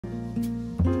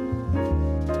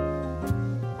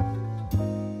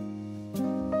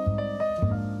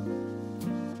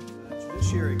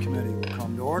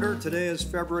Today is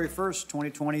February 1st,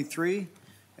 2023,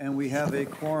 and we have a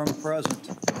quorum present.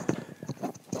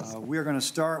 We are going to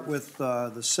start with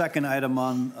the second item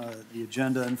on the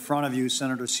agenda in front of you,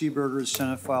 Senator Seeberger's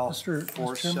Senate File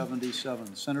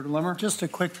 477. Senator Limmer? Just a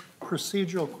quick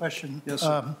procedural question. Yes,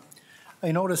 sir.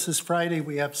 I notice this Friday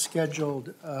we have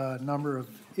scheduled a number of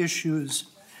issues,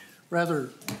 rather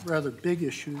big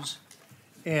issues,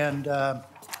 and I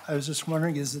was just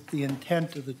wondering, is it the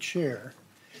intent of the chair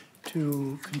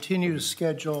to continue to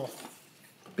schedule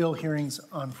bill hearings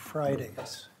on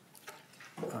Fridays?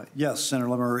 Yes, Senator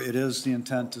Limmer, it is the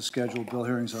intent to schedule bill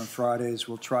hearings on Fridays.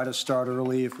 We'll try to start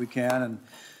early if we can, and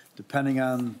depending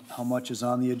on how much is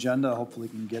on the agenda, hopefully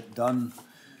we can get done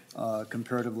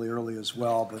comparatively early as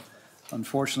well. But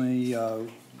unfortunately,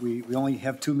 we only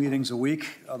have 2 meetings a week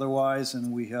otherwise,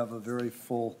 and we have a very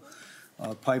full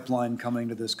pipeline coming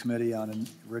to this committee on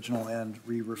original and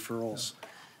re-referrals.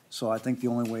 So I think the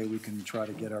only way we can try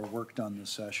to get our work done this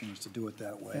session is to do it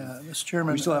that way. Yeah, Mr.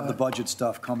 Chairman. We still have the budget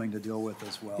stuff coming to deal with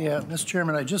as well. Yeah, Mr.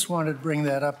 Chairman, I just wanted to bring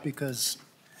that up because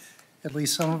at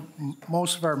least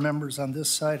most of our members on this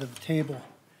side of the table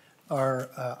are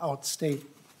outstate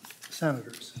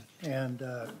senators, and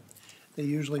they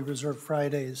usually reserve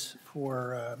Fridays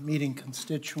for meeting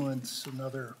constituents and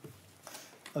other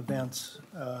events,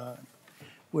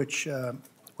 which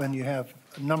when you have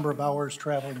a number of hours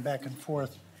traveling back and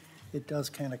forth, it does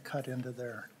kind of cut into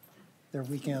their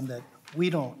weekend that we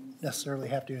don't necessarily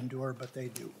have to endure, but they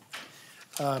do.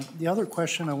 The other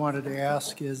question I wanted to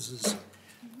ask is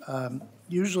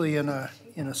usually in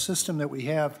a system that we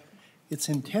have, it's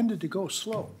intended to go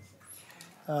slow.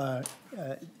 The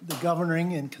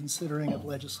governing and considering of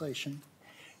legislation,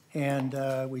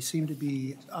 and we seem to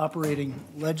be operating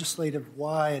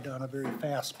legislative-wide on a very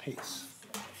fast pace.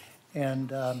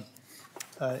 And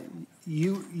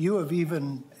you have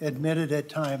even admitted at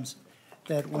times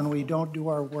that when we don't do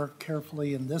our work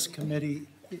carefully in this committee,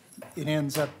 it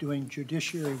ends up doing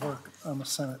judiciary work on the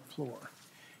Senate floor.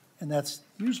 And that's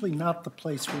usually not the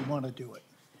place we want to do it.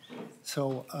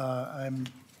 So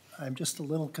I'm just a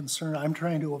little concerned. I'm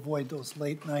trying to avoid those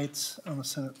late nights on the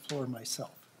Senate floor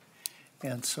myself.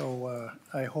 And so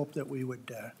I hope that we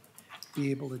would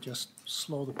be able to just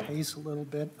slow the pace a little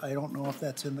bit. I don't know if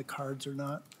that's in the cards or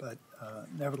not, but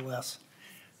nevertheless,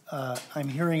 I'm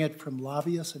hearing it from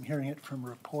lobbyists, I'm hearing it from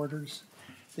reporters.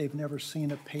 They've never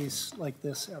seen a pace like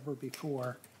this ever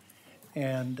before.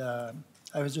 And I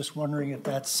was just wondering if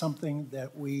that's something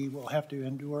that we will have to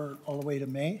endure all the way to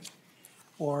May,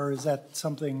 or is that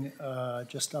something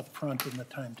just up front in the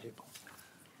timetable?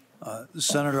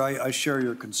 Senator, I share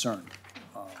your concern.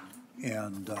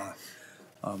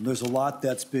 There's a lot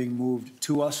that's being moved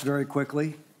to us very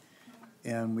quickly,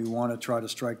 and we want to try to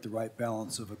strike the right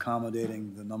balance of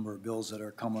accommodating the number of bills that are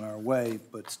coming our way,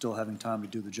 but still having time to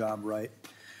do the job right.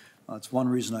 It's one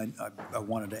reason I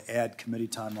wanted to add committee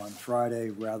time on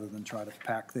Friday rather than try to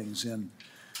pack things in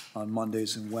on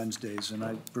Mondays and Wednesdays. And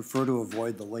I prefer to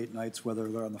avoid the late nights, whether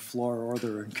they're on the floor or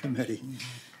they're in committee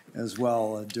as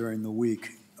well during the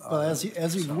week. Well, as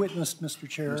you've witnessed, Mr.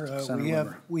 Chair,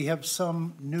 we have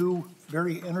some new,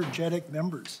 very energetic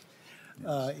members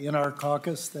in our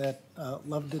caucus that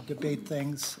love to debate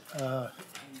things,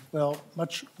 well,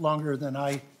 much longer than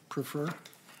I prefer,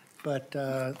 but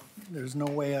there's no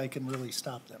way I can really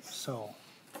stop them. So,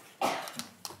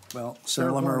 well,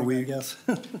 Senator Limmer, I guess.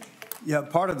 Yeah,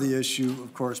 part of the issue,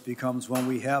 of course, becomes when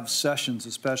we have sessions,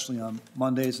 especially on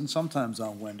Mondays and sometimes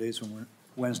on Wednesdays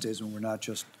when we're not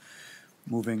just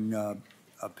moving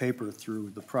a paper through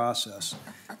the process.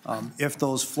 If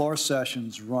those floor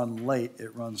sessions run late,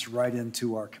 it runs right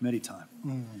into our committee time.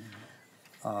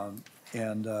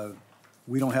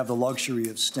 We don't have the luxury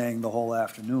of staying the whole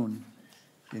afternoon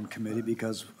in committee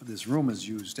because this room is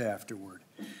used afterward.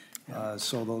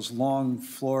 So those long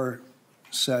floor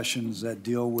sessions that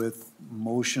deal with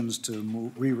motions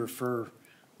to re-refer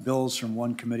bills from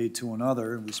one committee to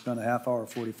another, and we spend a half hour,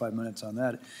 45 minutes on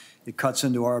that, it cuts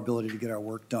into our ability to get our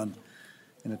work done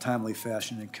in a timely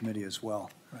fashion in committee as well.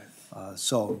 Right.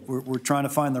 So we're trying to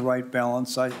find the right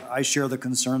balance. I share the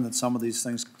concern that some of these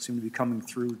things seem to be coming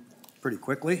through pretty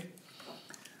quickly,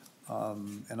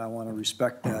 and I want to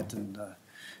respect that and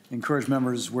encourage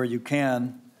members where you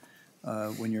can,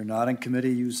 when you're not in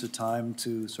committee, use the time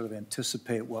to sort of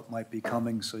anticipate what might be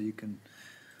coming so you can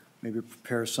maybe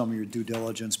prepare some of your due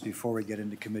diligence before we get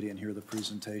into committee and hear the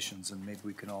presentations, and maybe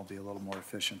we can all be a little more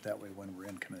efficient that way when we're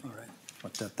in committee. All right.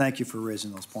 But thank you for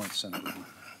raising those points, Senator.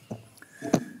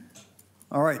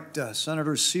 All right,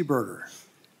 Senator Seeberger,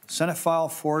 Senate File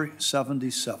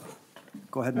 477.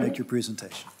 Go ahead and make your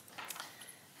presentation.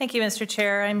 Thank you, Mr.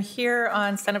 Chair. I'm here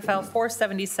on Senate File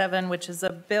 477, which is a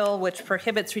bill which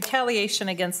prohibits retaliation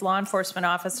against law enforcement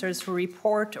officers who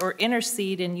report or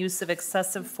intercede in use of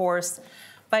excessive force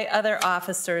by other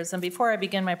officers. And before I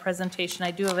begin my presentation, I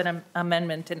do have an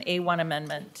amendment, an A1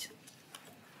 amendment.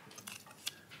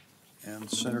 And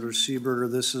Senator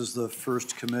Seeberger, this is the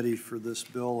first committee for this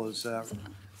bill, is that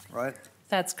right?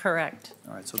 That's correct.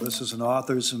 All right, so this is an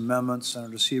author's amendment.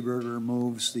 Senator Seeberger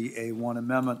moves the A1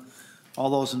 amendment. All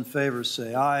those in favor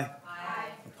say aye. Aye.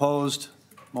 Opposed?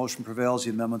 Motion prevails.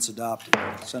 The amendment's adopted.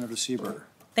 Senator Seeberger.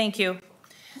 Thank you.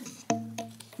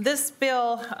 This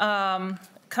bill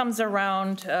comes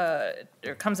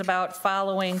about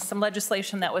following some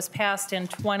legislation that was passed in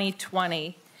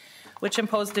 2020, which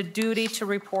imposed a duty to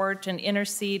report and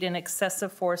intercede in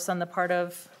excessive force on the part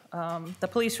of the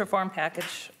police reform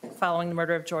package following the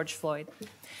murder of George Floyd.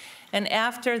 And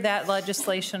after that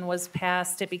legislation was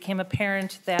passed, it became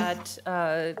apparent that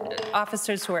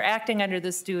officers who were acting under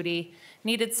this duty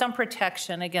needed some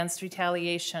protection against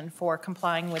retaliation for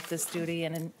complying with this duty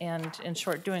and in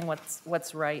short, doing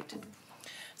what's right.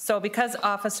 So because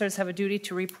officers have a duty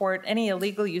to report any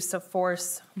illegal use of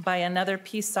force by another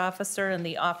peace officer and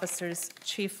the officer's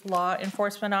chief law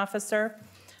enforcement officer,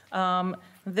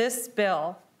 this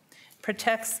bill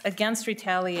protects against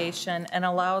retaliation and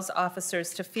allows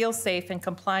officers to feel safe in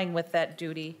complying with that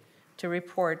duty to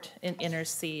report and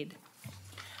intercede.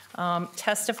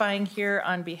 Testifying here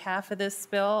on behalf of this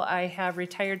bill, I have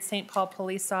retired St. Paul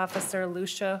police officer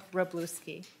Lucia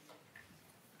Wroblewski.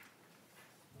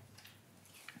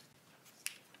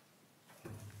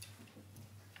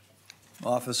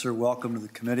 Officer, welcome to the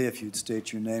committee. If you'd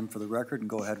state your name for the record and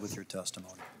go ahead with your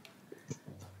testimony.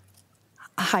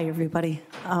 Hi, everybody.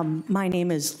 My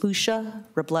name is Lucia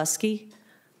Wroblewski,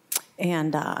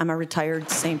 and I'm a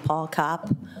retired St. Paul cop.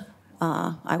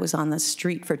 I was on the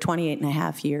street for 28 and a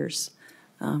half years,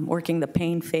 working the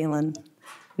Payne-Phelan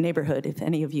neighborhood, if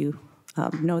any of you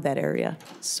know that area.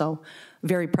 So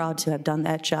very proud to have done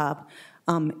that job.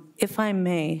 If I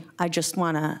may, I just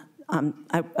want to,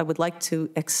 I would like to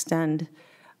extend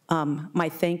my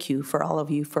thank you for all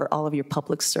of your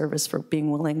public service, for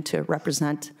being willing to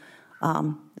represent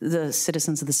the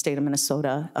citizens of the state of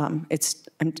Minnesota.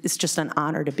 It's just an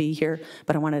honor to be here,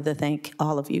 but I wanted to thank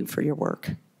all of you for your work.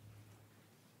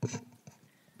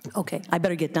 Okay, I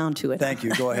better get down to it. Thank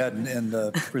you. Go ahead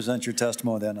and present your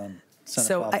testimony then on Senate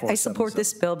So File 477. I support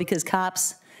this bill because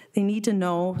cops, they need to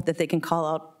know that they can call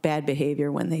out bad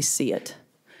behavior when they see it,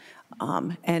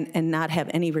 and not have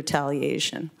any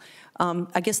retaliation.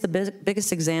 I guess the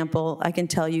biggest example, I can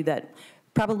tell you that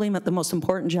probably the most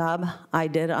important job I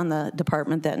did on the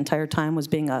department that entire time was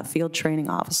being a field training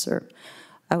officer.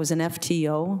 I was an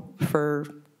FTO for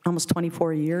almost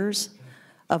 24 years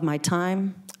of my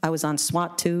time. I was on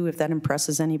SWAT 2, if that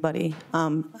impresses anybody.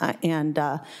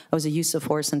 I was a use of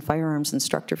force and firearms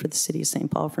instructor for the city of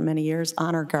St. Paul for many years,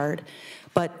 honor guard.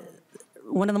 But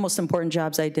one of the most important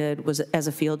jobs I did was as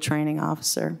a field training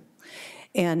officer.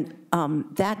 And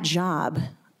that job,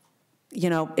 you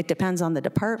know, it depends on the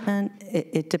department,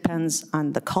 it depends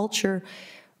on the culture,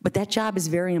 but that job is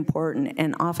very important,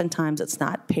 and oftentimes it's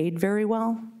not paid very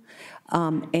well.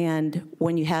 And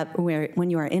when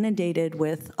you are inundated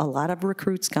with a lot of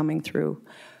recruits coming through,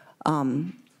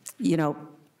 you know,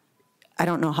 I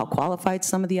don't know how qualified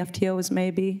some of the FTOs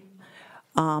may be,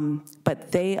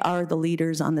 but they are the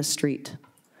leaders on the street.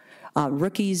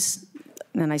 Rookies,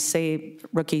 and I say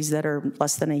rookies that are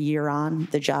less than a year on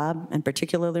the job, and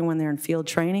particularly when they're in field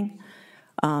training,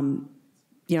 you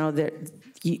know,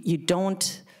 you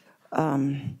don't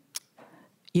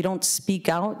speak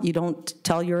out, you don't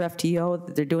tell your FTO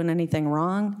that they're doing anything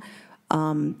wrong.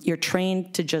 You're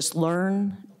trained to just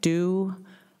learn, do,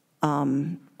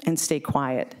 and stay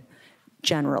quiet,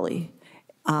 generally.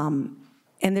 And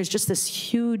there's just this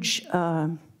huge,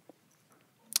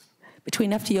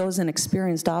 between FTOs and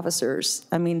experienced officers,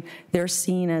 I mean, they're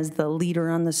seen as the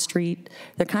leader on the street.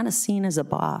 They're kind of seen as a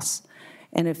boss.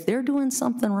 And if they're doing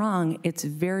something wrong, it's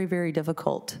very, very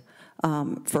difficult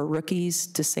for rookies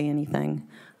to say anything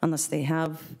unless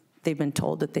they've been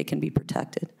told that they can be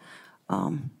protected.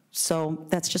 So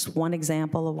that's just one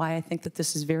example of why I think that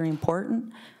this is very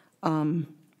important. And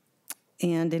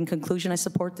in conclusion, I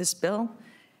support this bill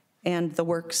and the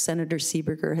work Senator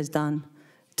Seeberger has done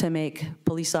to make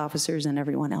police officers and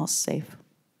everyone else safe.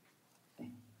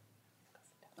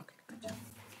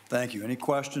 Thank you. Any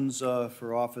questions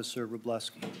for Officer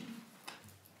Wroblewski?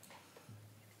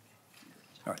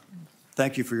 All right.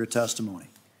 Thank you for your testimony.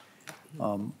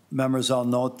 Members, I'll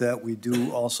note that we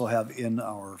do also have in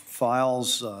our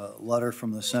files a letter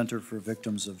from the Center for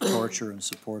Victims of Torture in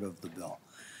support of the bill.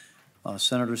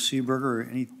 Senator Seeberger,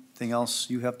 anything else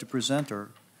you have to present,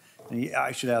 or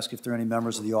I should ask if there are any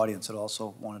members of the audience that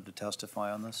also wanted to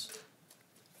testify on this?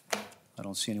 I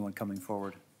don't see anyone coming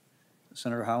forward.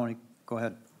 Senator Howe, go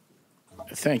ahead.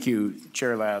 Thank you,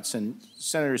 Chair Latz. And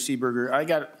Senator Seeberger, I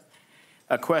got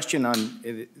a question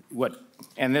on what,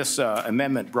 and this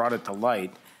amendment brought it to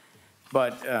light,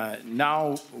 but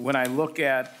now when I look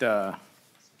at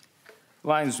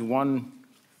lines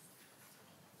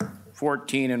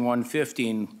 114 and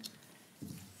 115,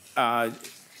 and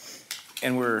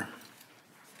where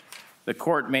the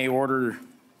court may order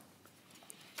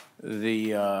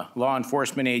the law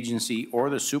enforcement agency or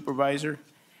the supervisor,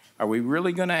 are we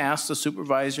really going to ask the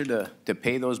supervisor to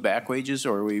pay those back wages,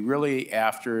 or are we really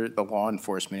after the law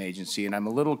enforcement agency? And I'm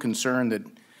a little concerned that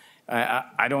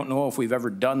I don't know if we've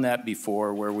ever done that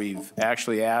before, where we've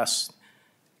actually asked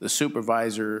the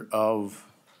supervisor of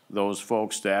those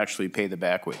folks to actually pay the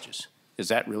back wages. Is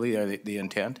that really the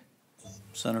intent?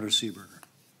 Senator Seeberger.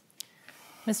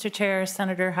 Mr. Chair,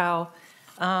 Senator Howe,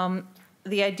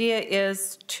 the idea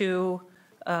is to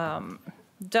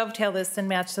dovetail this and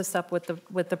match this up with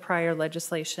the prior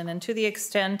legislation. And to the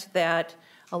extent that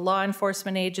a law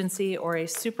enforcement agency or a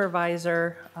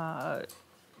supervisor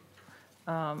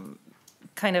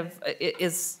kind of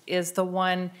is the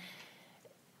one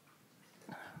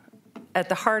at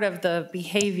the heart of the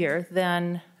behavior,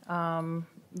 then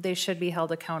they should be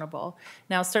held accountable.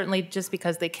 Now, certainly just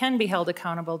because they can be held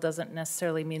accountable doesn't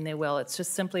necessarily mean they will. It's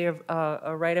just simply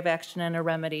a right of action and a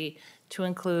remedy to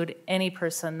include any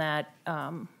person that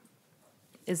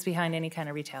is behind any kind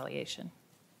of retaliation.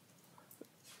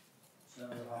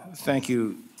 Thank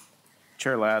you,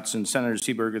 Chair Latz and Senator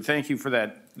Seeberger. Thank you for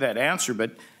that answer.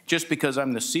 But just because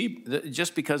I'm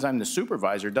the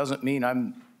supervisor doesn't mean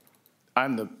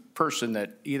I'm the person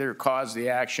that either caused the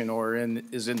action or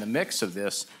is in the mix of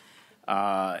this.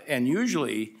 And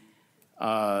usually,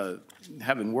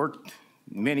 having worked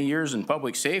many years in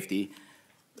public safety,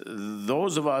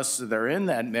 those of us that are in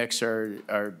that mix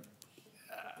are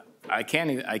I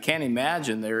can't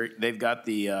imagine they've got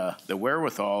the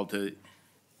wherewithal to.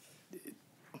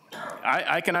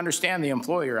 I can understand the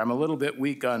employer. I'm a little bit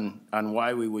weak on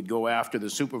why we would go after the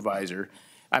supervisor.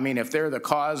 I mean, if they're the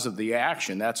cause of the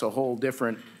action, that's a whole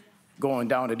different, going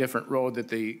down a different road that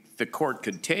the court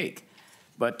could take.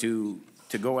 But to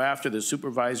go after the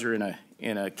supervisor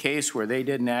in a case where they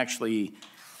didn't actually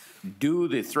do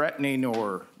the threatening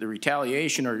or the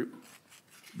retaliation or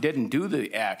didn't do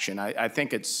the action, I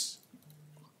think it's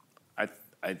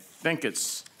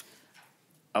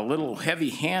a little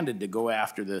heavy-handed to go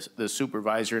after the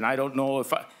supervisor, and I don't know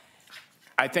if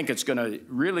I think it's going to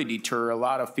really deter a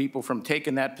lot of people from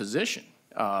taking that position,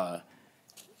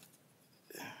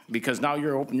 because now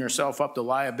you're opening yourself up to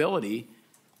liability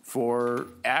for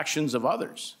actions of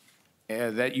others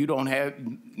that you don't have,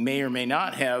 may or may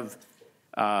not have,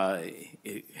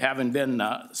 having been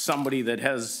somebody that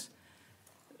has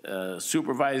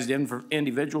supervised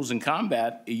individuals in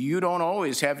combat. You don't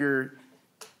always have your,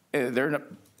 they're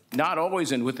not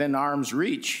always within arm's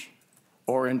reach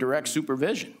or in direct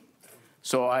supervision.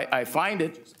 So I find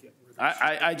it,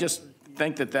 I just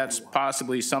think that that's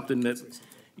possibly something that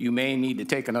you may need to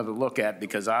take another look at,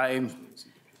 because I'm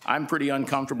pretty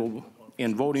uncomfortable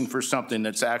in voting for something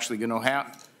that's actually going to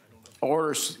have,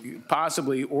 or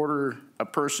possibly order a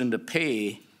person to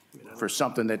pay for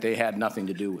something that they had nothing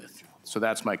to do with. So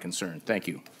that's my concern. Thank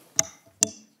you.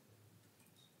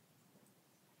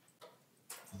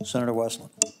 Senator Westlin.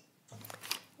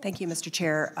 Thank you, Mr.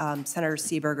 Chair. Senator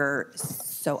Seeberger,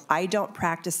 so I don't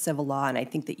practice civil law, and I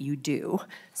think that you do.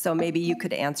 So maybe you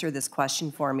could answer this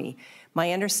question for me.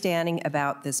 My understanding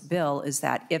about this bill is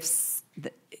that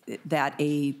that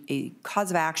a cause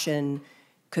of action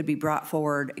could be brought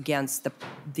forward against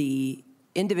the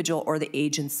individual or the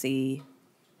agency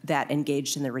that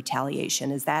engaged in the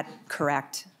retaliation. Is that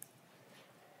correct?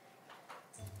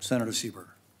 Senator Seeberger.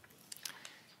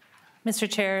 Mr.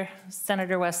 Chair,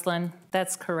 Senator Westlin,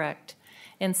 that's correct.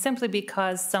 And simply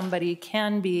because somebody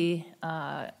can be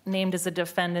named as a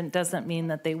defendant doesn't mean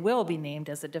that they will be named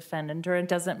as a defendant, or it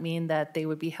doesn't mean that they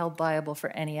would be held liable for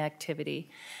any activity.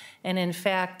 And in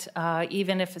fact,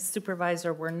 even if a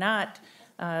supervisor were not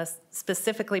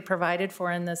specifically provided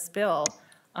for in this bill,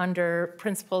 under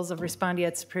principles of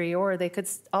respondeat superior,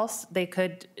 they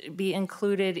could be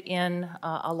included in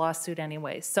a lawsuit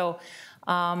anyway. So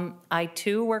I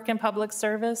too work in public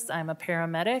service. I'm a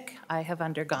paramedic. I have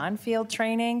undergone field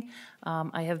training.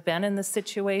 I have been in the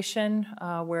situation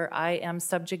where I am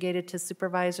subjugated to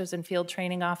supervisors and field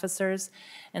training officers,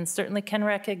 and certainly can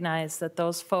recognize that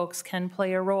those folks can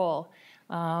play a role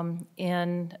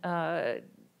in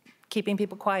keeping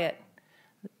people quiet.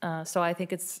 So I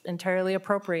think it's entirely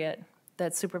appropriate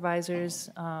that supervisors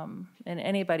and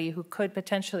anybody who could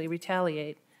potentially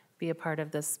retaliate be a part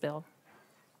of this bill.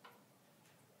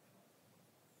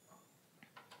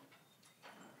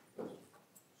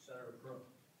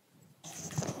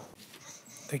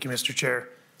 Thank you, Mr. Chair.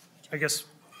 I guess,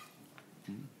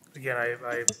 again,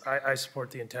 I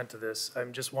support the intent of this.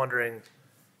 I'm just wondering,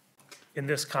 in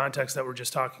this context that we're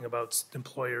just talking about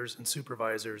employers and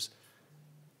supervisors,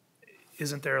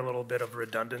 isn't there a little bit of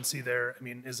redundancy there? I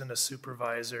mean, isn't a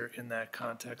supervisor in that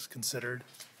context considered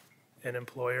an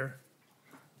employer?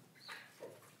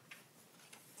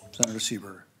 Senator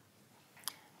Seeberger.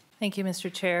 Thank you,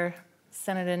 Mr. Chair.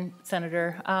 Senator,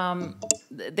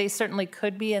 they certainly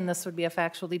could be, and this would be a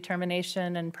factual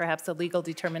determination and perhaps a legal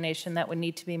determination that would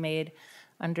need to be made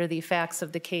under the facts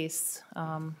of the case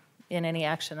in any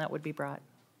action that would be brought.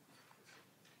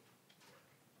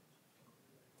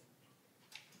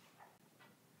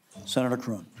 Senator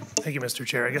Kroon. Thank you, Mr.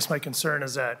 Chair. I guess my concern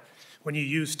is that when you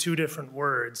use two different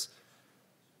words,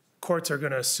 courts are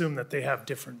going to assume that they have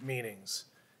different meanings.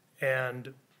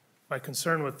 And my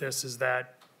concern with this is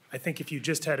that I think if you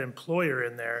just had employer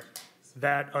in there,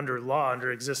 that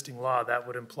under existing law, that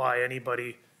would imply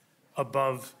anybody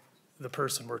above the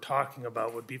person we're talking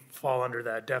about would fall under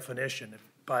that definition.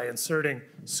 By inserting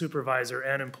supervisor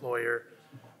and employer,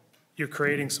 you're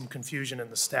creating some confusion in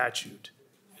the statute,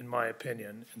 in my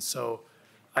opinion. And so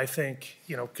I think,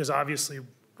 because obviously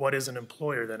what is an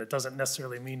employer then? It doesn't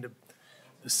necessarily mean to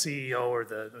the CEO or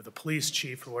the police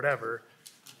chief or whatever.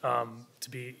 To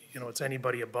be, it's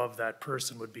anybody above that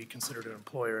person would be considered an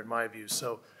employer in my view.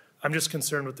 So I'm just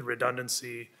concerned with the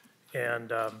redundancy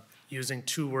and using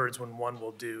two words when one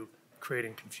will do,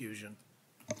 creating confusion.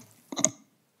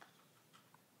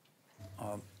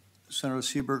 Senator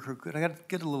Seeberger, could I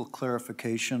get a little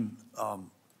clarification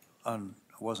on, I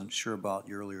wasn't sure about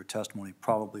your earlier testimony,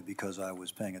 probably because I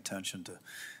was paying attention to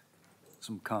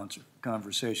some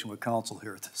conversation with counsel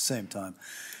here at the same time.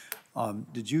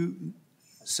 Did you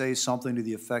say something to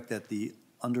the effect that the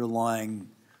underlying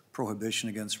prohibition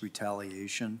against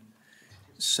retaliation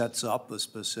sets up a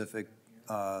specific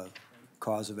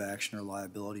cause of action or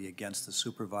liability against the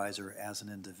supervisor as an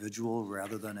individual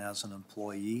rather than as an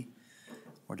employee?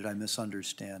 Or did I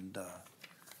misunderstand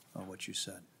what you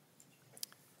said?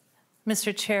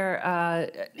 Mr. Chair,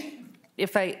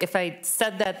 if I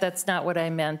said that, that's not what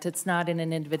I meant. It's not in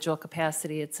an individual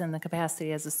capacity. It's in the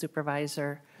capacity as a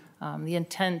supervisor. The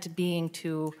intent being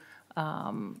to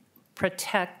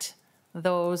protect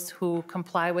those who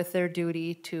comply with their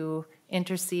duty to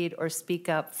intercede or speak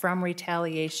up from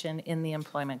retaliation in the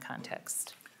employment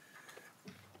context.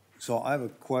 So I have a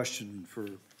question for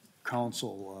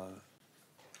counsel,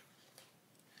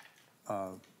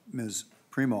 Ms.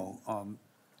 Primo.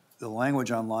 The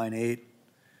language on line 8,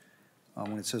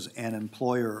 when it says an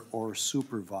employer or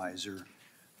supervisor,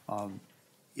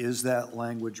 is that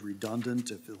language redundant?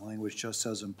 If the language just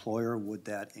says employer, would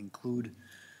that include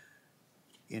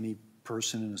any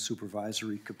person in a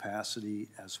supervisory capacity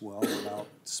as well without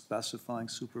specifying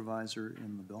supervisor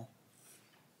in the bill?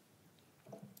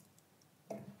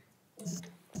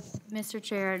 Mr.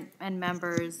 Chair and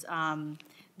members,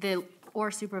 the or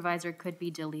supervisor could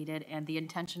be deleted, and the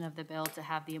intention of the bill to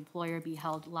have the employer be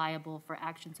held liable for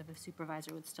actions of a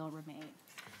supervisor would still remain.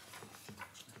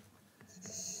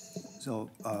 So,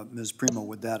 Ms. Primo,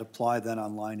 would that apply then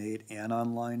on line 8 and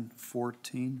on line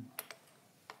 14?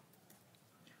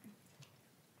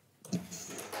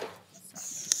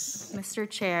 Mr.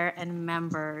 Chair and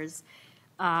members,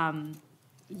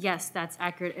 yes, that's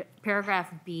accurate.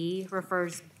 Paragraph B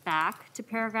refers back to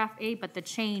paragraph A, but the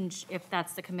change, if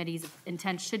that's the committee's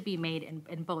intent, should be made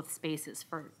in both spaces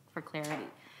for clarity.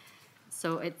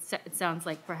 So it sounds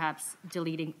like perhaps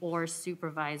deleting or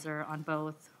supervisor on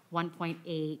both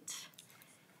 1.8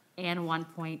 and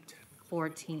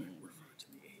 1.14.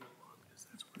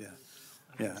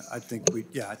 Yeah, I think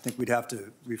we'd have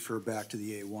to refer back to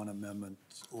the A1 amendment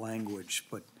language,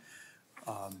 but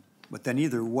then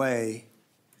either way,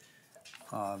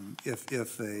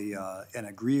 if an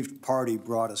aggrieved party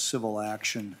brought a civil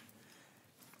action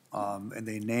and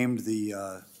they named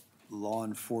the law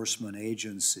enforcement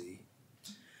agency,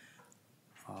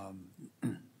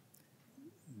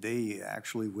 they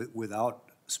actually, without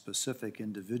specific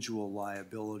individual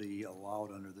liability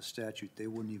allowed under the statute, they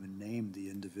wouldn't even name the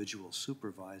individual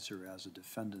supervisor as a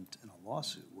defendant in a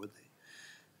lawsuit, would they?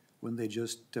 Wouldn't they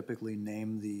just typically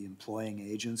name the employing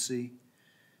agency?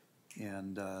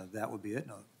 And that would be it.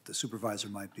 No, the supervisor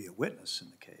might be a witness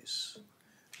in the case.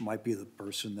 Might be the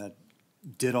person that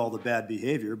did all the bad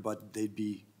behavior, but they'd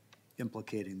be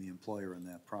implicating the employer in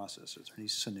that process. Is there any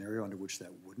scenario under which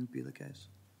that wouldn't be the case?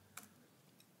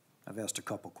 I've asked a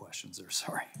couple questions there,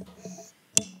 sorry.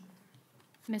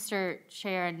 Mr.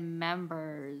 Chair and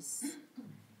members,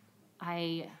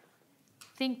 I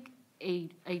think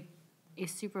a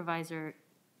supervisor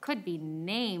could be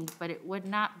named, but it would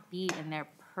not be in their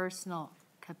personal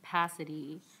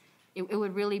capacity. It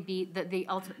would really be,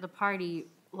 the party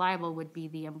liable would be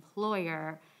the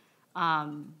employer,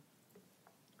 who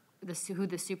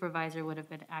the supervisor would have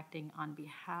been acting on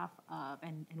behalf of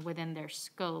and within their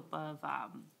scope of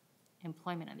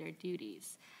employment and their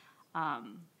duties.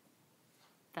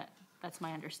 That's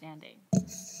my understanding.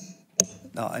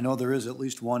 Now, I know there is at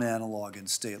least one analog in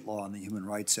state law in the Human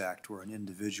Rights Act where an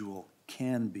individual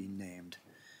can be named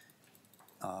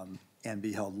and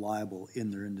be held liable in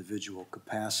their individual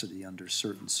capacity under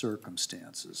certain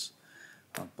circumstances.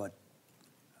 But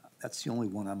that's the only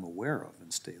one I'm aware of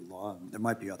in state law. There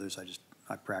might be others,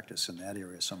 I practice in that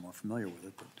area, so I'm more familiar with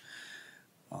it.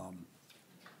 But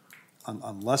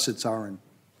unless it's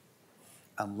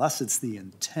the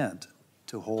intent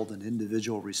to hold an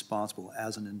individual responsible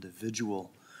as an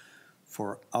individual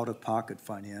for out-of-pocket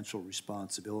financial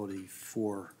responsibility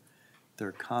for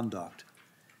their conduct,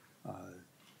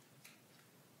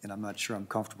 and I'm not sure I'm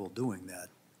comfortable doing that.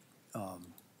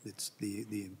 It's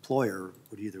the employer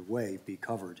would either way be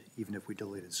covered, even if we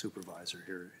deleted supervisor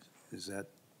here.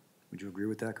 Would you agree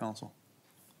with that, counsel?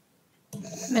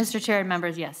 Mr. Chair and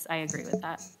members, yes, I agree with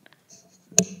that.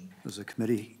 Does the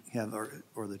committee have,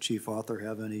 or the chief author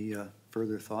have any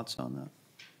further thoughts on that?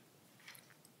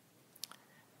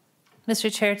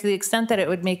 Mr. Chair, to the extent that it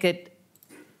would make it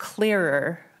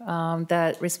clearer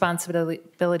that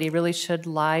responsibility really should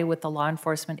lie with the law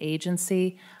enforcement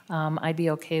agency, I'd be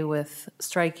okay with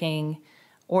striking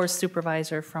or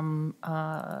supervisor from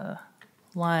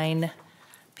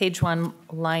page 1,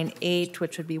 line 8,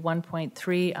 which would be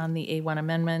 1.3 on the A1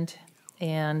 amendment,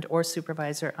 and or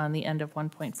supervisor on the end of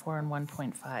 1.4 and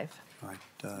 1.5. All right,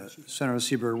 Senator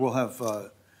Seeberger, we'll have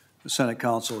the Senate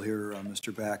counsel here,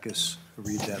 Mr. Pappas,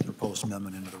 read that proposed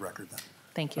amendment into the record then.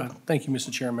 Thank you. Thank you, Mr.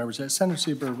 Chair and members. Senator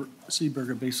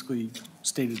Seeberger basically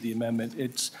stated the amendment.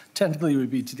 It's technically it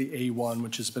would be to the A1,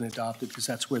 which has been adopted because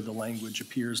that's where the language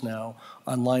appears now.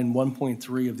 On line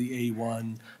 1.3 of the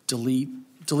A1, delete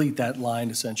that line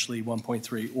essentially,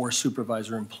 1.3, or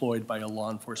supervisor employed by a law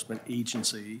enforcement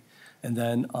agency. And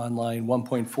then on line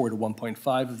 1.4 to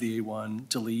 1.5 of the A1,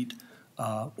 delete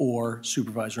or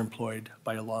supervisor employed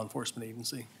by a law enforcement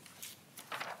agency.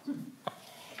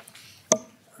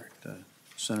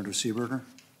 Senator Seeberger?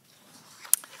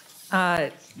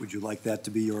 Would you like that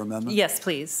to be your amendment? Yes,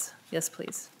 please. Yes,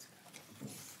 please.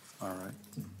 All right.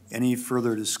 Any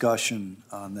further discussion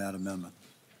on that amendment?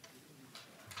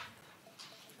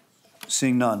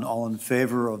 Seeing none, all in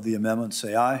favor of the amendment,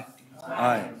 say aye.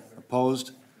 Aye.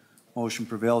 Opposed? Motion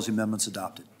prevails. The amendment's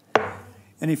adopted.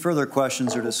 Any further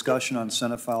questions or discussion on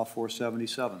Senate File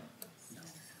 477?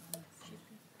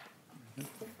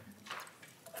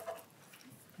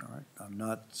 I'm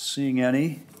not seeing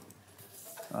any.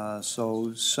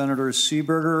 So Senator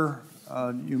Seeberger,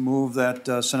 you move that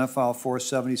Senate File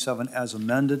 477 as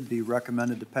amended be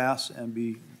recommended to pass and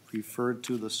be referred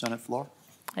to the Senate floor?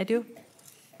 I do.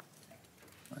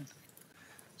 Right.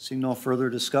 Seeing no further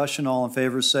discussion, all in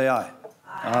favor say aye.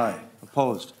 Aye.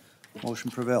 Opposed? Motion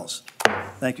prevails.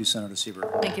 Thank you, Senator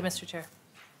Seeberger. Thank you, Mr. Chair.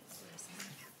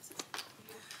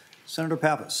 Senator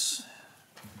Pappas,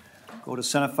 go to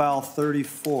Senate File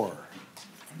 34.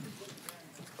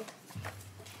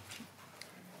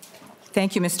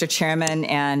 Thank you, Mr. Chairman,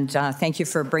 and thank you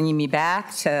for bringing me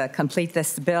back to complete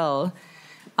this bill,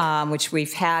 which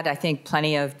we've had, I think,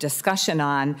 plenty of discussion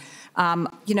on.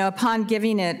 Upon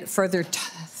giving it further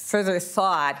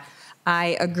thought,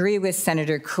 I agree with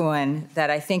Senator Kuhn that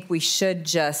I think we should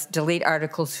just delete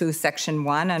Article 2, Section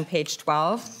 1 on page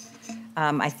 12.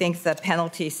 I think the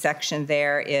penalty section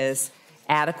there is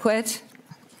adequate,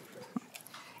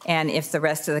 and if the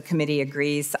rest of the committee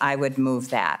agrees, I would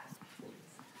move that.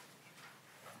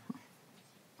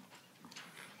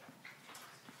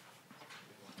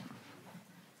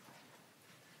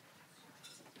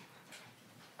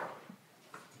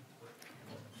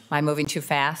 Am I moving too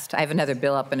fast? I have another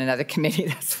bill up in another committee,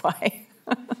 that's why.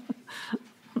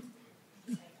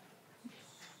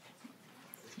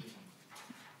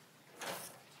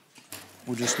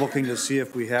 We're just looking to see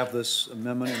if we have this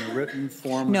amendment in a written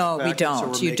form. No, we packet, so don't. we're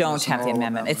You making don't this an have the oral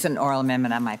amendment. It's an oral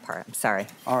amendment on my part. I'm sorry.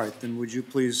 All right, then would you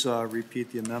please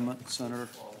repeat the amendment, Senator?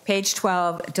 Page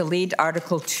 12, delete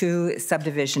Article 2,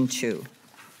 Subdivision 2.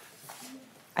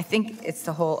 I think it's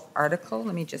the whole article.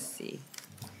 Let me just see.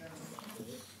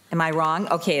 Am I wrong?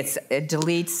 Okay, it's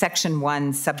delete section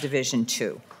 1, subdivision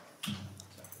 2.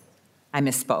 I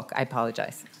misspoke. I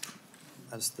apologize.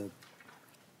 That's the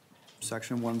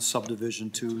section 1, subdivision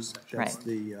 2. That's Right.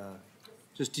 the,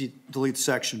 just delete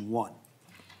section 1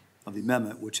 of the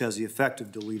amendment, which has the effect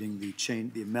of deleting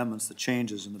the amendments, the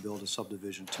changes in the bill to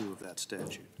subdivision 2 of that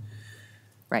statute.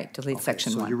 Right, delete Okay,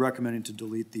 section So 1. you're recommending to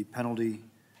delete the penalty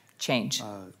Change.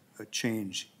 a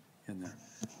change in there.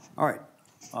 All right.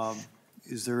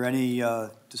 Is there any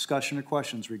discussion or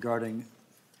questions regarding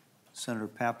Senator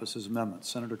Pappas's amendment?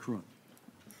 Senator Kroon.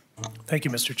 Thank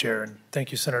you, Mr. Chair, and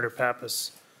thank you, Senator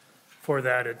Pappas, for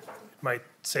that. It might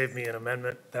save me an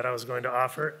amendment that I was going to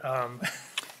offer.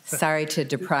 Sorry to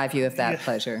deprive you of that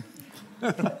pleasure.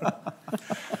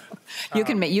 You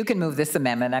can move this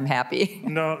amendment. I'm happy.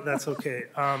 No, that's okay.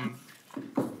 I'm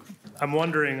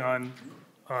wondering on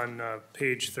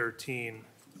page 13,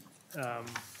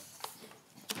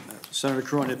 Senator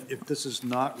Kroon, if this is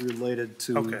not related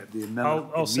to Okay. the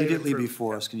amendment I'll save it immediately for-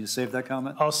 before us, can you save that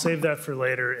comment? I'll save that for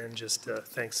later and just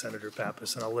thank Senator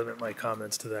Pappas, and I'll limit my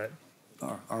comments to that.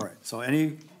 All right. So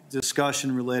any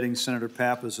discussion relating Senator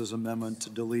Pappas's amendment to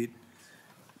delete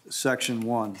section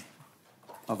 1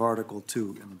 of Article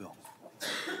 2 in the bill?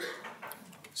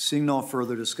 Seeing no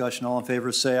further discussion, all in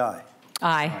favor say aye.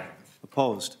 Aye.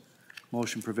 Opposed?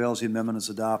 Motion prevails. The amendment is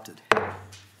adopted.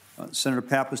 Senator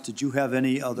Pappas, did you have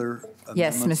any other amendments?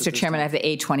 Yes, at Mr. this Chairman, I time? have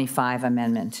the A25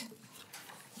 amendment.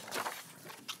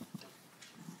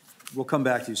 We'll come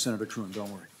back to you, Senator Kroon,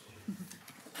 don't worry.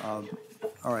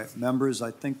 All right, members,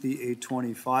 I think the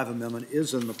 825 amendment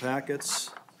is in the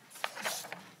packets.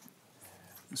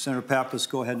 Senator Pappas,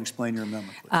 go ahead and explain your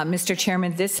amendment, please. Mr.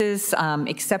 Chairman, this is,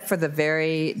 except for the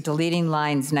very deleting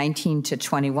lines 19 to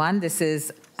 21, this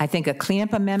is, I think, a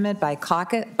cleanup amendment by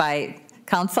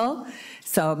council,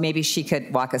 so maybe she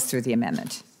could walk us through the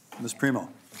amendment. Ms. Primo.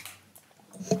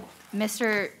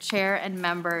 Mr. Chair and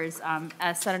members,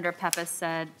 as Senator Pappas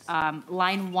said,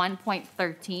 line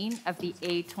 1.13 of the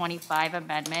A25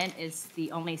 amendment is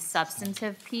the only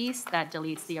substantive piece that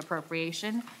deletes the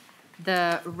appropriation.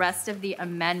 The rest of the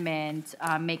amendment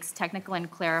makes technical and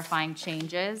clarifying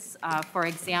changes. For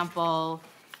example,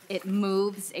 it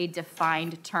moves a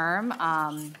defined term,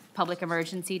 public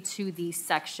emergency, to the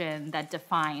section that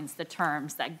defines the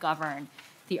terms that govern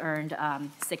the earned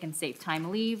sick and safe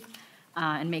time leave,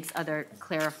 and makes other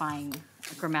clarifying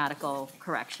grammatical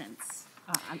corrections.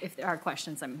 If there are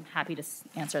questions, I'm happy to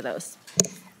answer those.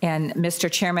 And Mr.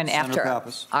 Chairman, Senator after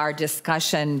Pappas. our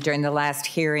discussion during the last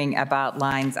hearing about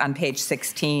lines on page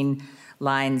 16,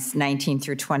 lines 19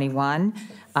 through 21,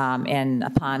 and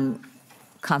upon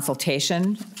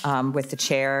consultation with the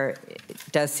chair, it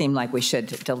does seem like we should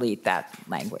delete that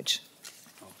language.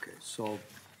 Okay, so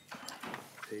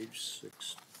page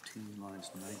 16,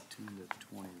 lines 19 to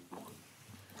 21.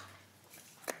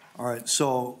 All right,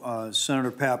 so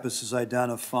Senator Pappas is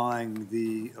identifying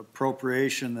the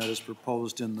appropriation that is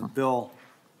proposed in the bill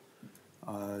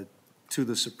to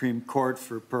the Supreme Court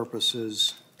for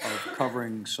purposes of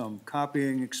covering some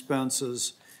copying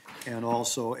expenses and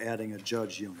also adding a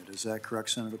judge unit. Is that correct,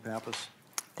 Senator Pappas?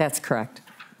 That's correct.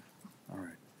 All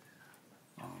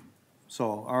right.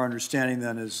 So our understanding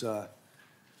then is, I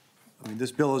mean,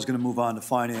 this bill is going to move on to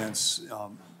finance,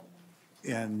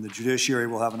 and the judiciary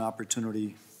will have an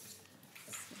opportunity.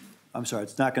 I'm sorry,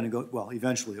 it's not going to go, well,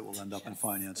 eventually it will end up in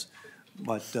finance.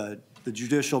 But the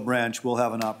judicial branch will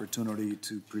have an opportunity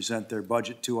to present their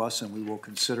budget to us, and we will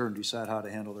consider and decide how to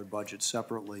handle their budget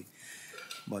separately.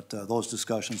 But those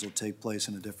discussions will take place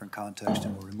in a different context,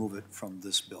 and we'll remove it from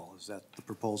this bill. Is that the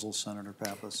proposal, Senator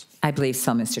Pappas? I believe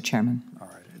so, Mr. Chairman. All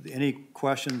right. Any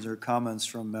questions or comments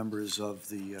from members of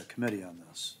the committee on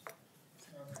this?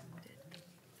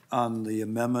 On the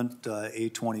amendment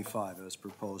A25 as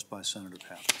proposed by Senator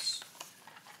Pappas.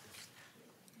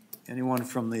 Anyone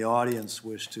from the audience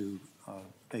wish to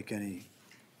make any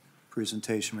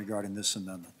presentation regarding this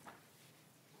amendment?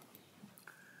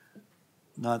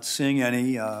 Not seeing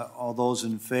any. All those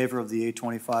in favor of the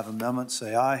A25 amendment,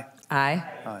 say aye. Aye.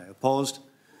 Aye. Opposed?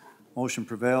 Motion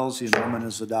prevails. The amendment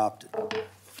is adopted.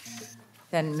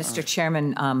 Then, Mr.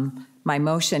 Chairman, my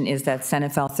motion is that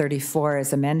Senate Bill 34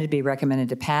 as amended be recommended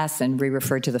to pass and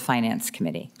re-referred to the Finance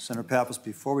Committee. Senator Pappas,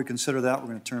 before we consider that, we're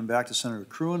going to turn back to Senator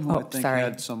Kroon, who I think sorry.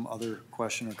 had some other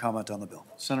question or comment on the bill.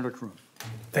 Senator Kroon.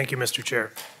 Thank you, Mr.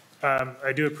 Chair.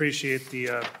 I do appreciate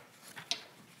the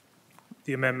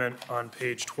amendment on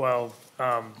page 12.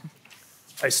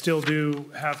 I still do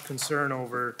have concern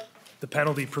over the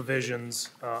penalty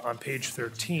provisions on page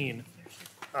 13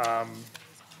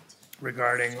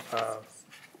 regarding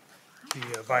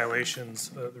the violations,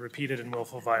 the repeated and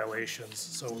willful violations.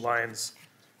 So lines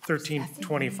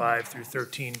 1325 through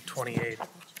 1328.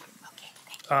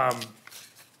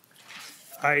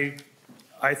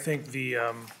 I think the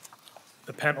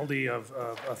penalty of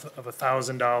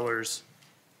 $1,000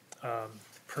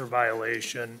 per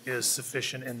violation is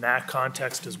sufficient in that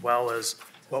context, as well as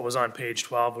what was on page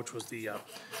 12, which was the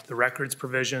records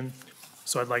provision.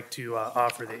 So I'd like to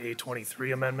offer the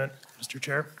A23 amendment, Mr.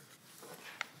 Chair.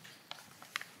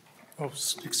 Oh,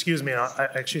 excuse me,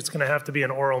 actually, it's going to have to be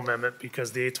an oral amendment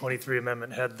because the A23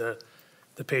 amendment had the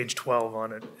page 12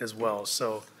 on it as well.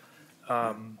 So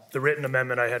the written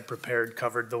amendment I had prepared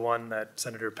covered the one that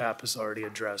Senator Pappas already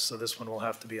addressed. So this one will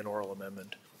have to be an oral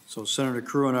amendment. So Senator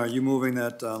Cruin, are you moving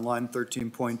that line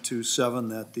 13.27,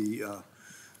 that the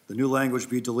new language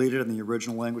be deleted and the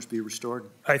original language be restored?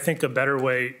 I think a better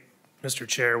way, Mr.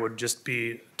 Chair, would just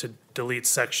be to delete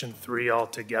section 3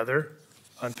 altogether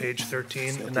on page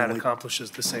 13, and that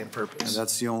accomplishes the same And purpose.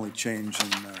 that's the only change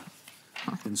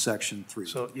in section 3.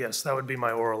 So yes, that would be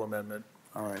my oral amendment.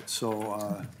 All right,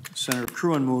 so Senator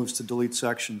Cruin moves to delete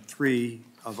section 3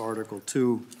 of Article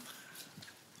 2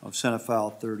 of Senate File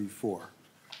 34.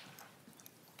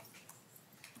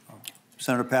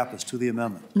 Senator Pappas, to the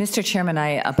amendment. Mr. Chairman,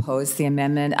 I oppose the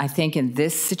amendment. I think in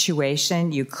this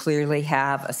situation, you clearly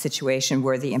have a situation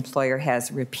where the employer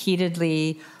has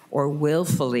repeatedly or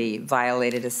willfully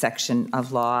violated a section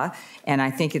of law, and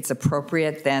I think it's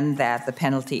appropriate then that the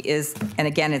penalty is, and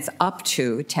again, it's up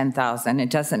to $10,000. It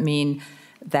doesn't mean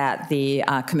that the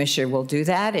commissioner will do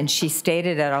that, and she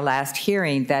stated at our last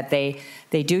hearing that they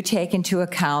do take into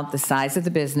account the size of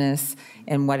the business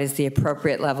and what is the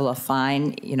appropriate level of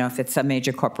fine. You know, if it's a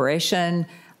major corporation,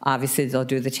 obviously they'll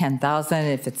do the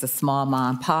 $10,000. If it's a small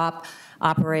mom and pop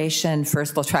operation,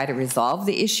 first they'll try to resolve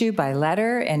the issue by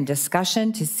letter and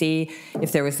discussion to see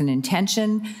if there was an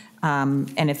intention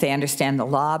and if they understand the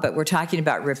law. But we're talking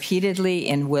about repeatedly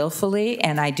and willfully,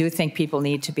 and I do think people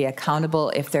need to be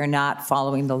accountable if they're not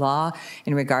following the law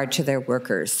in regard to their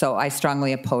workers. So I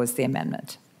strongly oppose the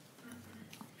amendment.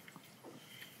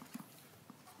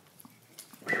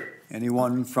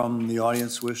 Anyone from the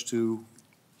audience wish to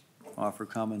offer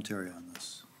commentary on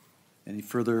this? Any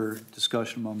further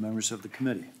discussion among members of the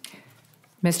committee?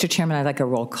 Mr. Chairman, I'd like a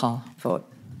roll call vote.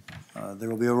 There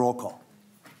will be a roll call.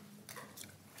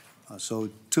 So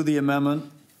to the amendment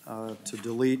to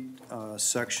delete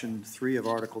section 3 of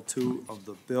Article 2 of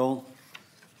the bill,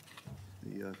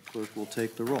 the clerk will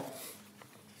take the roll.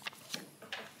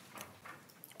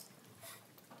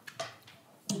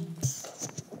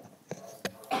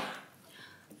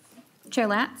 Chair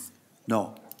Latz?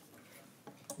 No.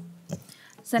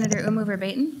 Senator Umu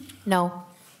Verbaeten? No.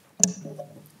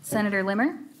 Senator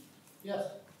Limmer? Yes.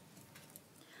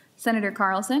 Senator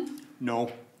Carlson?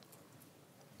 No.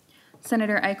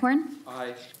 Senator Eichhorn?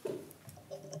 Aye.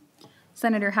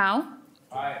 Senator Howe?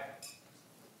 Aye.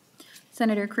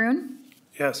 Senator Kroon?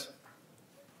 Yes.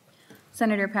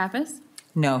 Senator Pappas?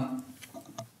 No.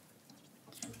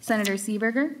 Senator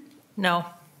Seeberger? No.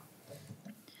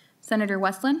 Senator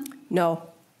Westlin? No.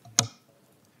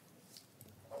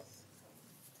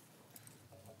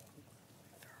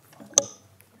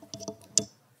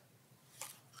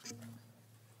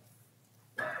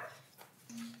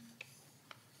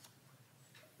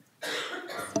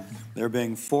 There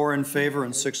being 4 in favor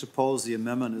and 6 opposed, the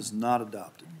amendment is not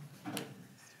adopted.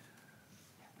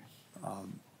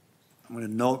 I'm going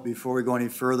to note before we go any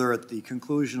further, at the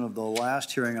conclusion of the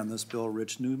last hearing on this bill,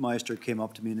 Rich Newmeister came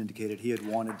up to me and indicated he had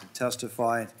wanted to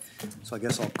testify. So I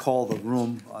guess I'll call the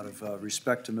room out of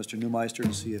respect to Mr. Newmeister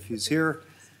and see if he's here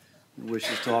and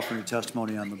wishes to offer any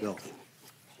testimony on the bill.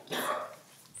 Is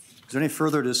there any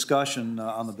further discussion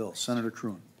on the bill? Senator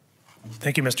Kroon.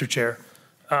 Thank you, Mr. Chair.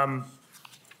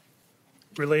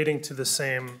 Relating to the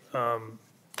same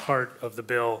part of the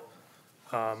bill,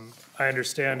 I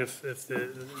understand if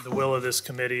the will of this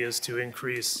committee is to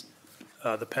increase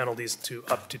the penalties to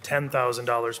up to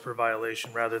 $10,000 per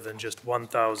violation rather than just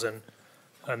 $1,000,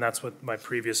 and that's what my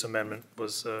previous amendment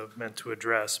was meant to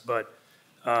address. But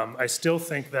I still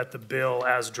think that the bill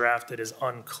as drafted is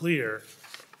unclear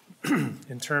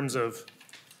in terms of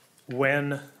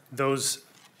when those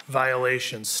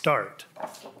violations start.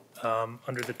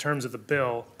 Under the terms of the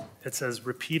bill, it says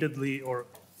repeatedly or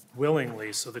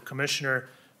willingly, so the commissioner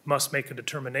must make a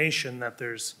determination that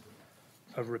there's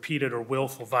a repeated or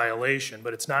willful violation,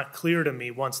 but it's not clear to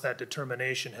me once that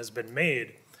determination has been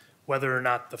made whether or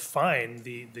not the fine,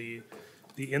 the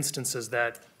instances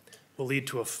that will lead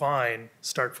to a fine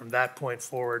start from that point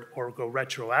forward or go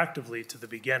retroactively to the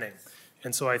beginning.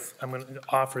 And so I'm going to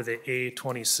offer the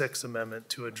A26 amendment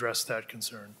to address that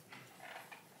concern.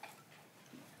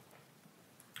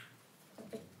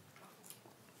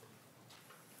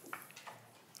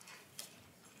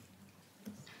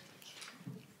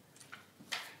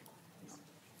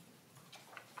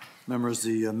 Members,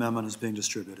 the amendment is being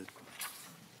distributed.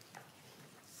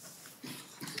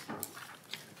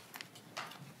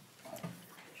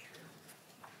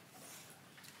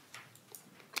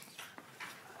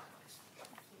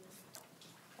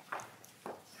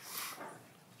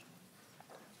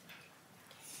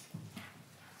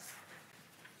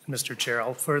 Mr. Chair,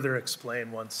 I'll further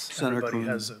explain once Senator everybody Kroon.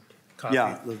 has a copy.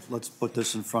 Yeah, let's put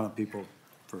this in front of people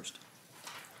first.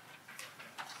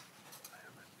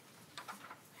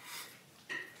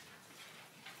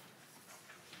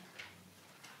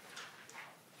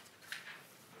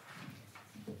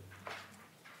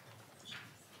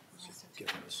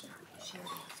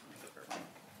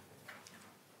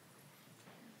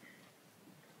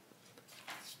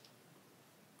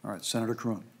 All right, Senator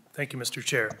Kroon. Thank you, Mr.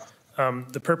 Chair.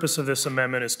 The purpose of this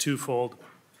amendment is twofold.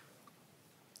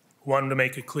 One, to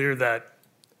make it clear that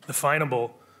the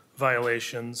finable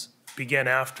violations begin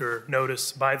after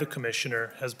notice by the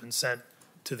commissioner has been sent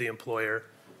to the employer,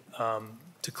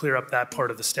 to clear up that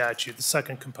part of the statute. The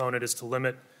second component is to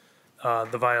limit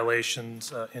the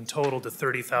violations in total to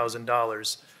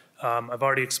 $30,000. I've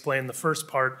already explained the first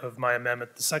part of my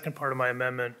amendment. The second part of my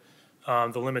amendment,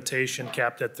 the limitation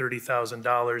capped at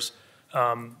 $30,000.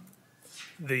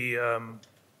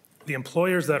 The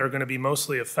employers that are going to be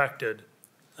mostly affected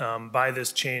by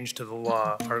this change to the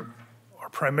law are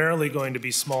primarily going to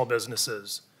be small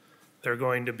businesses. They're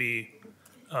going to be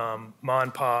mom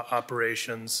and pop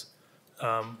operations,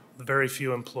 very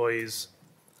few employees,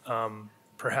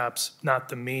 perhaps not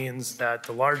the means that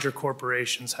the larger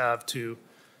corporations have to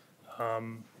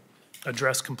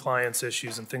address compliance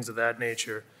issues and things of that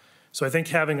nature. So I think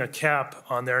having a cap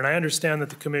on there, and I understand that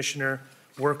the commissioner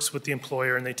works with the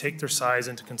employer and they take their size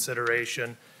into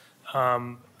consideration,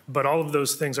 but all of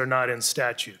those things are not in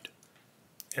statute.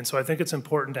 And so I think it's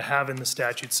important to have in the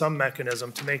statute some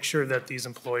mechanism to make sure that these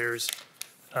employers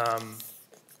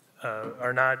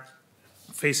are not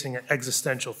facing an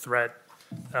existential threat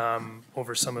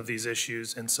over some of these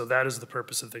issues. And so that is the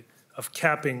purpose of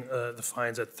capping the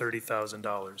fines at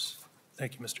 $30,000.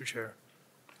 Thank you, Mr. Chair.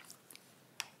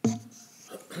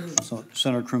 So,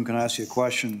 Senator Kroon, can I ask you a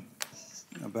question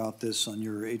about this on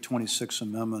your 826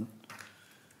 amendment?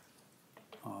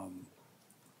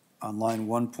 On line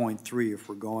 1.3, if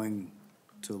we're going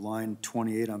to line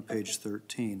 28 on page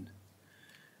 13,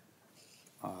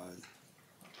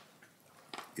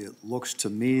 it looks to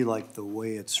me like the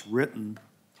way it's written,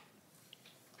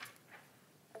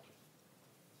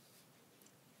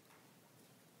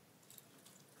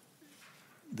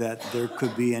 that there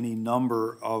could be any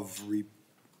number of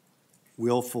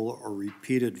willful or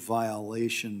repeated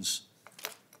violations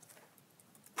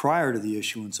prior to the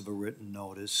issuance of a written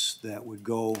notice that would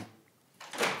go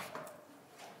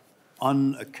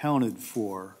unaccounted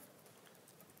for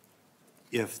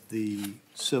if the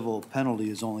civil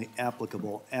penalty is only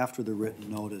applicable after the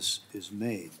written notice is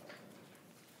made.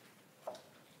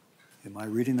 Am I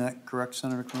reading that correct,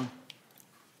 Senator Kroon?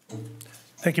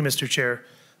 Thank you, Mr. Chair.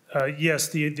 Yes,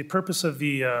 the purpose of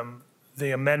the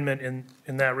amendment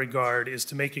in that regard is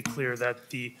to make it clear that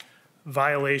the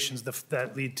violations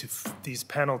that lead to these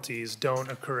penalties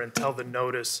don't occur until the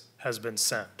notice has been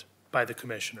sent by the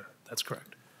commissioner. That's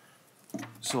correct.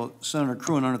 So, Senator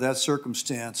Kroon, under that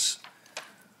circumstance,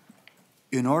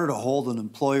 in order to hold an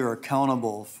employer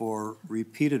accountable for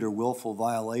repeated or willful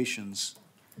violations,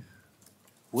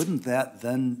 wouldn't that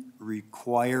then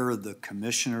require the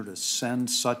commissioner to send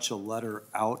such a letter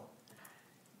out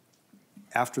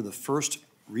after the first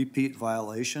repeat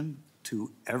violation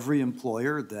to every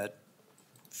employer that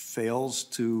fails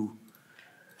to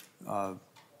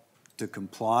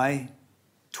comply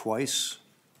twice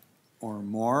or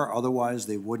more? Otherwise,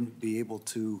 they wouldn't be able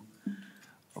to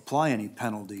apply any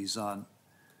penalties on,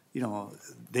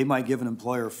 they might give an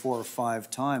employer 4 or 5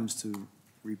 times to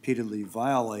repeatedly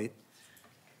violate,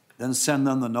 then send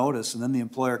them the notice, and then the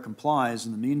employer complies.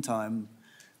 In the meantime,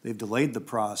 they've delayed the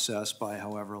process by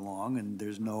however long, and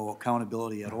there's no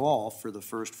accountability at all for the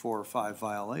first 4 or 5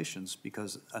 violations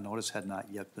because a notice had not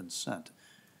yet been sent.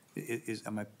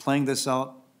 Am I playing this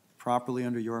out properly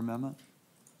under your amendment?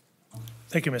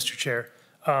 Thank you, Mr. Chair.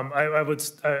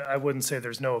 I wouldn't say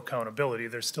there's no accountability.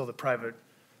 There's still the private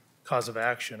cause of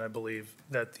action, I believe,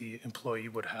 that the employee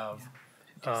would have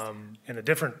in a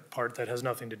different part that has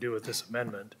nothing to do with this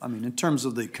amendment. I mean, in terms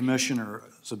of the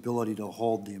commissioner's ability to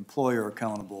hold the employer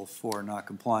accountable for not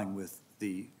complying with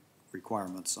the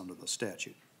requirements under the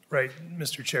statute. Right,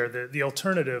 Mr. Chair. The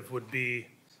alternative would be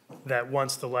that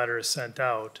once the letter is sent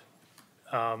out,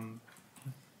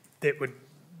 it would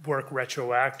work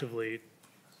retroactively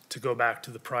to go back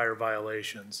to the prior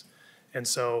violations. And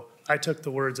so I took the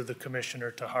words of the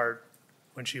commissioner to heart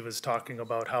when she was talking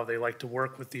about how they like to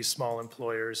work with these small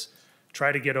employers,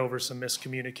 try to get over some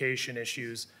miscommunication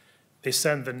issues. They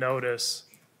send the notice,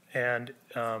 and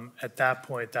at that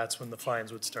point, that's when the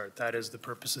fines would start. That is the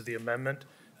purpose of the amendment.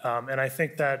 And I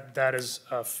think that that is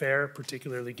fair,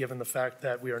 particularly given the fact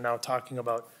that we are now talking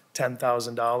about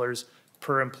 $10,000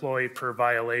 per employee per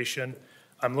violation.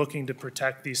 I'm looking to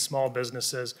protect these small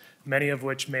businesses, many of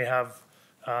which may have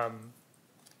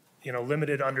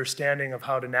limited understanding of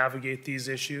how to navigate these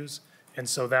issues. And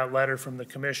so that letter from the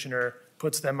commissioner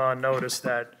puts them on notice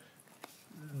that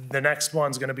the next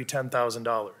one's going to be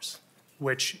 $10,000,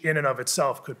 which in and of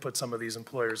itself could put some of these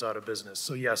employers out of business.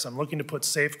 So yes, I'm looking to put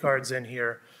safeguards in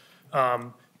here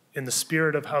in the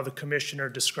spirit of how the commissioner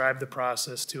described the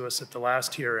process to us at the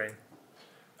last hearing,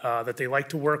 that they like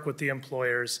to work with the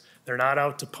employers. They're not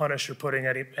out to punish or putting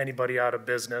anybody out of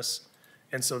business.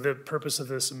 And so the purpose of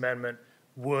this amendment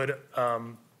would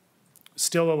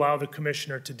still allow the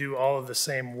commissioner to do all of the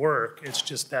same work. It's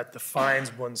just that the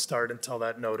fines wouldn't start until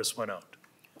that notice went out.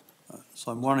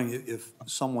 So I'm wondering if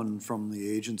someone from the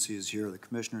agency is here, the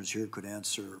commissioner is here, could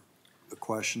answer a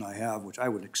question I have, which I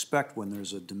would expect when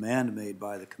there's a demand made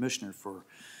by the commissioner for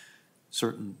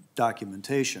certain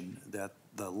documentation, that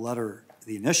the letter,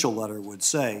 the initial letter would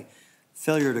say,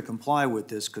 failure to comply with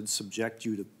this could subject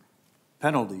you to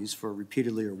penalties for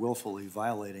repeatedly or willfully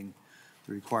violating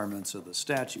the requirements of the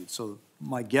statute. So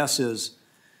my guess is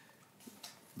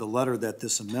the letter that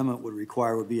this amendment would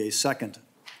require would be a second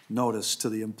notice to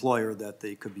the employer that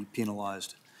they could be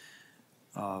penalized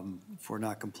for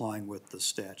not complying with the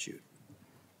statute.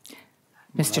 Mr. I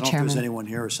don't know if Chairman. there's anyone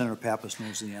here, or Senator Pappas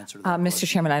knows the answer to that Mr. question.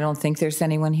 Chairman, I don't think there's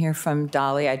anyone here from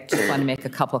Dolly. I just want to make a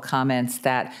couple comments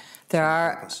that there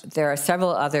are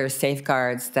several other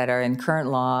safeguards that are in current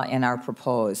law and are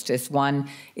proposed. One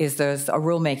is there's a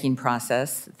rulemaking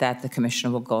process that the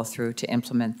commissioner will go through to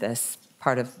implement this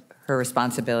part of her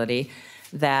responsibility,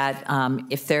 that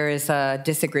if there is a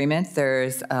disagreement,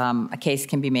 there's a case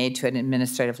can be made to an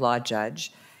administrative law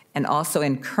judge. And also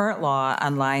in current law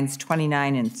on lines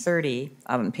 29 and 30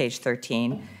 on page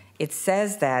 13, it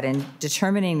says that in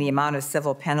determining the amount of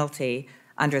civil penalty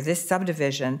under this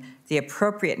subdivision, the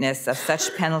appropriateness of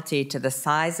such penalty to the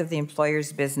size of the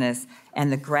employer's business and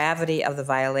the gravity of the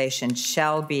violation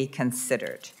shall be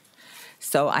considered.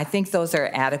 So I think those are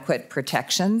adequate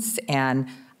protections, and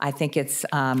I think it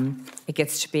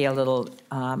gets to be a little,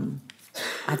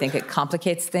 I think it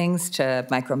complicates things to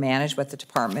micromanage what the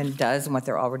department does and what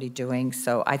they're already doing.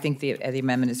 So I think the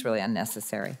amendment is really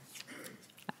unnecessary.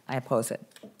 I oppose it.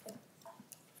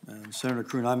 And Senator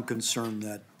Kroon, I'm concerned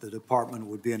that the department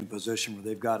would be in a position where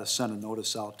they've got to send a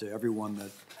notice out to everyone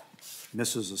that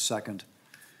misses a second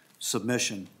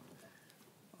submission,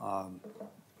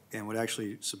 and would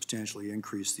actually substantially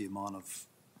increase the amount of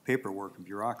paperwork and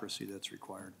bureaucracy that's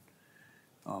required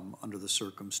under the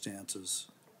circumstances.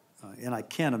 And I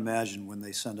can't imagine when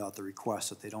they send out the request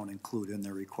that they don't include in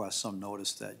their request some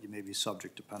notice that you may be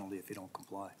subject to penalty if you don't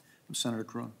comply. Senator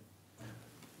Kroon.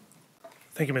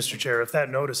 Thank you, Mr. Chair. If that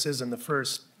notice is in the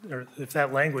first, or if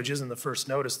that language is in the first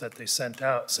notice that they send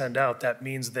out, that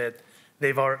means that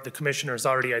the commissioner's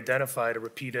already identified a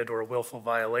repeated or a willful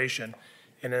violation.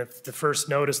 And if the first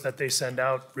notice that they send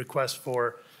out, request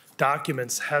for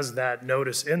documents, has that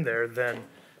notice in there, then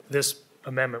this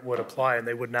amendment would apply and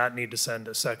they would not need to send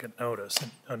a second notice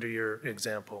under your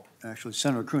example. Actually,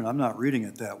 Senator Kroon, I'm not reading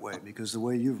it that way, because the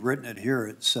way you've written it here,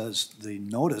 it says the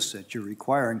notice that you're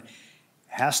requiring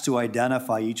has to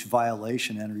identify each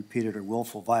violation and repeated or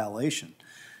willful violation.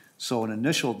 So an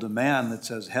initial demand that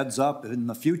says, heads up, in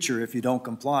the future, if you don't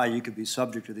comply, you could be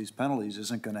subject to these penalties,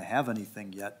 isn't going to have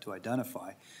anything yet to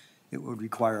identify. It would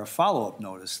require a follow-up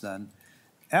notice then,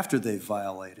 after they've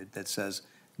violated, that says,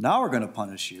 now we're going to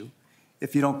punish you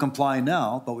if you don't comply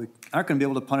now, but we aren't going to be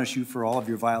able to punish you for all of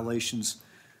your violations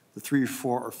the 3 or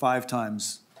 4 or 5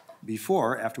 times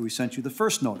before, after we sent you the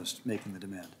first notice making the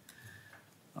demand.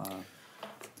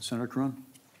 Senator Kroon?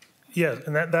 Yeah,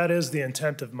 and that is the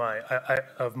intent of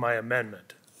my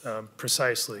amendment,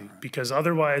 precisely, because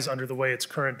otherwise, under the way it's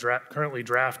currently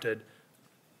drafted,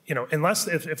 unless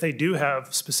if they do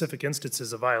have specific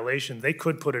instances of violation, they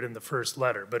could put it in the first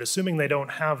letter. But assuming they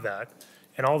don't have that,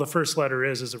 and all the first letter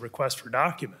is a request for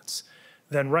documents,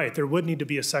 then right, there would need to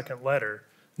be a second letter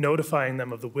notifying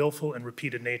them of the willful and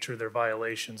repeated nature of their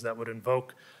violations that would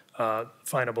invoke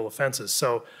finable offenses.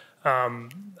 So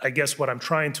I guess what I'm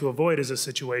trying to avoid is a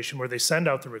situation where they send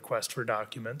out the request for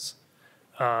documents,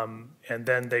 and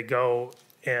then they go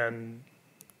and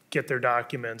get their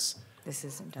documents. This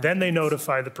isn't done. Then they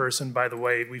notify the person, by the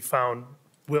way, we found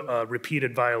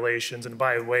repeated violations, and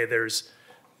by the way, there's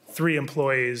 3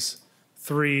 employees,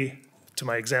 3 to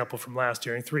my example from last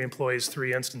hearing, 3 employees,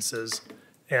 3 instances,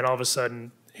 and all of a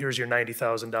sudden, here's your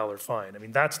 $90,000 fine. I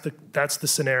mean, that's the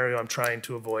scenario I'm trying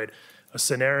to avoid, a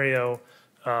scenario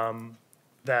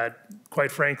that,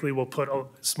 quite frankly, will put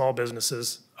small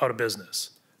businesses out of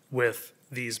business with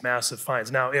these massive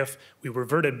fines. Now, if we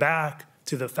reverted back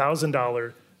to the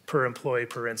 $1,000 per employee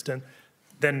per instant,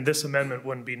 then this amendment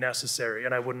wouldn't be necessary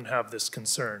and I wouldn't have this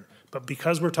concern. But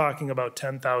because we're talking about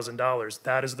 $10,000,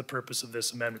 that is the purpose of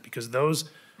this amendment, because those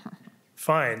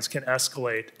fines can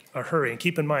escalate a hurry. And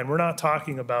keep in mind, we're not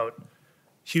talking about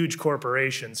huge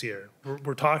corporations here.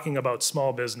 We're talking about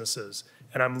small businesses.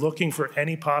 And I'm looking for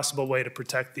any possible way to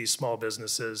protect these small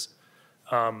businesses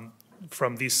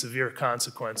from these severe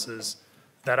consequences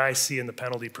that I see in the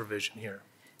penalty provision here.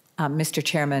 Mr.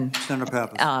 Chairman. Senator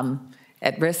Pappas.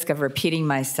 At risk of repeating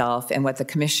myself and what the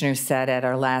commissioner said at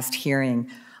our last hearing,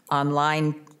 on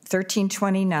line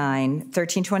 1329,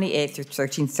 1328 through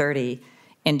 1330,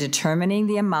 in determining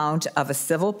the amount of a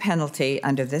civil penalty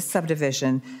under this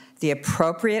subdivision, the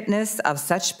appropriateness of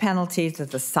such penalties of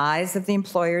the size of the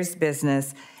employer's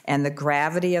business and the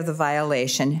gravity of the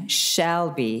violation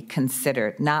shall be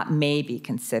considered, not may be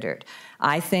considered.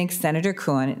 I think, Senator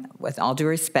Kuhn, with all due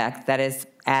respect, that is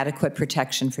adequate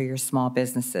protection for your small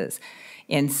businesses.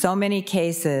 In so many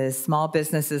cases, small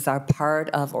businesses are part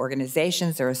of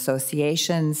organizations or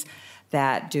associations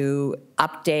that do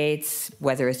updates,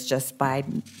 whether it's just by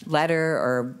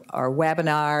letter or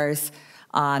webinars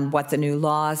on what the new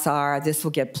laws are. This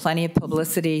will get plenty of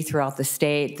publicity throughout the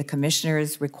state. The commissioner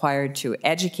is required to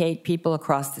educate people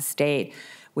across the state.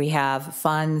 We have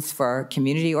funds for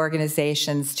community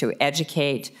organizations to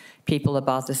educate people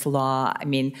about this law. I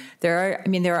mean, there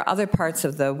are other parts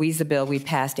of the WESA bill we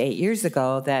passed 8 years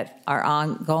ago that are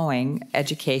ongoing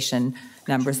education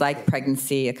numbers, like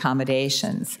pregnancy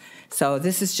accommodations. So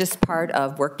this is just part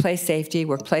of workplace safety,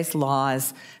 workplace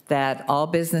laws, that all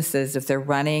businesses, if they're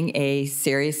running a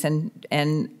serious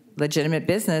and legitimate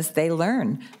business, they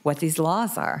learn what these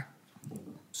laws are.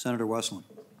 Senator Westlin.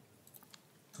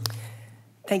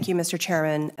 Thank you, Mr.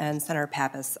 Chairman and Senator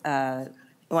Pappas.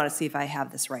 I want to see if I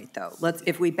have this right, though.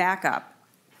 If we back up,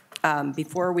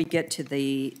 before we get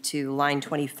to line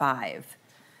 25.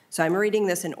 So I'm reading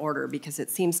this in order because it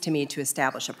seems to me to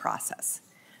establish a process.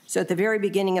 So at the very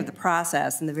beginning of the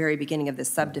process, in the very beginning of this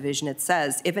subdivision, it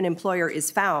says, if an employer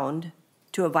is found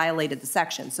to have violated the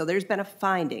section. So there's been a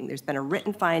finding, there's been a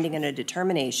written finding and a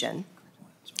determination.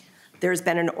 There's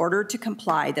been an order to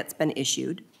comply that's been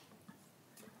issued.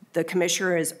 The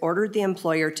commissioner has ordered the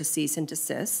employer to cease and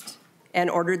desist and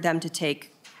ordered them to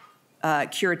take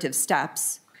curative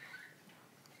steps,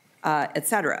 et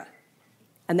cetera.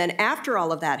 And then after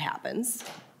all of that happens,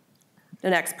 the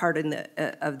next part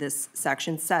of this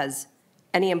section says,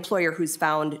 any employer who's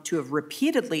found to have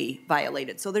repeatedly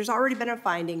violated. So there's already been a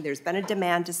finding, there's been a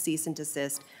demand to cease and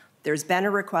desist, there's been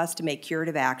a request to make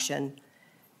curative action.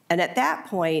 And at that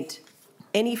point,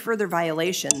 any further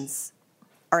violations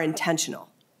are intentional.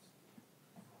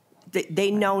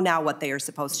 They know now what they are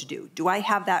supposed to do. Do I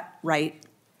have that right,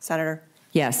 Senator?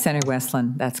 Yes, Senator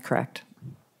Westlin, that's correct.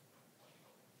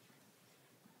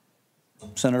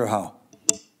 Senator Howe.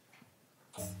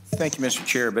 Thank you, Mr.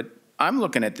 Chair, but I'm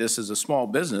looking at this as a small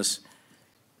business,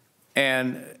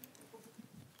 and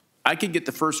I could get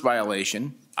the first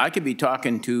violation. I could be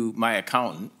talking to my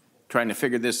accountant, trying to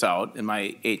figure this out, and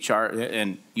my HR,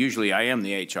 and usually I am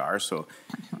the HR, so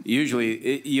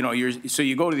usually, you know, so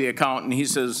you go to the accountant, and he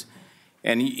says,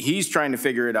 and he's trying to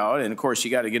figure it out, and of course, you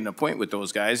got to get an appointment with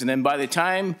those guys, and then by the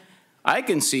time I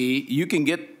can see, you can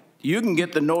get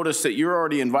the notice that you're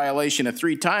already in violation of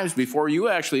 3 times before you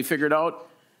actually figured out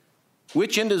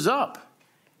which end is up.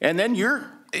 And then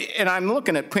and I'm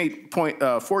looking at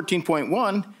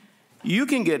 14.1, you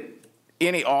can get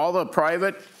all the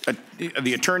private,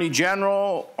 the attorney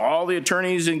general, all the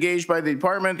attorneys engaged by the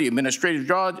department, the administrative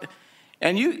judge,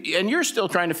 and you're still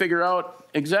trying to figure out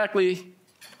exactly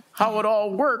how it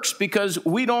all works, because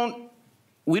we don't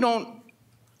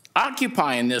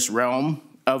occupy in this realm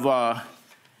of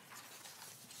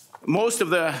most of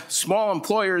the small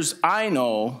employers I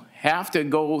know have to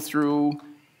go through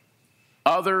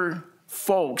other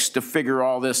folks to figure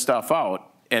all this stuff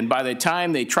out. And by the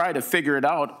time they try to figure it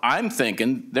out, I'm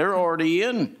thinking they're already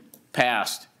in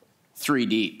past 3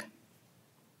 deep.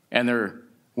 And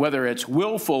whether it's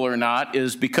willful or not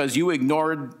is because you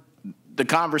ignored the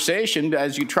conversation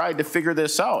as you tried to figure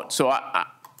this out. So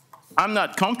I'm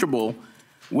not comfortable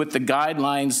with the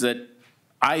guidelines that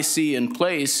I see in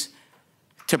place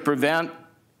to prevent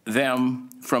them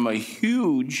from a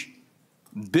huge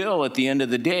bill at the end of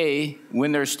the day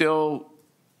when they're still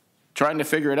trying to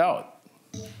figure it out.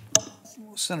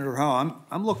 Senator Howe,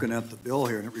 I'm looking at the bill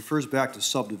here, and it refers back to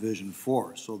subdivision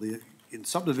 4. So in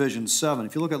subdivision 7,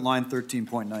 if you look at line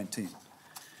 13.19,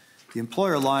 the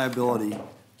employer liability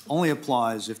only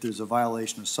applies if there's a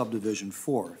violation of subdivision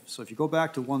 4. So if you go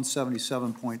back to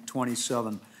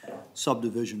 177.27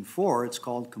 subdivision 4, it's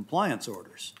called compliance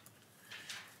orders.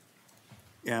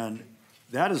 And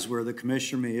that is where the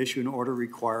commissioner may issue an order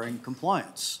requiring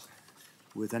compliance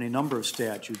with any number of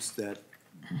statutes that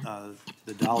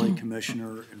the Dolly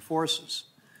Commissioner enforces.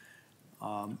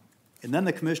 And then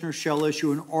the Commissioner shall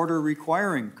issue an order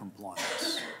requiring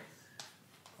compliance.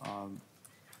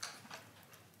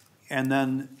 And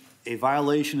then a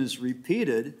violation is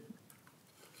repeated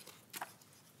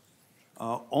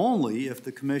only if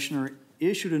the Commissioner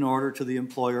issued an order to the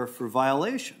employer for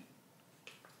violation.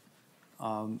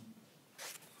 And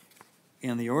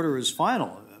the order is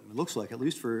final, it looks like, at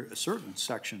least for a certain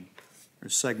section or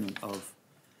segment of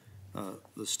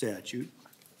the statute.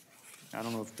 I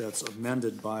don't know if that's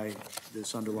amended by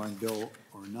this underlying bill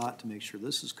or not to make sure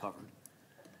this is covered.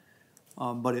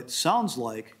 But it sounds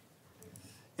like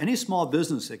any small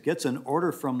business that gets an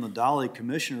order from the Dolly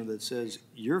Commissioner that says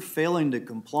you're failing to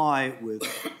comply with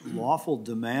lawful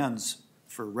demands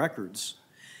for records,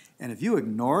 and if you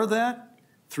ignore that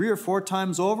 3 or 4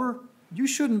 times over, you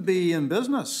shouldn't be in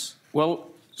business. Well,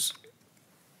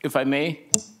 if I may,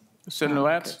 Senator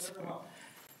Latz,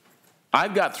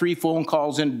 I've got 3 phone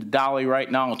calls into Dolly right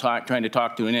now trying to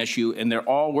talk to an issue, and they're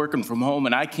all working from home,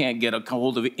 and I can't get a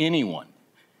hold of anyone.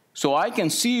 So I can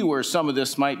see where some of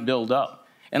this might build up.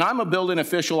 And I'm a building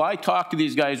official. I talk to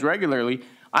these guys regularly.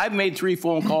 I've made 3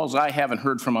 phone calls. I haven't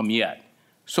heard from them yet.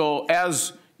 So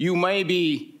as you may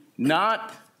be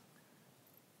not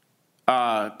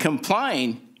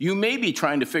complying, you may be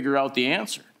trying to figure out the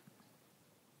answer.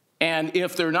 And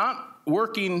if they're not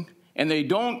working and they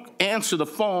don't answer the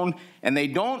phone and they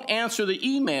don't answer the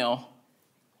email,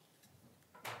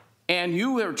 and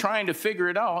you are trying to figure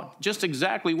it out, just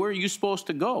exactly where are you supposed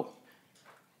to go?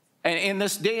 And in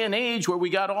this day and age where we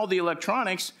got all the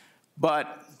electronics,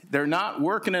 but they're not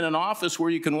working in an office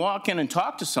where you can walk in and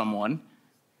talk to someone,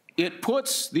 it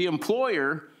puts the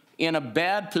employer in a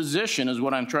bad position is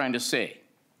what I'm trying to say.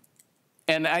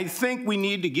 And I think we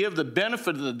need to give the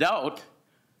benefit of the doubt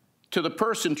to the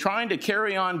person trying to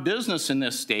carry on business in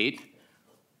this state,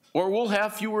 or we'll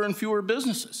have fewer and fewer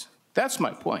businesses. That's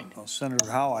my point. Well, Senator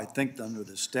Howe, I think under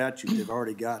the statute, they've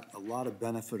already got a lot of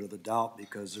benefit of the doubt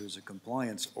because there's a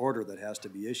compliance order that has to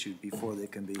be issued before they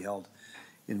can be held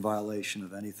in violation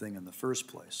of anything in the first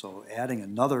place. So adding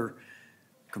another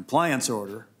compliance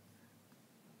order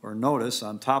or notice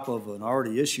on top of an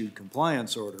already issued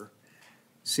compliance order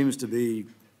seems to be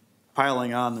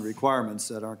piling on the requirements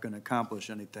that aren't going to accomplish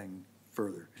anything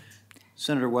further.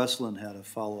 Senator Westlin had a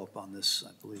follow-up on this,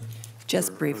 I believe.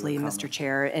 Just briefly, Mr.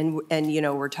 Chair, and you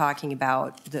know, we're talking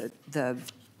about the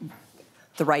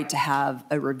right to have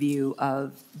a review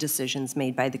of decisions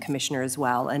made by the commissioner as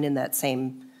well. And in that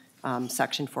same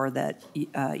section 4 that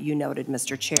you noted,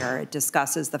 Mr. Chair, it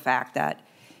discusses the fact that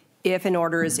if an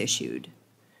order is issued,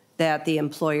 that the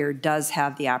employer does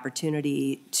have the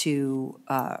opportunity to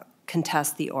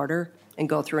contest the order and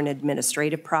go through an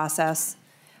administrative process.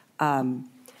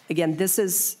 Again, this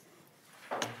is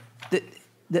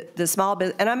the small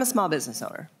business, and I'm a small business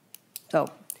owner. So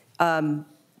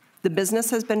the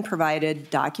business has been provided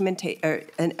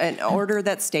an order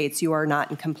that states you are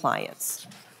not in compliance.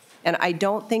 And I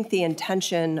don't think the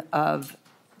intention of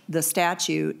the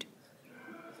statute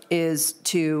is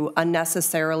to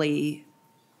unnecessarily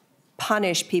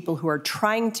punish people who are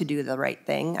trying to do the right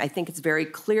thing. I think it's very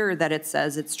clear that it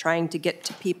says it's trying to get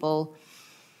to people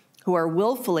who are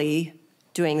willfully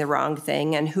doing the wrong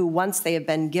thing and who, once they have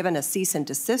been given a cease and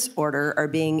desist order, are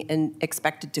being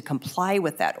expected to comply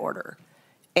with that order.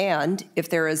 And if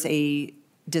there is a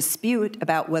dispute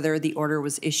about whether the order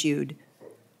was issued,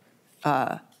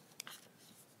 the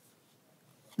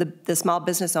small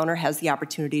business owner has the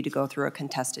opportunity to go through a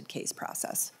contested case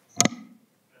process.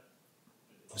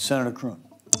 Senator Kroon.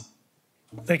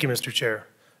 Thank you, Mr. Chair.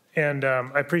 And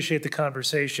I appreciate the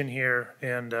conversation here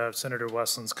and Senator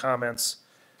Westlin's comments.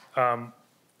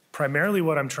 Primarily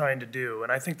what I'm trying to do,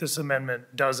 and I think this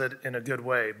amendment does it in a good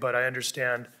way, but I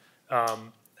understand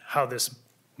how this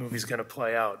movie's going to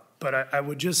play out. But I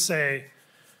would just say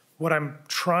what I'm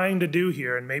trying to do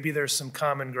here, and maybe there's some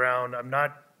common ground, I'm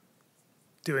not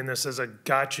doing this as a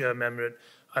gotcha amendment,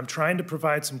 I'm trying to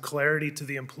provide some clarity to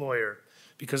the employer,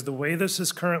 because the way this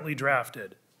is currently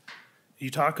drafted, you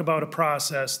talk about a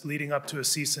process leading up to a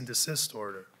cease and desist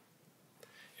order.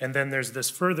 And then there's this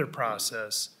further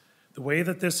process. The way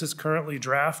that this is currently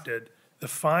drafted, the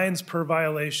fines per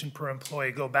violation per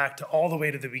employee go back to all the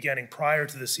way to the beginning prior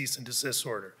to the cease and desist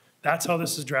order. That's how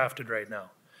this is drafted right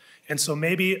now. And so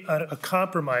maybe a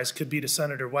compromise could be to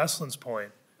Senator Westlin's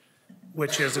point,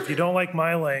 which is if you don't like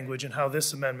my language and how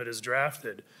this amendment is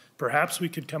drafted, perhaps we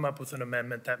could come up with an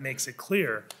amendment that makes it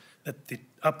clear that the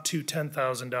up to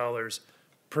 $10,000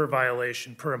 per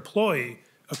violation per employee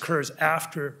occurs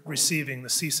after receiving the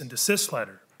cease and desist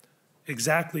letter,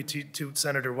 exactly to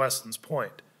Senator Westlin's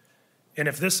point. And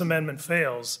if this amendment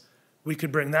fails, we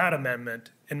could bring that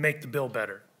amendment and make the bill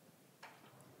better.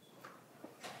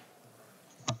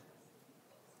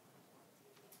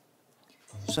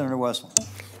 Senator Westlin.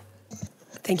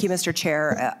 Thank you, Mr.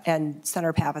 Chair. And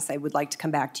Senator Pappas, I would like to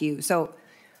come back to you. So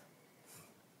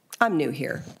I'm new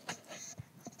here.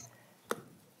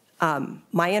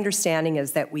 My understanding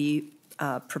is that we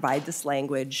provide this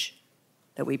language,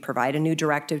 that we provide a new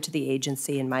directive to the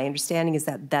agency, and my understanding is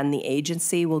that then the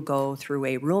agency will go through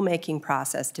a rulemaking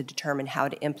process to determine how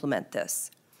to implement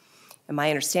this. And my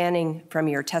understanding from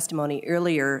your testimony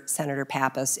earlier, Senator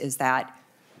Pappas, is that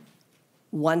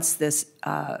once this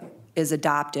is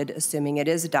adopted, assuming it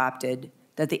is adopted,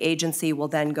 that the agency will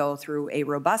then go through a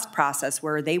robust process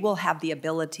where they will have the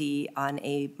ability on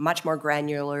a much more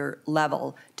granular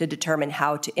level to determine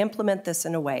how to implement this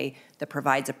in a way that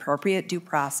provides appropriate due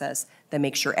process, that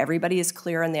makes sure everybody is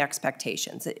clear on the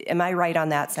expectations. Am I right on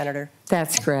that, Senator?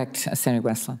 That's correct, Senator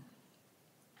Westlin.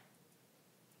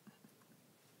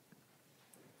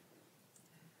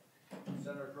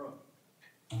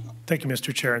 Thank you,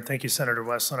 Mr. Chair, and thank you, Senator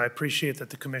Westlin. I appreciate that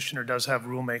the commissioner does have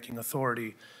rulemaking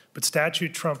authority, but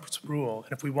statute trumps rule.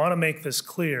 And if we want to make this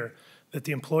clear that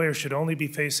the employer should only be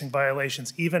facing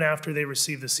violations even after they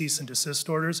receive the cease and desist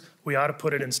orders, we ought to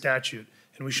put it in statute.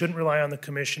 And we shouldn't rely on the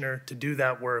commissioner to do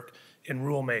that work in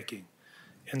rulemaking.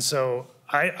 And so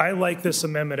I like this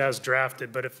amendment as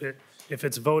drafted, but if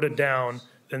it's voted down,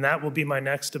 then that will be my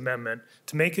next amendment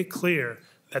to make it clear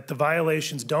that the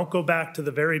violations don't go back to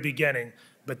the very beginning,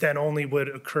 but then only would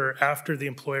occur after the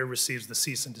employer receives the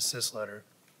cease and desist letter.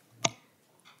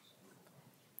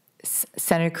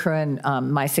 Senator Cruen,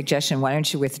 my suggestion, why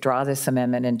don't you withdraw this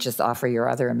amendment and just offer your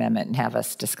other amendment and have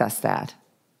us discuss that?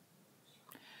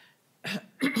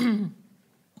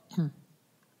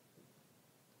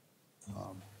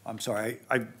 I'm sorry,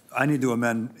 I need to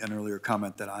amend an earlier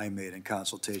comment that I made in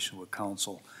consultation with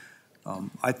counsel.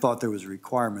 I thought there was a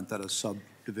requirement that a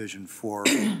subdivision 4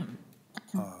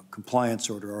 compliance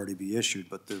order already be issued,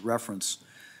 but the reference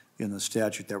in the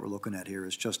statute that we're looking at here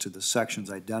is just to the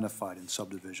sections identified in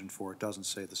subdivision 4. It doesn't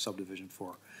say the subdivision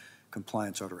 4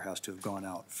 compliance order has to have gone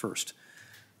out first,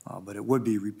 but it would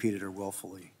be repeated or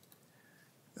willful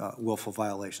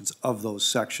violations of those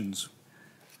sections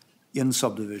in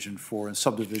subdivision 4, and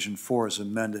subdivision 4 is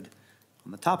amended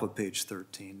on the top of page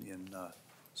 13 in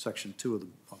section 2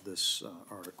 of this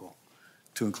article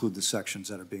to include the sections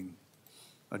that are being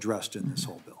addressed in this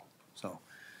whole bill. So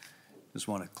just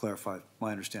want to clarify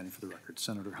my understanding for the record.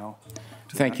 Senator Howe?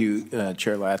 Thank you,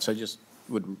 Chair Latz. I just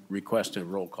would request a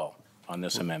roll call on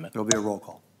this amendment. There'll be a roll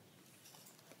call.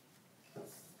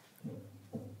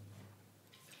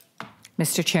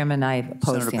 Mr. Chairman, I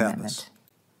oppose Senator the Pappas. amendment.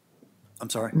 I'm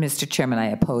sorry? Mr. Chairman, I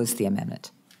oppose the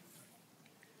amendment.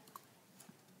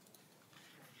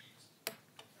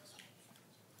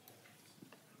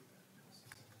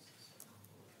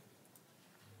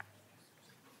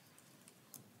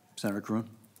 Senator Cruen?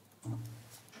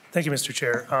 Thank you, Mr.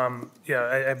 Chair.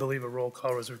 Yeah, I believe a roll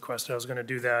call was requested. I was going to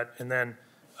do that. And then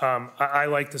I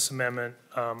like this amendment.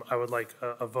 I would like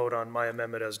a vote on my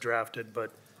amendment as drafted,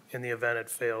 but in the event it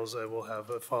fails, I will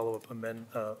have a follow-up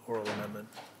oral amendment.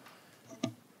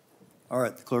 All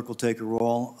right, the clerk will take a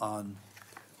roll on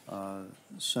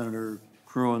Senator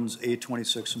Cruen's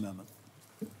 826 amendment.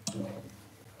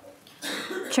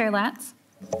 Chair Latz?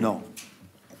 No.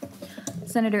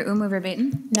 Senator Umu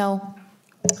Verbatim? No.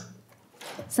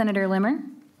 Senator Limmer?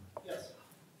 Yes.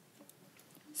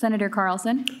 Senator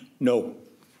Carlson? No.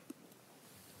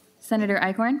 Senator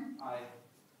Eichhorn? Aye.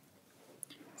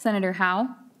 Senator Howe?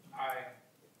 Aye.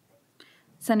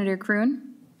 Senator Cruen?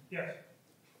 Yes.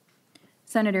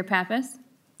 Senator Pappas?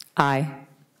 Aye.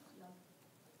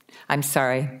 I'm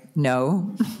sorry,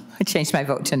 no. I changed my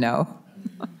vote to no.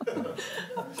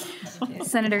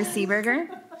 Senator Seeberger?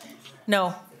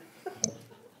 No.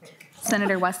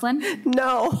 Senator Westlin?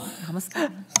 No. Almost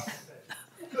got it.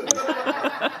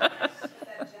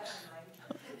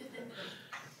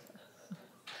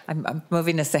 I'm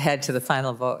moving us ahead to the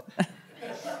final vote.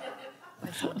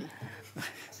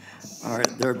 All right,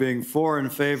 there being 4 in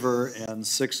favor and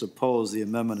 6 opposed, the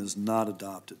amendment is not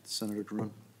adopted. Senator Cruen?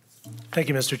 Thank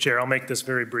you, Mr. Chair. I'll make this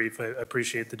very brief. I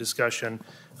appreciate the discussion.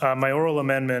 My oral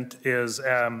amendment is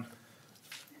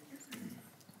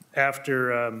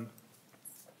after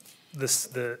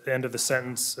the end of the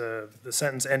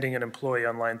sentence ending an employee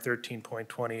on line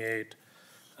 13.28,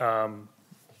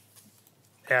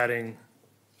 adding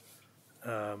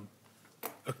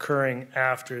occurring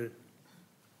after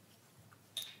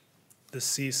the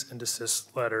cease and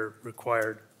desist letter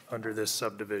required under this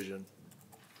subdivision.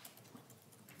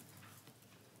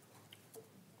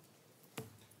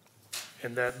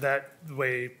 And that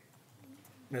way,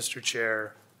 Mr.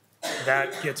 Chair,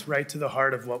 that gets right to the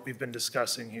heart of what we've been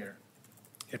discussing here.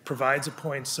 It provides a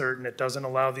point certain. It doesn't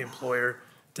allow the employer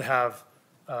to have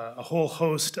a whole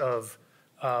host of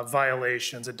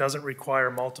violations. It doesn't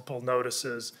require multiple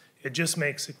notices. It just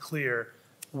makes it clear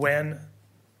when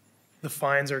the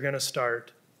fines are going to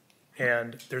start.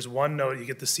 And there's one note, you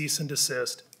get the cease and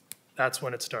desist, that's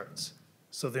when it starts.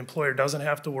 So the employer doesn't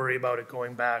have to worry about it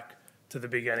going back to the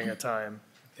beginning of time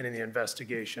and in the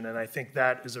investigation. And I think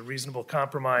that is a reasonable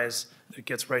compromise that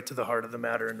gets right to the heart of the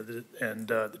matter and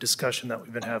the discussion that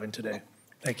we've been having today.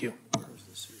 Thank you.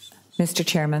 Mr.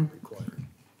 Chairman.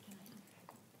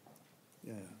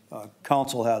 Yeah.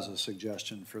 Council has a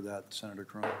suggestion for that, Senator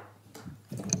Kroon.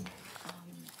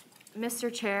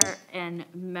 Mr. Chair and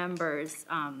members,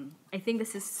 I think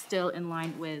this is still in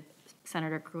line with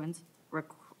Senator Kroon's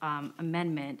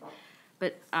amendment,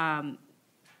 but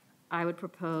I would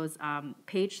propose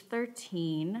page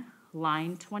 13,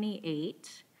 line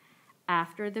 28,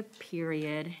 after the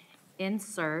period,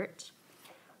 insert,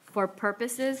 for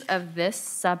purposes of this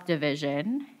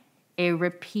subdivision, a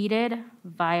repeated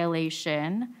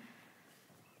violation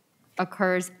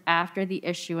occurs after the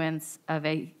issuance of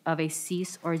a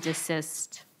cease or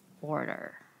desist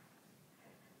order.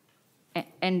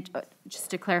 And just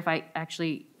to clarify,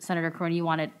 actually, Senator Kroon, you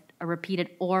wanted a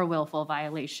repeated or willful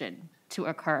violation to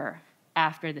occur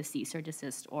after the cease or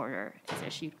desist order is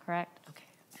issued, correct? Okay.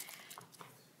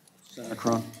 Senator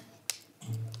Kroon.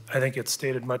 I think it's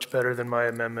stated much better than my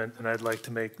amendment, and I'd like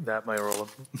to make that my oral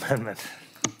amendment.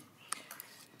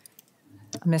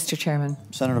 Mr. Chairman.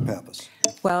 Senator Pappas.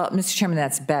 Well, Mr. Chairman,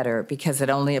 that's better because it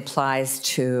only applies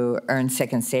to earned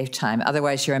sick and safe time.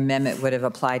 Otherwise, your amendment would have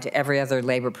applied to every other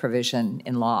labor provision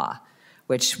in law,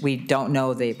 which we don't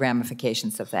know the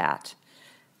ramifications of that.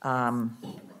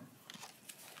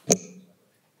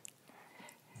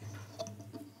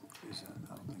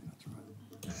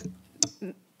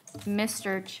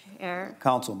 Mr. Chair.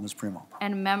 Council, Ms. Primo.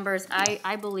 And members,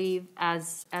 I believe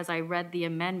as I read the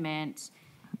amendment,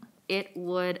 it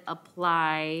would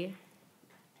apply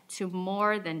to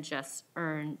more than just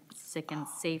earn sick and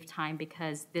safe time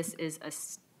because this is a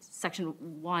section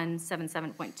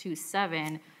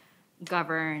 177.27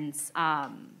 governs,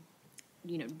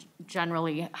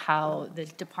 generally how the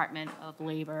Department of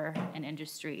Labor and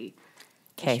Industry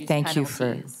Okay, issues thank you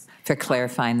penalties. for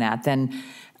clarifying that. Then,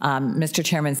 Mr.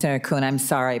 Chairman, Senator Kroon, I'm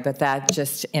sorry, but that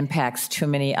just impacts too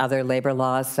many other labor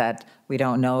laws that we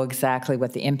don't know exactly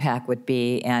what the impact would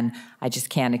be, and I just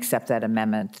can't accept that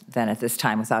amendment then at this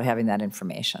time without having that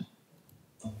information.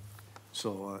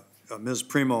 So, Ms.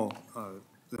 Primo,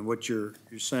 then what you're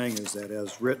saying is that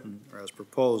as written or as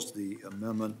proposed, the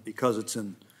amendment, because it's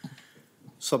in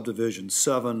subdivision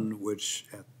 7, which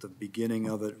at the beginning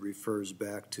of it refers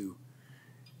back to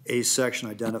a section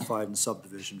identified in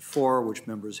subdivision 4, which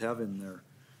members have in their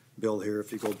bill here.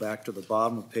 If you go back to the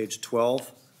bottom of page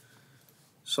 12,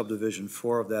 subdivision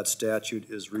 4 of that statute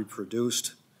is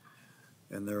reproduced,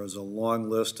 and there is a long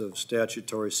list of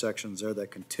statutory sections there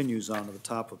that continues on to the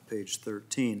top of page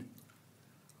 13,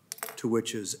 to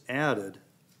which is added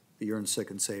the earned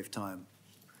sick and safe time,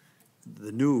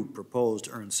 the new proposed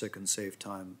earned sick and safe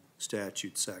time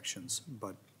statute sections,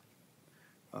 but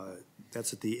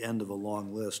that's at the end of a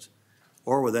long list,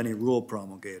 or with any rule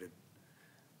promulgated.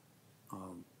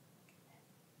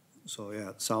 So yeah,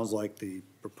 it sounds like the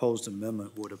proposed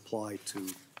amendment would apply to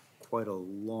quite a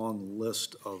long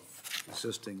list of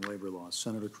existing labor laws.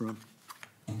 Senator Kroon.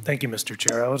 Thank you, Mr.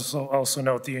 Chair. I would also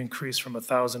note the increase from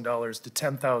 $1,000 to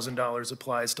 $10,000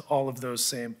 applies to all of those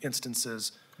same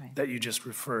instances that you just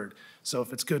referred. So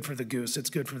if it's good for the goose,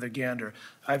 it's good for the gander.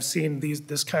 I've seen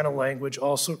this kind of language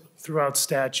also throughout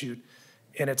statute,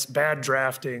 and it's bad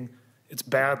drafting, it's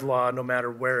bad law no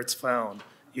matter where it's found.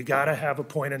 You gotta have a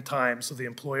point in time so the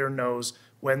employer knows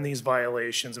when these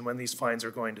violations and when these fines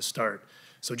are going to start.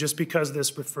 So just because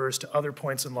this refers to other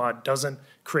points in law doesn't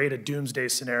create a doomsday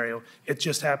scenario. It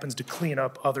just happens to clean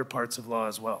up other parts of law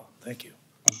as well. Thank you.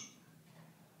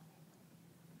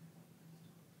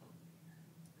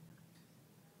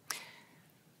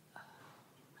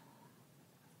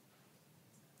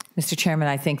 Mr. Chairman,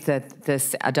 I think that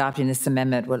adopting this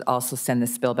amendment would also send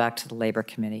this bill back to the Labor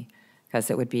Committee because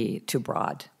it would be too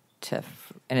broad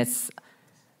and it's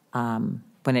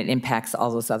when it impacts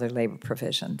all those other labor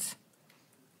provisions.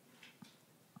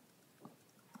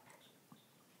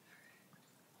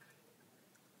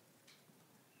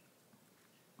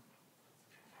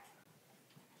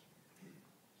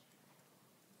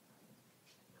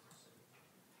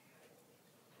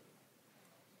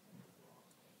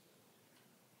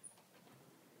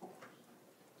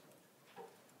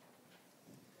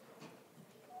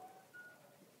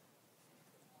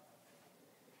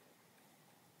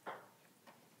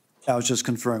 I was just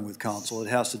conferring with counsel. It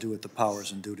has to do with the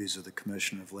powers and duties of the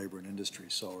Commissioner of Labor and Industry,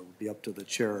 so it would be up to the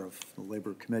chair of the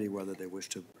Labor Committee whether they wish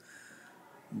to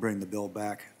bring the bill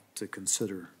back to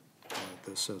consider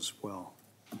this as well.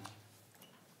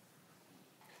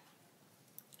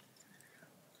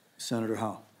 Senator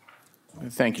Howe.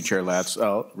 Thank you, Chair Latz.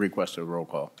 I'll request a roll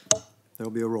call. There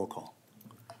will be a roll call.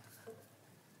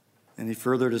 Any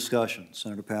further discussion?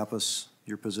 Senator Pappas,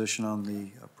 your position on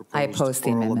the I proposed oppose the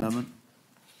oral amendment. amendment?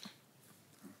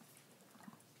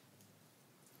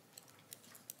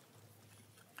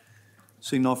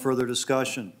 Seeing no further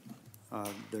discussion,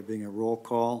 there being a roll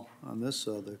call on this,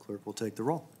 the clerk will take the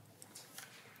roll.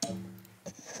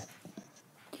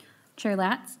 Chair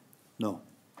Latz, No.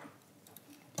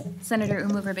 Senator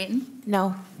Umlu-Verbaeten,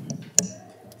 No.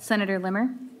 Senator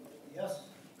Limmer. Yes.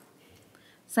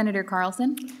 Senator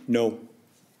Carlson, No.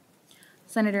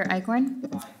 Senator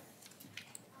Eichhorn.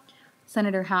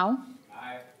 Senator Howe.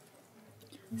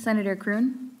 Senator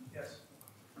Kroon. Yes.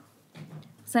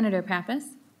 Senator Pappas,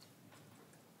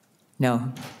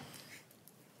 No.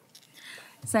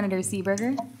 Senator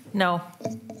Seeberger, No.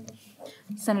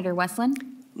 Senator Westlin,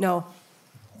 No.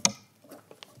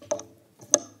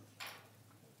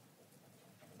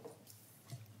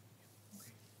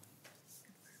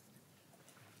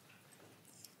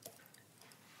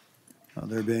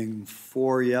 There being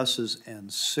 4 yeses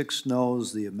and 6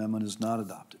 noes, the amendment is not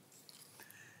adopted.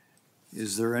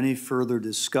 Is there any further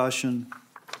discussion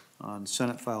on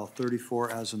Senate File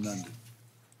 34 as amended?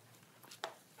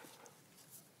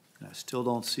 And I still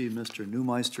don't see Mr.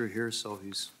 Newmeister here, so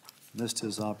he's missed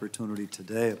his opportunity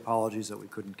today. Apologies that we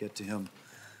couldn't get to him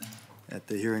at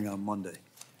the hearing on Monday.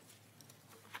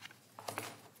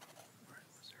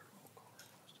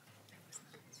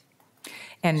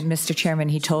 And Mr. Chairman,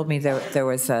 he told me there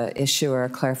was an issue or a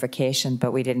clarification,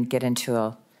 but we didn't get into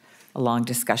a long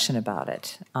discussion about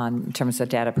it in terms of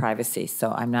data privacy,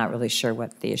 so I'm not really sure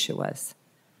what the issue was.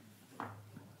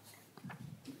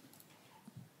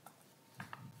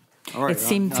 All right, It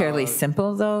seemed fairly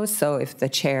simple, though, so if the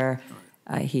chair,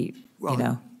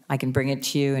 Well, I can bring it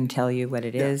to you and tell you what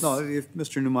it Yeah, is. no, if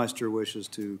Mr. Newmeister wishes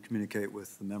to communicate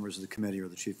with the members of the committee or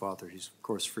the chief author, he's of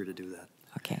course free to do that.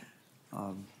 Okay.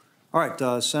 All right,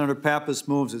 Senator Pappas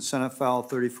moves that Senate File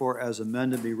 34 as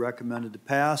amended be recommended to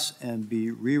pass and be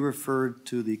re-referred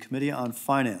to the Committee on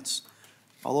Finance.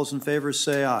 All those in favor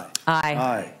say aye. Aye.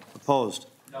 Aye. Opposed?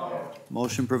 No.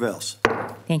 Motion prevails.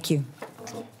 Thank you.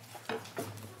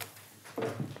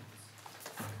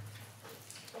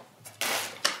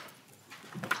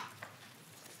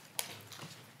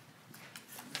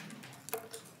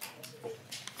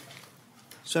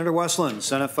 Senator Westlin,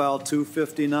 Senate File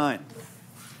 259.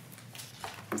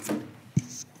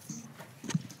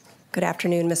 Good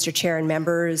afternoon, Mr. Chair and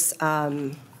members.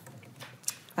 I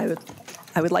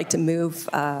would like to move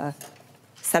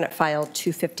Senate File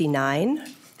 259.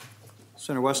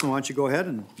 Senator Westlin, why don't you go ahead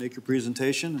and make your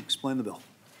presentation and explain the bill.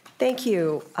 Thank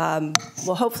you.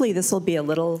 Well, hopefully this will be a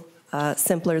little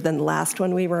simpler than the last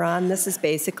one we were on. This is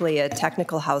basically a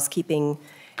technical housekeeping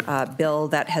bill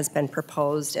that has been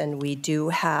proposed, and we do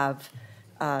have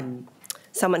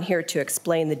someone here to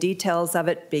explain the details of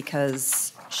it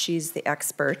because she's the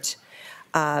expert.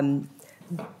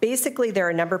 Basically, there are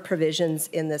a number of provisions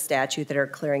in the statute that are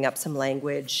clearing up some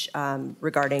language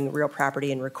regarding real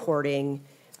property and recording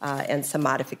and some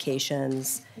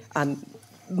modifications.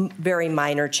 Very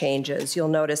minor changes. You'll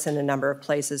notice in a number of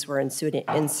places we're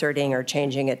inserting or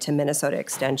changing it to Minnesota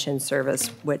Extension Service,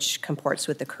 which comports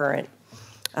with the current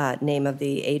name of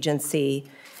the agency.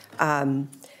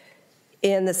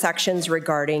 In the sections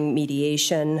regarding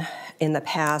mediation, in the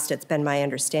past, it's been my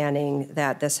understanding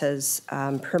that this has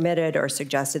permitted or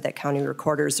suggested that county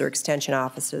recorders or extension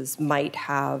offices might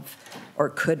have or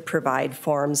could provide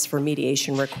forms for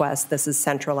mediation requests. This is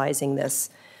centralizing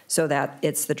this so that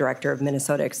it's the Director of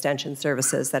Minnesota Extension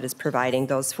Services that is providing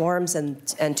those forms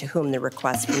and to whom the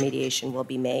request for mediation will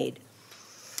be made.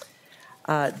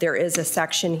 There is a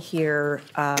section here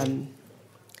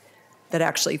that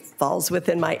actually falls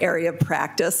within my area of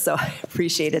practice, so I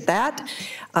appreciated that.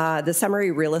 The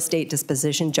summary real estate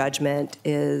disposition judgment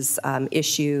is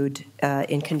issued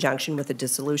in conjunction with a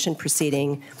dissolution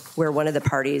proceeding where one of the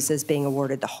parties is being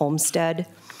awarded the homestead.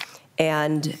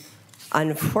 And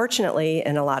unfortunately,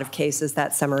 in a lot of cases,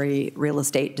 that summary real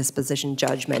estate disposition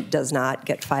judgment does not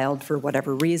get filed for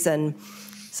whatever reason.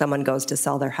 Someone goes to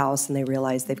sell their house and they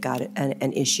realize they've got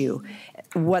an issue.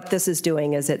 What this is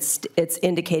doing is it's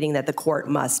indicating that the court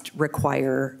must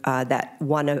require that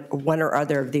one or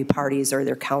other of the parties or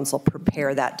their counsel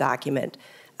prepare that document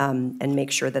and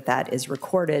make sure that that is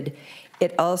recorded.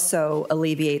 It also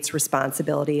alleviates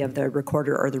responsibility of the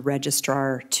recorder or the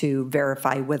registrar to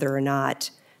verify whether or not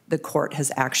the court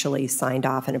has actually signed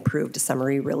off and approved a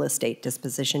summary real estate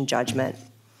disposition judgment.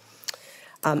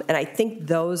 And I think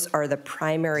those are the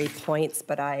primary points,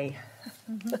 but I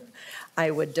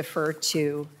would defer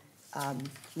to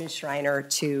Ms. Schreiner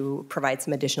to provide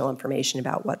some additional information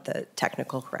about what the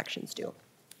technical corrections do.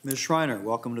 Ms. Schreiner,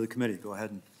 welcome to the committee. Go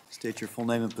ahead and state your full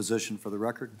name and position for the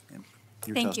record and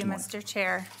your Thank you, testimony. Mr.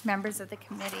 Chair, members of the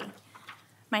committee.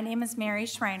 My name is Mary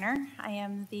Schreiner. I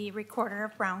am the recorder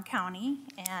of Brown County,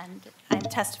 and I'm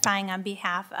testifying on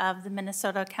behalf of the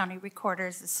Minnesota County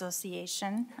Recorders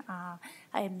Association.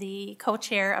 I am the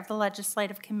co-chair of the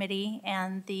Legislative Committee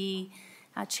and the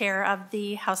chair of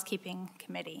the Housekeeping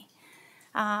Committee.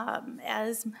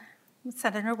 As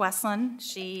Senator Westlin,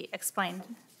 she explained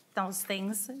those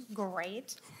things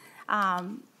great.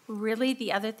 Really,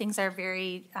 the other things are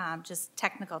very just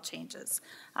technical changes.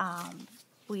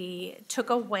 We took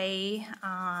away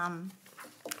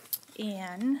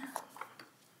in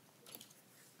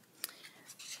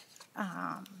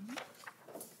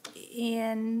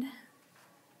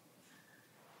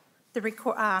the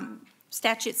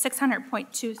statute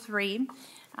 600.23,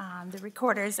 the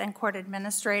recorders and court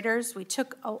administrators, we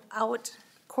took out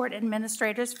court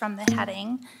administrators from the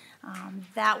heading.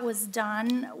 That was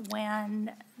done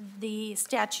when the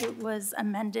statute was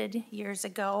amended years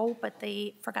ago, but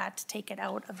they forgot to take it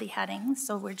out of the heading.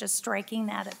 So we're just striking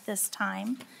that at this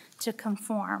time to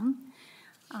conform.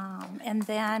 And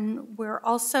then we're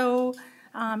also,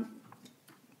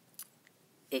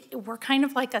 we're kind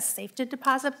of like a safety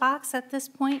deposit box at this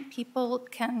point. People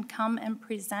can come and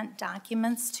present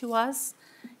documents to us,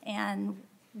 and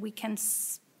we can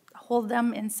hold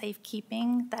them in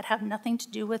safekeeping that have nothing to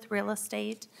do with real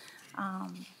estate.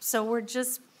 So we're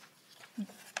just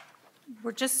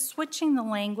switching the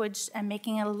language and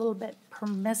making it a little bit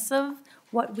permissive,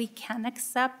 what we can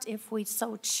accept if we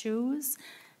so choose,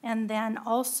 and then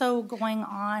also going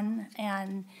on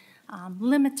and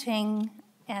limiting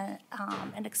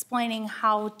and explaining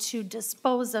how to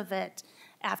dispose of it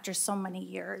after so many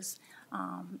years,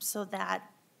 so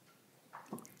that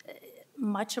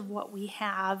much of what we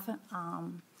have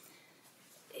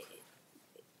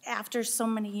after so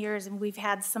many years, and we've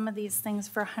had some of these things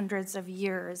for hundreds of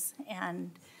years,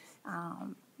 and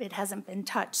it hasn't been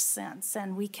touched since.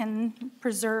 And we can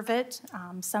preserve it.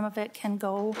 Some of it can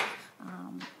go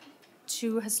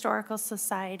to Historical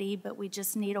Society, but we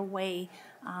just need a way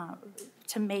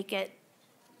to make it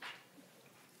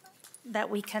that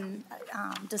we can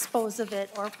dispose of it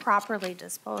or properly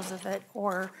dispose of it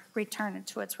or return it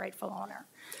to its rightful owner.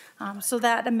 So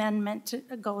that amendment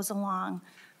goes along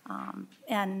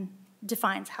and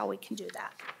defines how we can do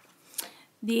that.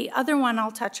 The other one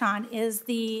I'll touch on is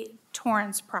the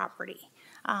Torrance property,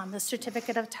 the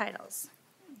certificate of titles.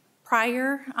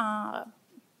 Prior,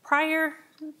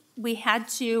 we had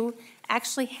to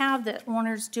actually have the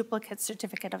owner's duplicate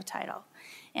certificate of title,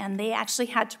 and they actually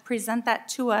had to present that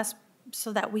to us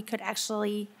so that we could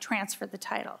actually transfer the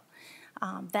title.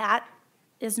 That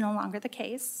is no longer the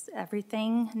case.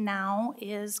 Everything now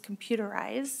is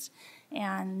computerized,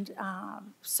 and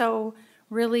so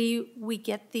really we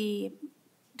get the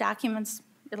documents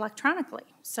electronically.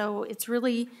 So it's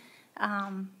really,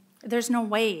 there's no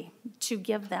way to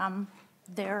give them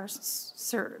their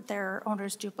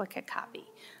owner's duplicate copy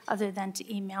other than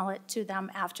to email it to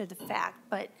them after the fact.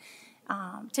 But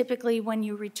typically when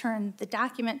you return the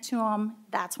document to them,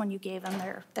 that's when you gave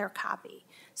them their copy.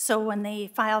 So when they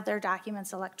file their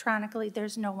documents electronically,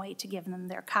 there's no way to give them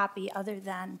their copy other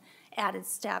than added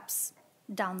steps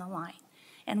down the line.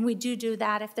 And we do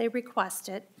that if they request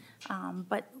it,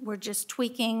 but we're just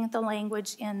tweaking the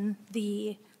language in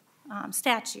the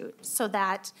statute so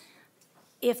that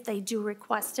if they do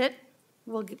request it,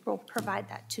 we'll provide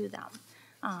that to them.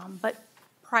 But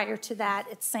prior to that,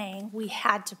 it's saying we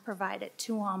had to provide it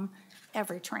to them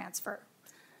every transfer.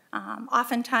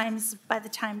 Oftentimes, by the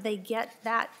time they get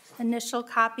that initial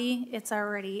copy, it's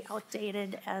already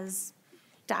outdated as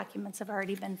documents have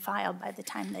already been filed by the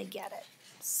time they get it.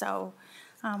 So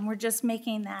we're just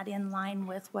making that in line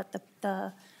with what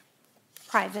the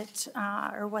private,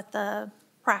 or what the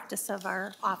practice of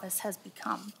our office has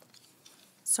become.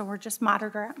 So we're just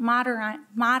modernizing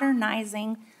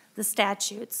the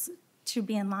statutes to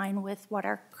be in line with what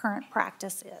our current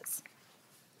practice is.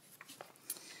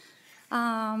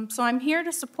 So I'm here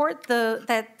to support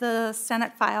that the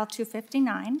Senate File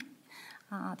 259.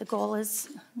 The goal is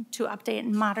to update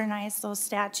and modernize those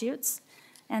statutes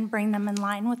and bring them in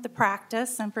line with the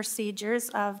practice and procedures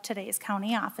of today's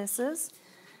county offices.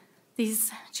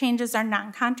 These changes are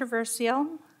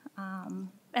non-controversial,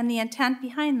 and the intent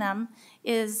behind them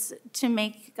is to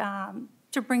make,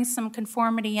 to bring some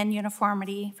conformity and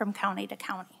uniformity from county to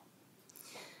county.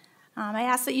 I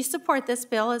ask that you support this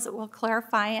bill as it will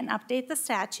clarify and update the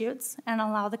statutes and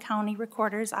allow the county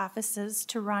recorder's offices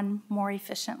to run more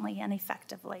efficiently and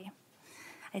effectively.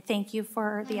 I thank you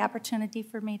for the opportunity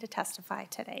for me to testify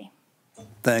today.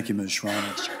 Thank you, Ms.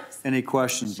 Schreiner. Any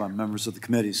questions by members of the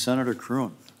committee? Senator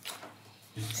Kroon.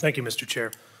 Thank you, Mr.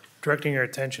 Chair. Directing your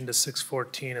attention to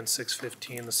 614 and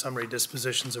 615, the summary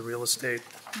dispositions of real estate.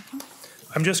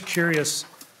 I'm just curious,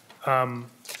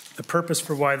 the purpose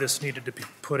for why this needed to be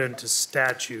put into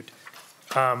statute.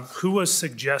 Who was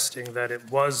suggesting that it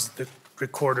was the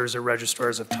recorders or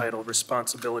registrars of title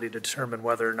responsibility to determine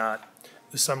whether or not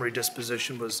the summary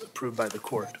disposition was approved by the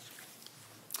court?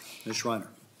 Ms. Schreiner.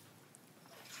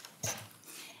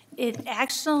 It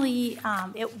actually,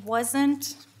 it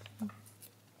wasn't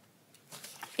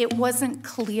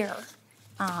clear.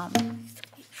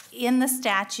 In the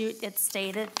statute, it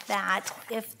stated that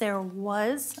if there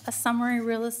was a summary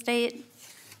real estate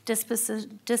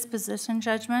disposition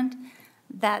judgment,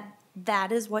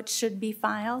 that is what should be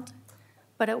filed,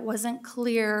 but it wasn't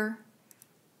clear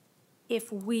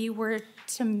if we were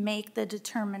to make the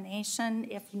determination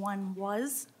if one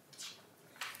was,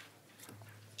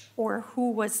 or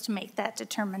who was to make that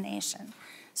determination.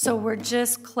 So we're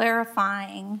just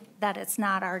clarifying that it's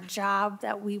not our job,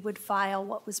 that we would file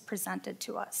what was presented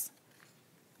to us.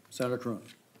 Senator Kroon.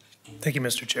 Thank you,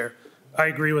 Mr. Chair. I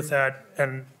agree with that,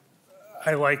 and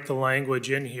I like the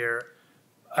language in here.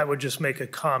 I would just make a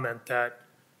comment that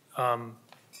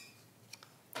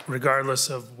regardless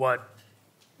of what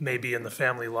may be in the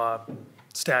family law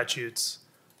statutes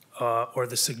or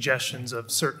the suggestions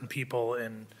of certain people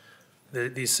in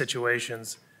these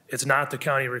situations, it's not the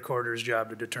county recorder's job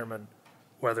to determine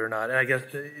whether or not. And I guess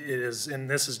it is, and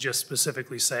this is just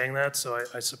specifically saying that, so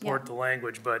I support the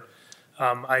language, but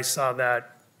I saw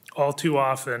that all too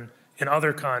often in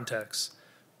other contexts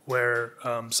where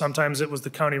sometimes it was the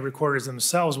county recorders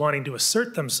themselves wanting to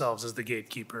assert themselves as the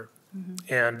gatekeeper.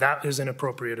 And that is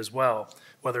inappropriate as well,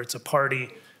 whether it's a party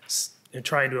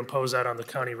trying to impose that on the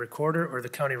county recorder or the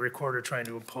county recorder trying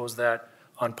to impose that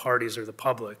on parties or the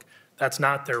public. That's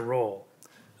not their role.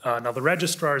 Now, the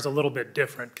registrar is a little bit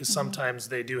different because sometimes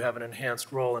they do have an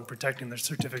enhanced role in protecting their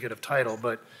certificate of title,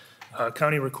 but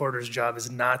county recorder's job is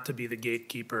not to be the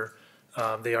gatekeeper.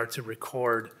 They are to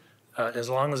record. As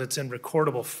long as it's in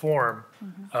recordable form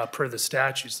per the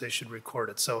statutes, they should record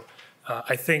it. So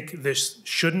I think this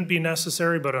shouldn't be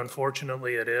necessary, but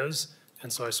unfortunately it is,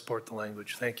 and so I support the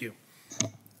language. Thank you.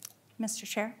 Mr.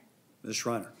 Chair? Ms.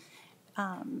 Schreiner.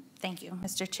 Thank you,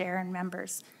 Mr. Chair and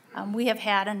members. We have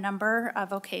had a number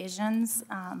of occasions,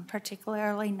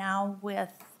 particularly now with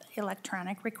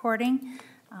electronic recording,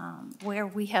 where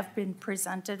we have been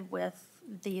presented with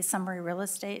the summary real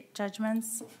estate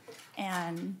judgments,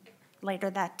 and later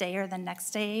that day or the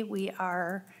next day, we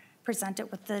are presented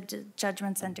with the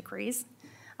judgments and decrees.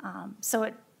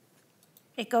 So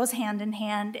it goes hand in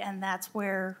hand, and that's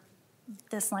where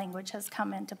this language has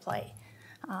come into play.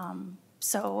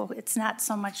 So it's not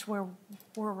so much where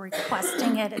we're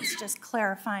requesting it, it's just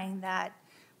clarifying that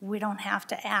we don't have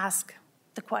to ask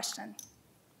the question.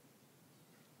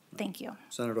 Thank you.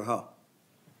 Senator Howe.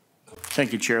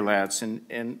 Thank you, Chair Latz.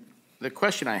 And the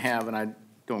question I have, and I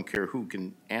don't care who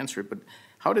can answer it, but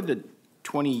how did the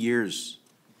 20 years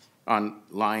on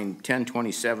line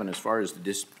 1027, as far as the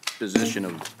disposition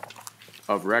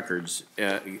of records,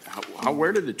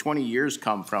 where did the 20 years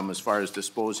come from as far as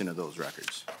disposing of those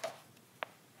records?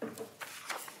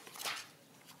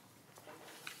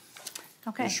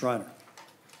 Okay. Ms. Schreiner.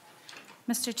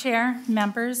 Mr. Chair,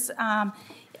 members,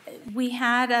 we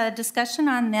had a discussion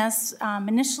on this.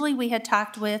 Initially, we had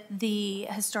talked with the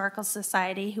Historical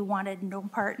Society, who wanted no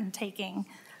part in taking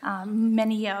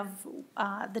many of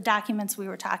the documents we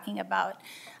were talking about.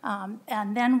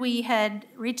 And then we had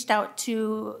reached out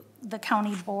to the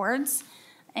county boards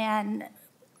and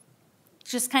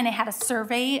just kind of had a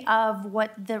survey of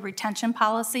what the retention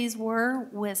policies were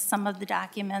with some of the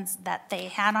documents that they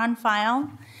had on file,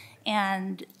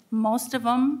 and most of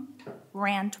them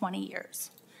ran 20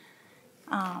 years.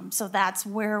 So that's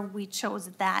where we chose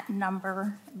that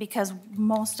number, because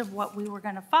most of what we were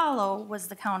going to follow was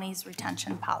the county's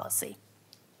retention policy.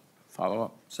 Follow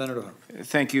up. Senator Hunt.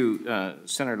 Thank you,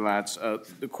 Senator Latz.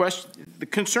 The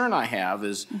concern I have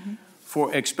is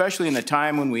for, especially in the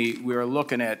time when we are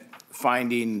looking at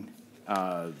finding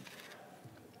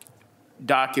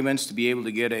documents to be able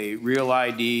to get a real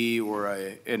ID or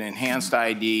an enhanced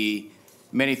ID.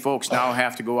 Many folks now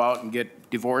have to go out and get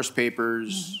divorce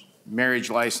papers, marriage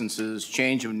licenses,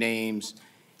 change of names,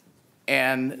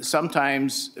 and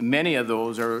sometimes many of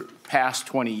those are past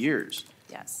 20 years.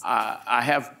 Yes. I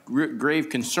have grave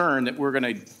concern that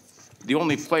the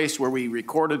only place where we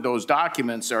recorded those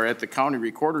documents are at the county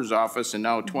recorder's office, and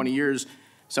now 20 years,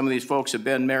 some of these folks have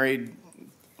been married,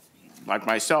 like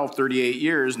myself, 38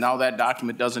 years. Now that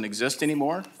document doesn't exist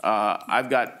anymore. I've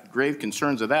got grave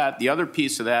concerns of that. The other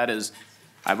piece of that is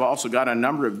I've also got a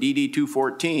number of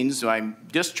DD-214s, my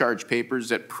discharge papers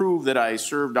that prove that I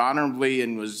served honorably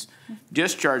and was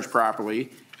discharged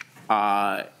properly.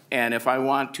 And if I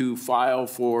want to file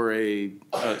for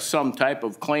some type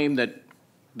of claim that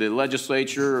the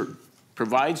legislature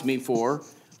provides me for,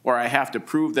 or I have to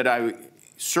prove that I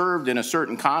served in a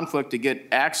certain conflict to get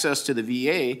access to the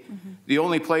VA, the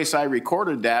only place I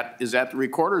recorded that is at the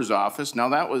recorder's office. Now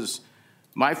that was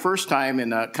my first time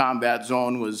in a combat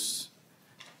zone was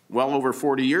well over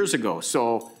 40 years ago.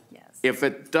 So Yes. if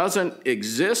it doesn't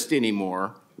exist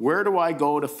anymore, where do I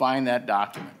go to find that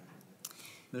document?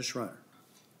 Ms. Schreiner.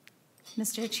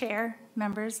 Mr. Chair,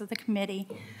 members of the committee,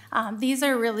 these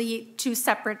are really two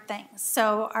separate things.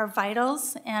 So our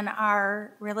vitals and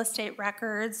our real estate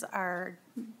records, our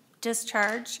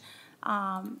discharge,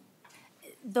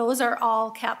 those are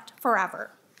all kept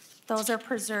forever. Those are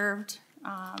preserved.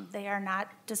 They are not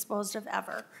disposed of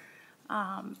ever.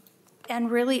 And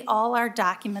really, all our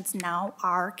documents now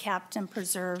are kept and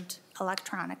preserved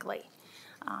electronically.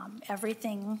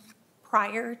 Everything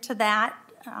prior to that,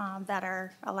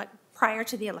 prior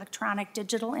to the electronic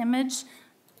digital image,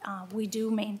 we do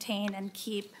maintain and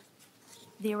keep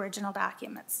the original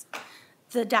documents.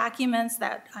 The documents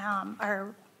that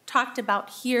are talked about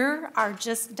here are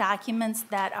just documents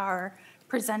that are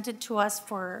presented to us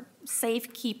for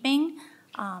safekeeping.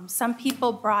 Some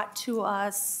people brought to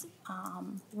us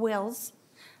wills.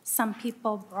 Some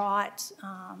people brought,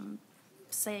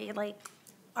 say, like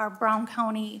our Brown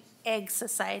County Egg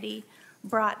Society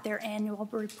brought their annual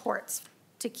reports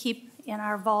to keep in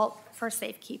our vault for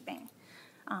safekeeping.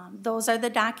 Those are the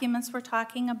documents we're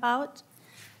talking about.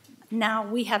 Now,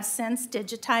 we have since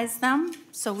digitized them,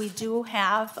 so we do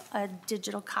have a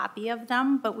digital copy of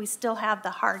them, but we still have the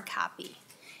hard copy.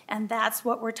 And that's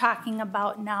what we're talking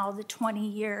about now, the 20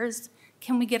 years.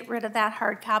 Can we get rid of that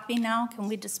hard copy now? Can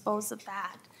we dispose of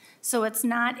that? So it's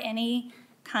not any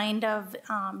kind of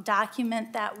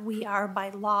document that we are by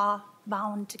law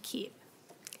bound to keep.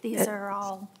 These are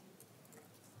all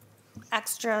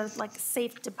extra, like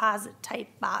safe deposit type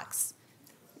box.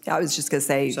 I was just going to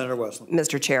say, Senator Westlin.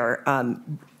 Mr. Chair,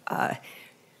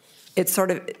 it's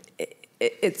sort of,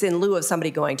 it's in lieu of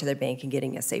somebody going to their bank and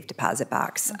getting a safe deposit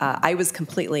box. I was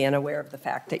completely unaware of the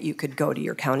fact that you could go to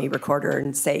your county recorder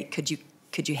and say, could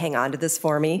you hang on to this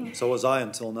for me? So was I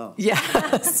until now.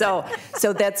 Yeah, so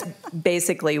that's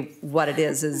basically what it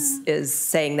is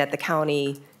saying that the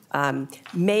county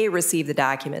may receive the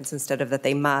documents instead of that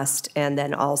they must, and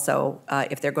then also,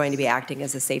 if they're going to be acting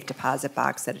as a safe deposit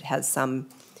box, that it has some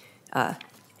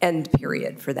end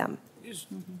period for them.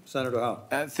 Senator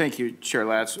Howe. Thank you, Chair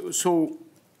Latz. So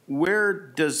where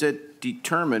does it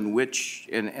determine which,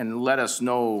 and let us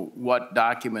know what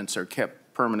documents are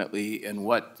kept permanently and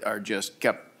what are just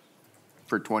kept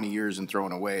for 20 years and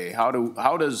thrown away? How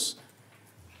does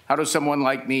someone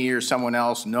like me or someone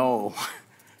else know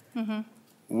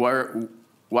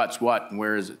what's what and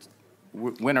where is it?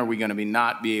 When are we going to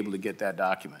not be able to get that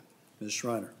document? Ms.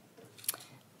 Schreiner.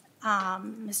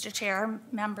 Mr. Chair,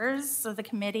 members of the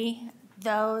committee,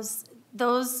 those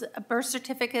birth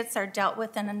certificates are dealt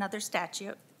with in another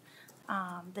statute.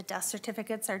 The death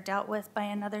certificates are dealt with by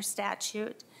another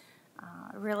statute.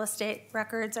 Real estate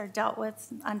records are dealt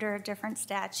with under a different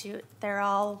statute. They're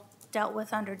all dealt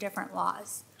with under different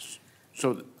laws.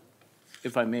 So,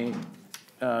 if I may,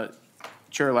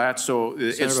 Chair Latz, so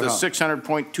it's the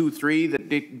 600.23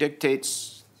 that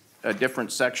dictates a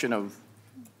different section of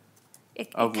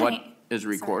what is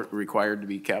required to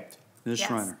be kept? Ms. Yes.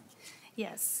 Schreiner.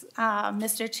 Yes,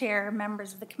 Mr. Chair,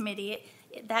 members of the committee,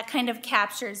 that kind of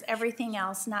captures everything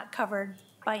else not covered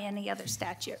by any other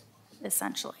statute,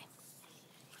 essentially.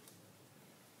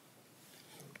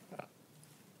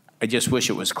 I just wish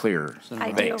it was clearer.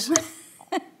 I do. Thanks.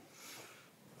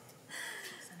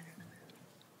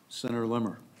 Senator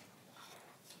Limmer.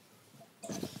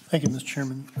 Thank you, Mr.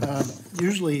 Chairman.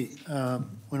 Usually,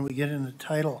 when we get into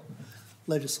title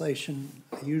legislation,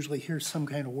 I usually hear some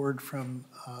kind of word from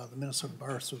the Minnesota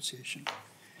Bar Association.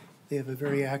 They have a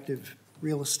very active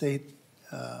real estate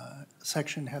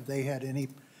section. Have they had any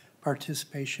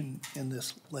participation in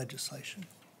this legislation?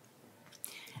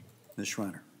 Ms.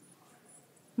 Schreiner.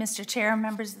 Mr. Chair,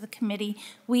 members of the committee,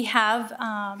 we have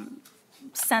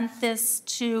sent this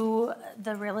to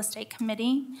the Real Estate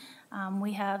Committee.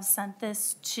 We have sent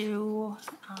this to,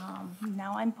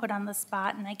 now I'm put on the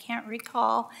spot and I can't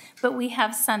recall, but we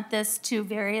have sent this to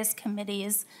various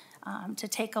committees to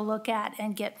take a look at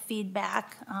and get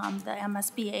feedback, the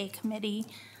MSBA committee.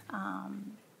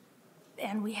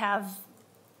 And we have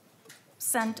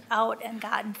sent out and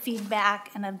gotten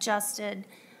feedback and adjusted.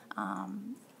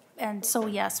 And so,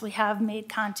 yes, we have made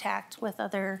contact with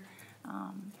other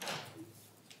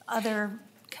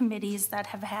committees that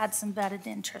have had some vetted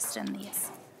interest in these.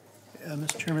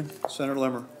 Mr. Chairman? Senator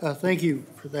Limmer. Thank you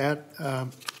for that.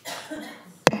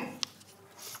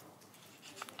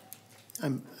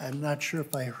 I'm not sure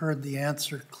if I heard the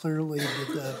answer clearly. Did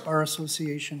the Bar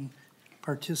Association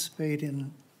participate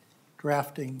in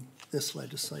drafting this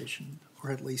legislation,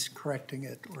 or at least correcting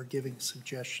it or giving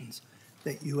suggestions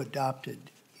that you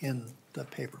adopted in the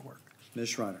paperwork? Ms.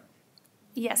 Schreiner.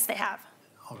 Yes, they have.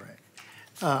 All right.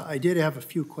 I did have a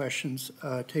few questions.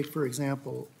 Take, for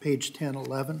example, page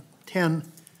 10.11.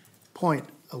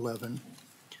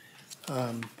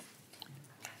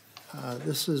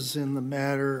 This is in the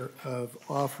matter of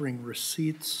offering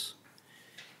receipts,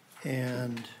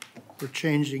 and we're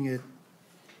changing it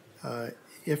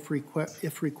if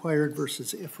required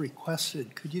versus if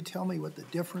requested. Could you tell me what the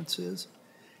difference is?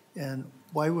 And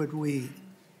why would we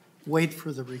wait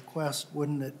for the request?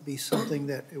 Wouldn't it be something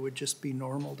that it would just be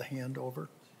normal to hand over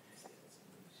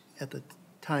at the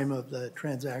time of the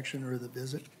transaction or the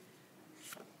visit?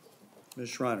 Ms.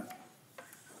 Schreiner.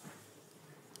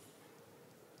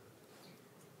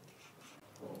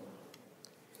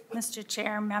 Mr.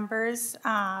 Chair, members,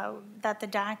 that the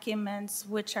documents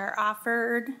which are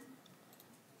offered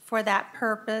for that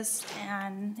purpose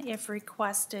and if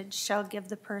requested shall give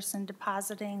the person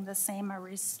depositing the same a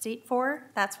receipt for.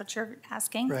 That's what you're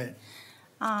asking? Right.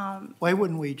 Why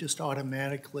wouldn't we just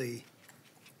automatically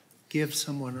give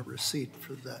someone a receipt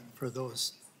for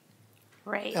those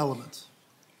Right. elements?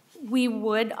 We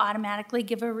would automatically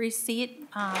give a receipt.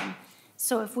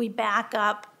 So if we back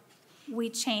up, we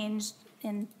changed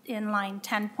in line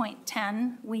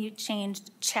 10.10, we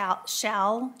changed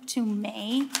shall to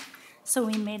may. So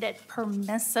we made it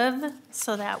permissive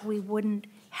so that we wouldn't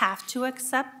have to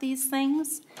accept these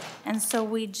things. And so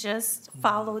we just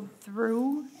followed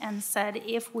through and said,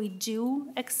 if we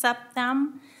do accept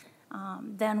them,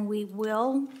 then we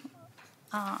will,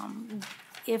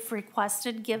 if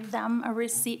requested, give them a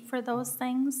receipt for those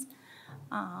things.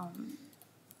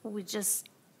 We just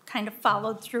kind of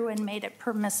followed through and made it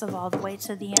permissive all the way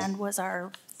to the end was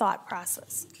our thought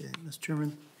process. Okay, Mr.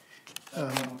 Chairman,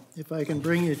 if I can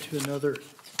bring you to another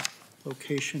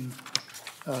location.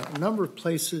 A number of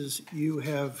places you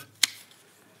have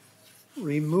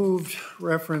removed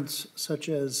reference such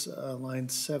as line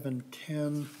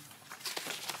 710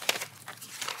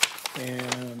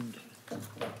 and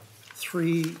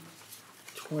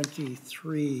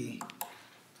 323.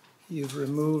 You've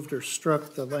removed or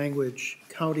struck the language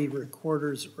county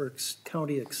recorders or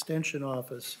county extension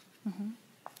office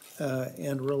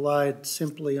and relied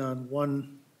simply on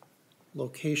one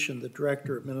location, the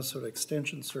director of Minnesota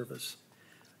Extension Service.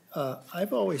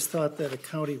 I've always thought that a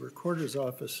county recorder's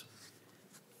office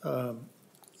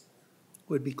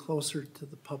would be closer to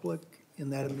the public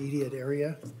in that immediate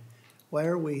area. Why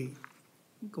are we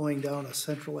going down a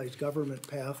centralized government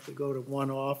path to go to one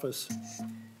office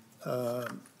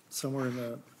somewhere in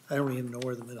the, I don't even know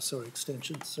where the Minnesota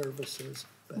Extension Service is,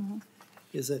 but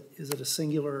is it a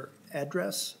singular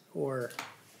address, or,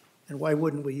 and why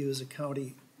wouldn't we use a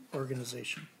county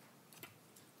organization?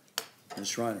 Ms.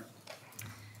 Schreiner.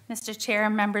 Mr. Chair,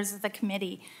 members of the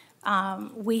committee,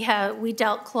 we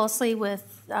dealt closely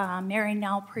with Mary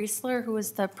Nell Priestler, who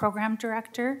is the program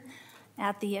director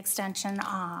at the Extension,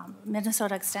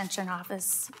 Minnesota Extension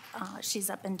Office. She's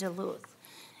up in Duluth.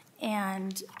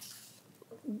 And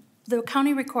the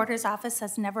county recorder's office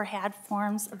has never had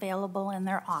forms available in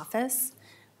their office.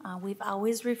 We've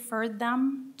always referred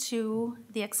them to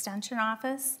the Extension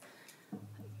office.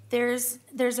 There's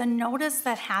a notice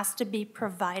that has to be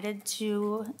provided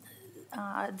to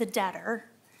the debtor.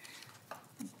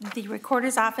 The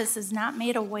recorder's office is not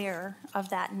made aware of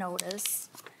that notice.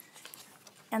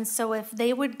 And so if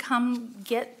they would come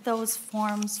get those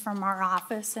forms from our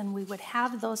office and we would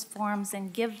have those forms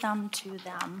and give them to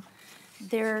them,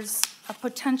 there's a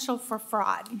potential for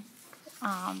fraud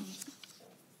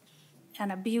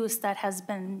and abuse that has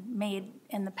been made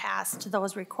in the past to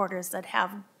those recorders that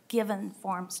have given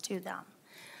forms to them.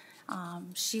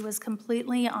 She was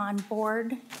completely on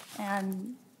board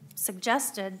and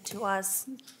suggested to us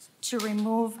to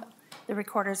remove the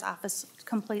recorder's office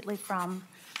completely from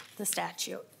the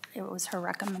statute. It was her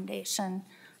recommendation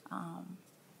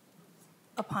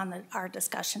upon our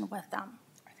discussion with them.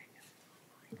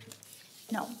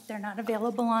 No, they're not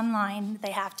available online.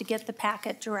 They have to get the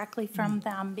packet directly from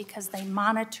them because they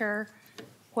monitor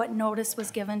what notice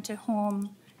was given to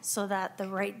whom so that the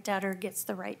right debtor gets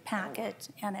the right packet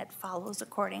and it follows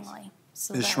accordingly.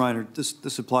 So Ms. that- Schreiner,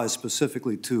 this applies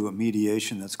specifically to a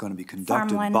mediation that's going to be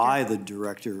conducted lender. by the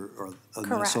director of the Correct.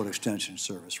 Minnesota Extension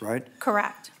Service, right?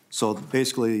 Correct. So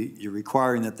basically, you're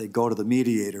requiring that they go to the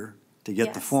mediator to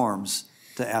get the Yes. forms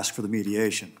to ask for the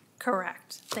mediation.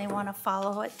 Correct. They want to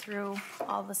follow it through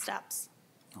all the steps.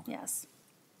 Yes.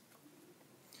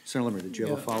 Senator Limmer, did you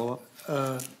have a Yeah. follow-up?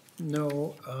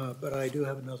 No, but I do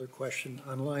have another question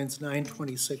on lines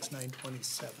 926,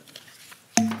 927.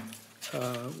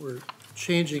 We're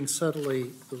changing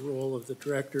subtly the role of the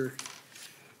director.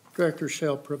 Director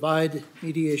shall provide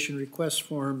mediation request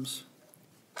forms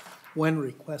when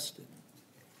requested.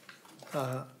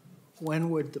 When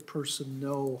would the person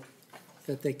know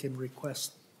that they can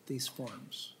request these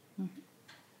forms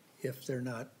if they're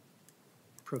not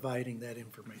providing that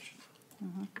information?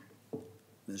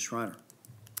 Ms. Schreiner?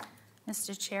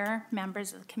 Mr. Chair,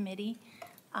 members of the committee,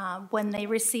 when they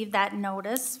receive that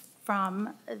notice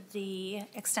from the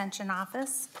Extension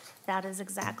Office, that is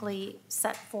exactly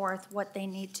set forth what they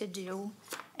need to do,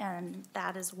 and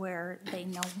that is where they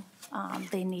know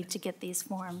they need to get these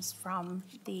forms from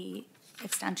the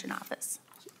Extension Office.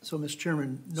 So, Mr.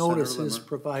 Chairman, notice is Limmer.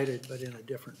 provided, but in a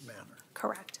different manner.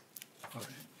 Correct. All right.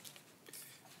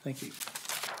 Thank you.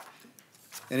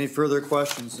 Any further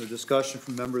questions or discussion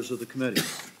from members of the committee?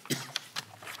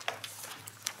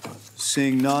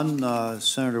 Seeing none,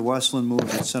 Senator Westlin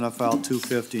moves that Senate File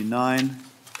 259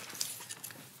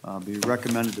 be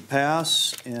recommended to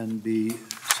pass and be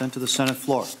sent to the Senate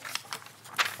floor.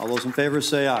 All those in favor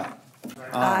say aye.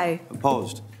 Aye.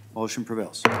 Opposed? Motion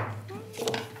prevails.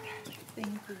 Thank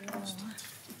you.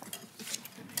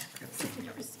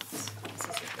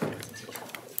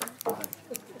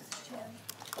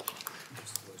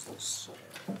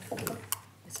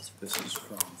 This is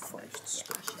from Feist.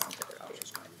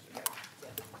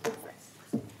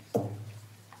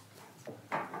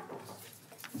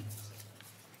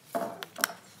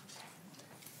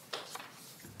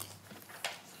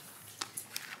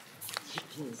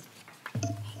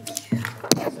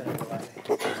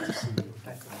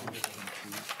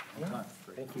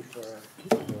 Thank you for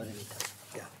letting me talk.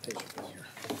 Yeah, thank you for here.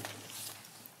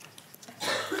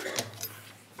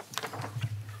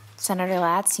 Senator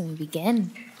Latz, you may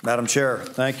begin. Madam Chair,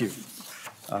 thank you.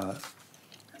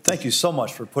 Thank you so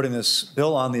much for putting this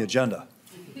bill on the agenda.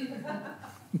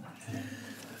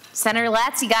 Senator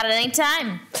Latz, you got it any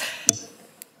time.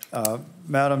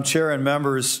 Madam Chair and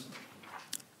members,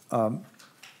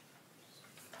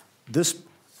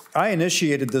 I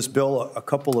initiated this bill a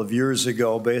couple of years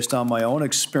ago based on my own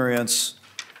experience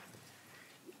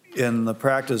in the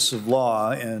practice of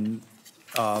law, and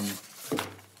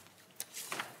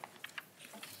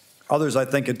others, I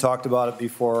think, had talked about it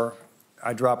before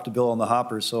I dropped the bill in the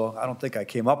hopper, so I don't think I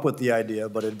came up with the idea,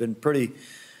 but it had been pretty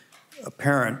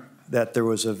apparent that there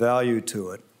was a value to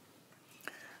it.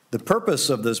 The purpose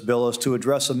of this bill is to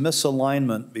address a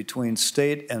misalignment between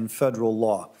state and federal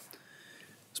law.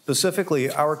 Specifically,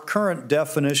 our current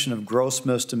definition of gross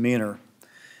misdemeanor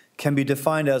can be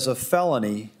defined as a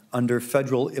felony under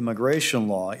federal immigration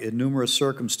law in numerous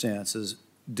circumstances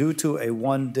due to a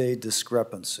one-day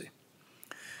discrepancy.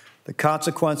 The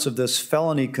consequence of this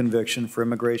felony conviction for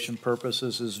immigration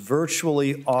purposes is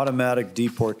virtually automatic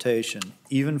deportation,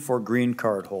 even for green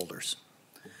card holders.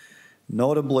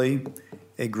 Notably,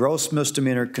 a gross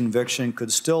misdemeanor conviction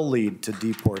could still lead to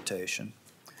deportation.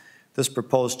 This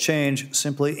proposed change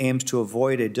simply aims to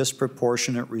avoid a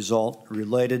disproportionate result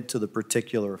related to the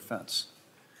particular offense.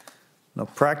 Now,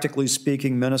 practically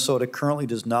speaking, Minnesota currently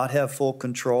does not have full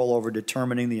control over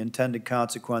determining the intended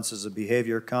consequences of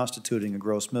behavior constituting a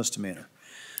gross misdemeanor.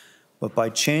 But by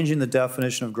changing the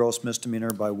definition of gross misdemeanor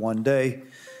by one day,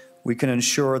 we can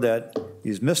ensure that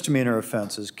these misdemeanor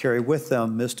offenses carry with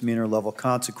them misdemeanor-level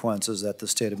consequences that the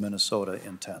state of Minnesota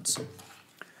intends.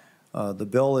 The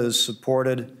bill is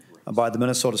supported by the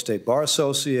Minnesota State Bar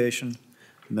Association,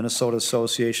 the Minnesota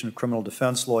Association of Criminal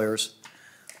Defense Lawyers.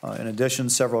 In addition,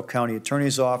 several county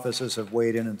attorneys' offices have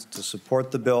weighed in to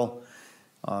support the bill,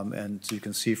 and you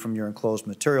can see from your enclosed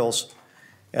materials,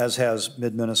 as has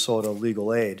Mid-Minnesota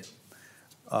Legal Aid.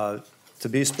 To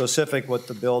be specific, what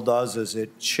the bill does is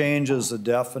it changes the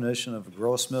definition of a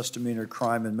gross misdemeanor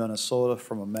crime in Minnesota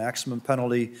from a maximum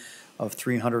penalty of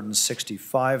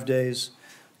 365 days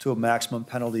to a maximum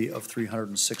penalty of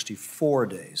 364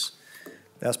 days.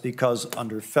 That's because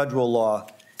under federal law,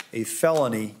 a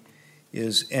felony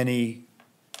is any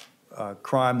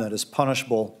crime that is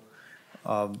punishable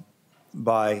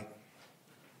by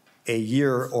a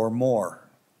year or more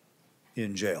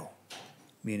in jail,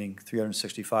 meaning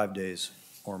 365 days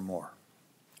or more,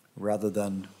 rather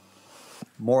than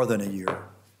more than a year,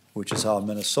 which is how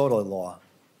Minnesota law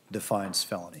defines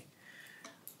felony.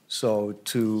 So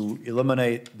to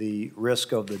eliminate the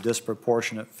risk of the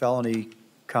disproportionate felony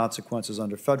consequences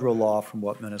under federal law from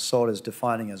what Minnesota is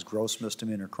defining as gross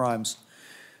misdemeanor crimes,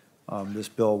 this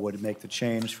bill would make the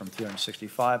change from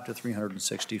 365 to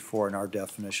 364 in our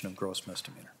definition of gross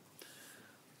misdemeanor.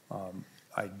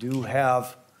 I do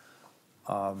have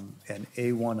an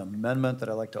A1 amendment that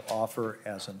I'd like to offer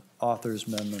as an author's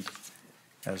amendment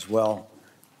as well,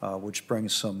 which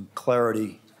brings some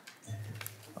clarity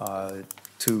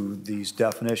to these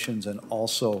definitions and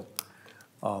also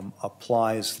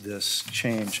applies this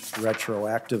change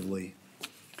retroactively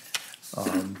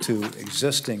to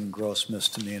existing gross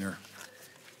misdemeanor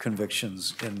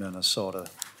convictions in Minnesota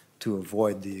to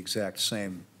avoid the exact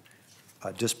same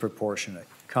disproportionate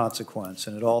consequence.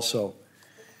 And it also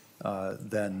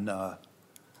then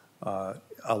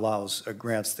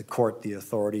grants the court the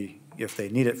authority, if they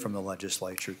need it from the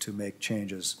legislature, to make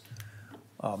changes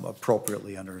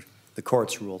appropriately under the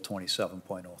court's Rule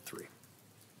 27.03.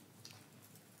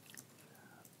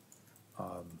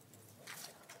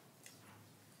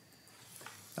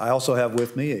 I also have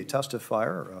with me a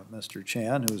testifier, Mr.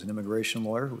 Chan, who is an immigration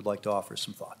lawyer, who would like to offer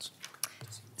some thoughts.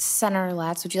 Senator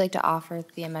Latz, would you like to offer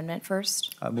the amendment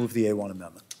first? I move the A1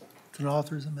 amendment. It's an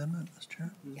author's amendment, Mr.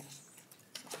 Chair? Yes.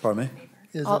 Pardon me?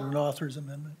 Is it an author's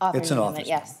amendment? It's an author's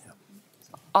Yes. amendment,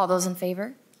 All those in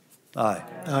favor? yeah. Aye.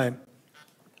 Aye.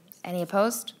 Any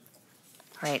opposed?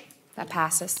 All right, that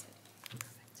passes.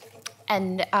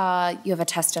 And you have a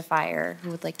testifier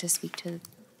who would like to speak to.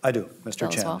 I do, Mr. Bill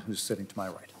as Chen, well. who's sitting to my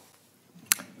right.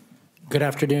 Good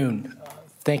afternoon.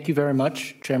 Thank you very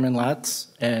much, Chairman Latz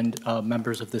and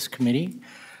members of this committee.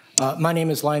 My name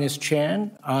is Linus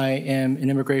Chan. I am an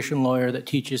immigration lawyer that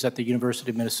teaches at the University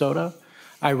of Minnesota.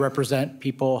 I represent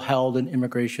people held in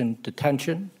immigration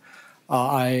detention.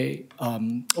 Originally,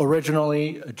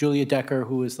 Julia Decker,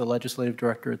 who is the legislative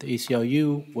director at the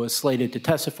ACLU, was slated to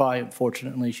testify.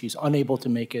 Unfortunately, she's unable to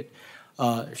make it.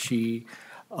 She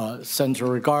sends her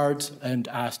regards and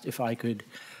asked if I could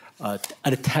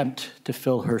attempt to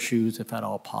fill her shoes if at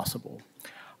all possible.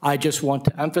 I just want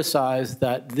to emphasize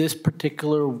that this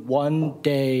particular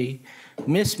one-day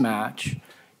mismatch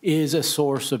is a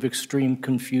source of extreme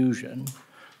confusion,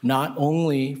 not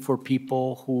only for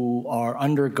people who are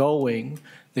undergoing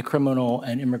the criminal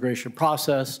and immigration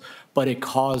process, but it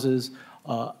causes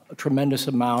a tremendous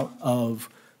amount of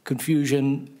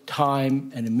confusion,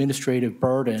 time, and administrative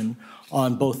burden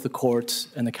on both the courts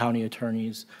and the county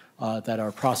attorneys that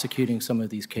are prosecuting some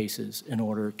of these cases in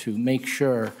order to make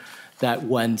sure that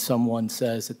when someone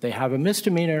says that they have a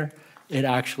misdemeanor, it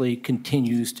actually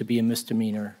continues to be a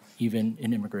misdemeanor, even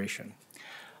in immigration.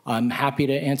 I'm happy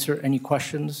to answer any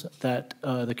questions that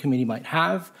the committee might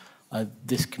have.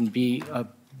 This can be a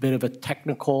bit of a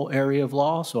technical area of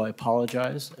law, so I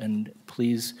apologize, and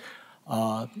please,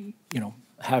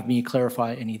 have me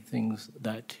clarify any things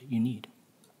that you need.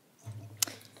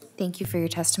 Thank you for your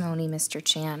testimony, Mr.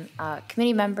 Chan.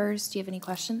 Committee members, do you have any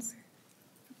questions?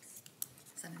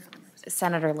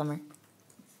 Senator Limmer.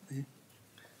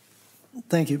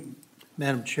 Thank you,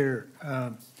 Madam Chair.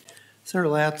 Senator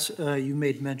Latz, you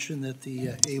made mention that the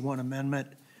A1 amendment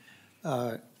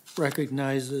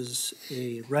recognizes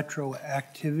a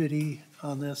retroactivity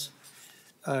on this.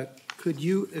 Could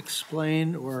you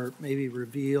explain or maybe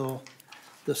reveal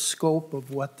the scope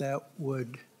of what that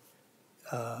would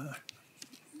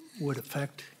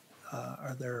affect?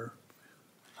 Are there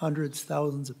hundreds,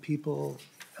 thousands of people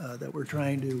that we're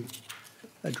trying to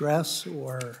address,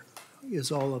 or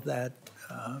is all of that,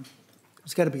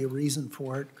 there's got to be a reason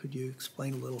for it. Could you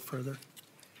explain a little further?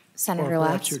 Senator Or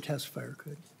perhaps Latz. your testifier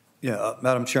could. Yeah,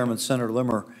 Madam Chairman, Senator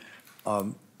Limmer,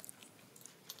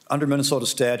 under Minnesota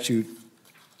statute,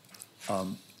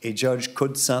 a judge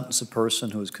could sentence a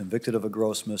person who is convicted of a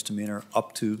gross misdemeanor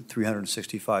up to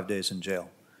 365 days in jail.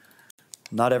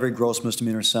 Not every gross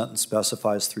misdemeanor sentence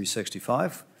specifies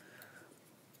 365,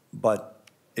 but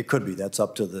it could be. That's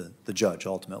up to the judge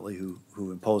ultimately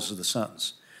who imposes the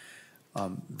sentence.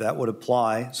 That would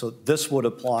apply, so this would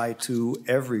apply to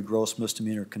every gross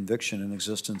misdemeanor conviction in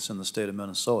existence in the state of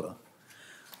Minnesota.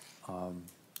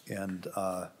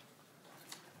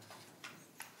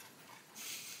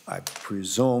 I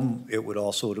presume it would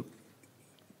also,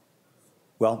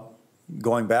 well,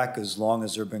 going back as long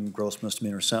as there have been gross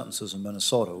misdemeanor sentences in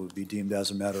Minnesota, it would be deemed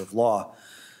as a matter of law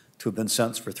to have been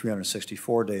sentenced for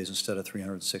 364 days instead of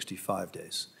 365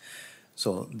 days.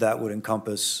 So that would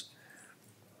encompass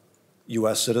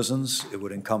U.S. citizens, it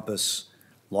would encompass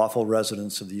lawful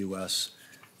residents of the U.S.,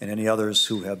 and any others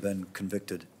who have been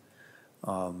convicted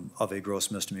of a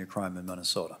gross misdemeanor crime in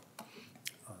Minnesota.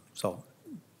 So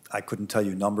I couldn't tell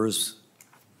you numbers.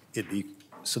 It'd be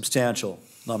substantial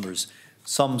numbers.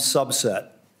 Some subset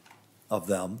of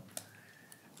them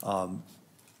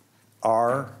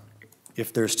are,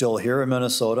 if they're still here in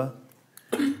Minnesota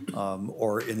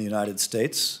or in the United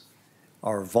States,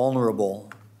 are vulnerable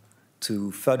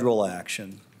to federal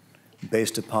action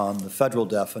based upon the federal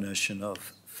definition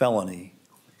of felony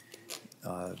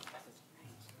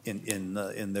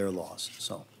in their laws.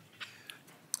 So,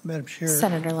 Madam Chair.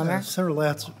 Senator Limmer. Senator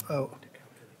Latz,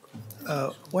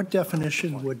 what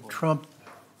definition would trump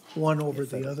one over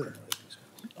the other?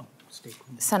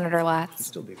 Senator Latz. it'd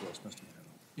still be a gross misdemeanor.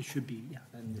 It should be, yeah,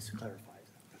 and this clarifies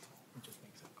that. It just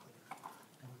makes it clear.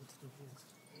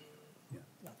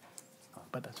 Yeah.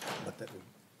 But that's. But that would,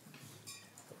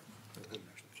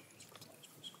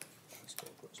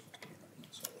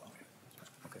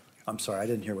 okay. I'm sorry, I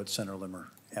didn't hear what Senator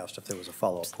Limmer asked, if there was a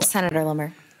follow-up question. Senator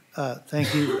Limmer.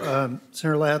 Thank you.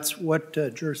 Senator Latz, what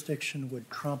jurisdiction would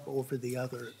trump over the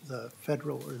other, the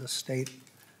federal or the state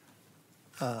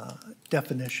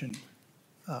definition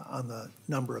on the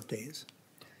number of days?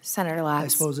 Senator I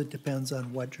Latz. suppose it depends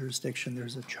on what jurisdiction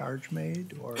there's a charge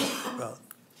made, or?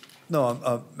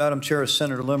 No, Madam Chair,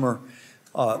 Senator Limmer,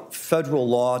 federal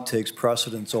law takes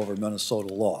precedence over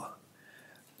Minnesota law.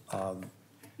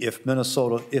 If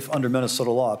under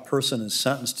Minnesota law, a person is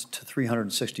sentenced to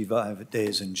 365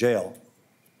 days in jail,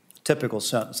 typical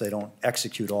sentence, they don't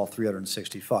execute all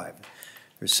 365.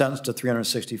 They're sentenced to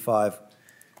 365.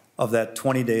 Of that,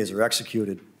 20 days are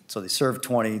executed. So they serve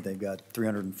 20, they've got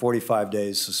 345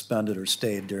 days suspended or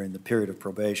stayed during the period of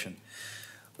probation.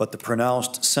 But the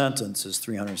pronounced sentence is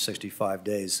 365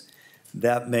 days.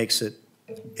 That makes it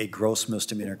a gross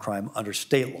misdemeanor crime under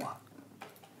state law.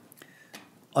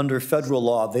 Under federal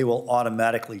law, they will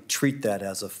automatically treat that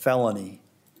as a felony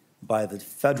by the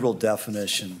federal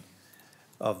definition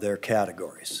of their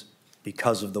categories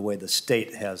because of the way the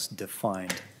state has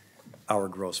defined our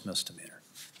gross misdemeanor.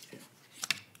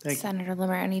 Thank you. Senator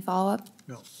Limmer, any follow-up?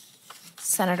 No.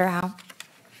 Senator Howe.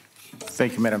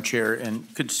 Thank you, Madam Chair.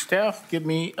 And could staff give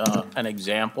me an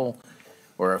example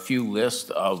or a few lists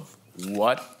of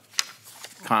what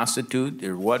constitute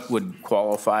or what would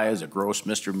qualify as a gross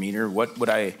misdemeanor?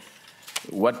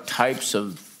 What types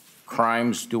of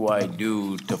crimes do I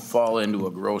do to fall into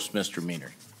a gross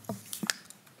misdemeanor?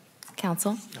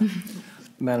 Counsel.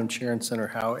 Madam Chair and Senator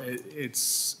Howe,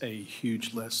 it's a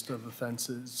huge list of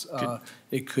offenses.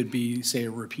 It could be, say,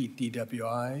 a repeat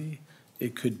DWI.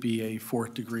 It could be a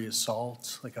fourth-degree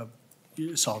assault, like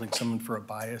assaulting someone for a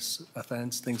bias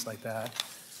offense, things like that.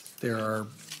 There are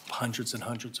hundreds and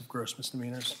hundreds of gross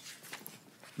misdemeanors.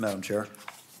 Madam Chair.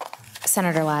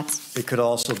 Senator Latz. It could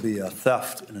also be a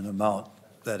theft in an amount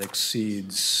that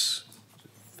exceeds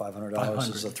 $500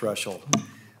 is a threshold.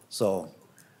 So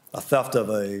a theft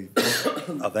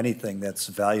of anything that's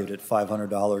valued at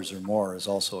 $500 or more is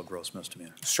also a gross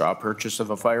misdemeanor. Straw purchase of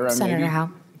a firearm, Senator maybe?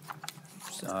 Howe.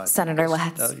 Senator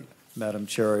Latz. Madam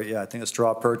Chair, yeah, I think a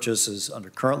straw purchase is under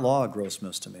current law a gross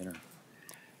misdemeanor.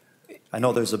 I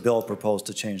know there's a bill proposed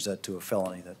to change that to a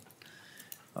felony that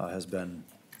has been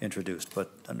introduced,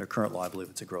 but under current law, I believe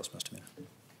it's a gross misdemeanor.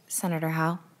 Senator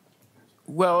Howe.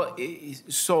 Well,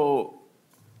 so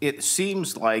it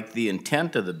seems like the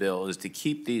intent of the bill is to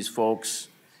keep these folks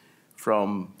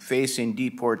from facing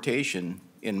deportation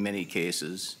in many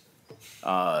cases,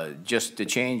 just to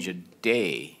change a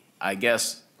day. I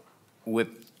guess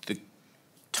with the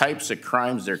types of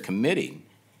crimes they're committing,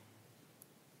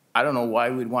 I don't know why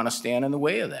we'd want to stand in the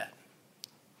way of that.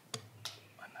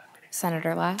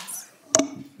 Senator Latz. No,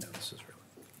 this is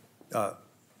really,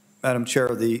 Madam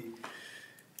Chair, the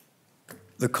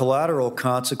collateral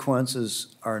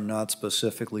consequences are not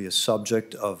specifically a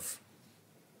subject of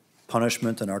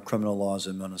punishment in our criminal laws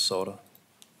in Minnesota.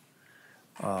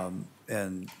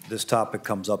 And this topic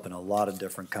comes up in a lot of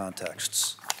different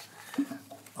contexts.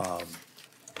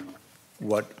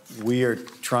 What we are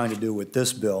trying to do with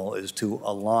this bill is to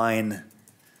align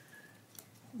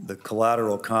the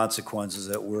collateral consequences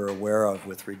that we're aware of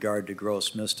with regard to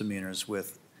gross misdemeanors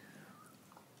with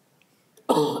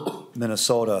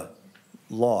Minnesota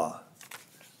law,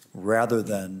 rather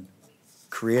than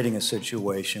creating a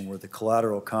situation where the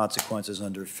collateral consequences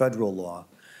under federal law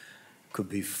could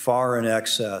be far in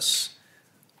excess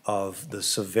of the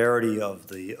severity of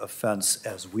the offense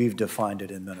as we've defined it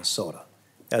in Minnesota,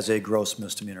 as a gross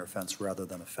misdemeanor offense rather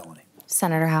than a felony.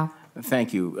 Senator Howe.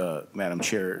 Thank you, Madam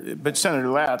Chair. But Senator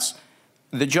Latz,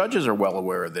 the judges are well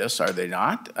aware of this, are they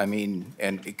not? I mean,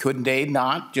 and couldn't they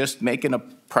not just make it a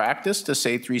practice to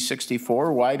say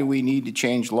 364? Why do we need to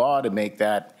change law to make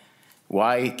that?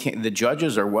 Why can't the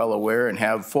judges are well aware and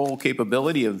have full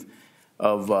capability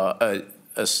of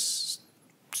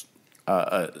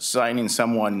assigning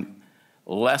someone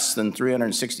less than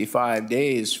 365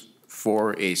 days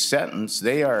for a sentence?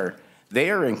 They are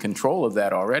in control of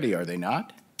that already, are they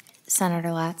not?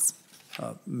 Senator Latz.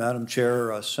 Madam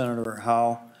Chair, Senator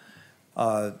Howe,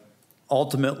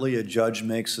 ultimately a judge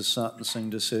makes a sentencing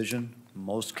decision.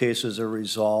 Most cases are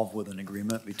resolved with an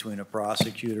agreement between a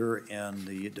prosecutor and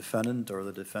the defendant or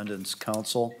the defendant's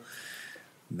counsel.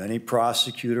 Many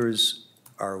prosecutors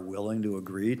are willing to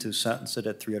agree to sentence it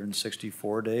at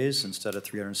 364 days instead of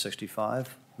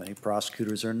 365. Many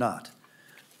prosecutors are not.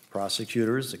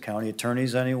 Prosecutors, the county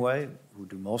attorneys anyway, who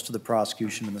do most of the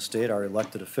prosecution in the state, are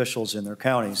elected officials in their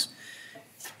counties,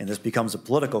 and this becomes a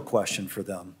political question for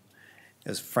them,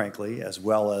 as frankly, as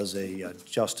well as a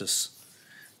justice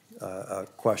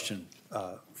question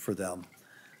for them.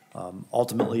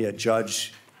 Ultimately, a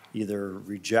judge either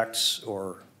rejects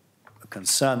or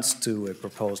consents to a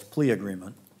proposed plea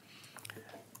agreement.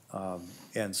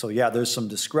 And so, yeah, there's some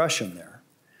discretion there.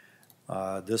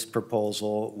 This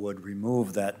proposal would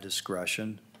remove that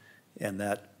discretion and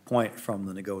that point from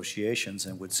the negotiations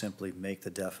and would simply make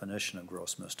the definition of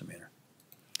gross misdemeanor.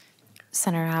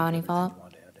 Senator Howe, any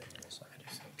follow-up?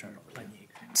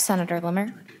 Senator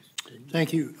Limmer.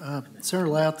 Thank you. Senator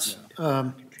Latz,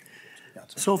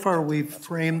 so far we've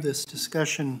framed this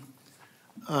discussion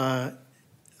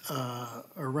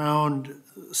around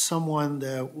someone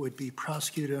that would be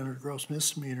prosecuted under gross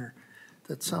misdemeanor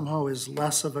that somehow is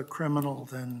less of a criminal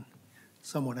than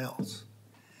someone else.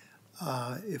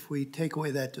 If we take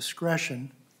away that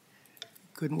discretion,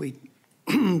 couldn't we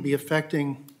be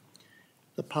affecting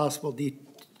the possible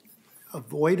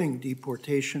avoiding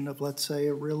deportation of, let's say,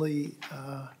 a really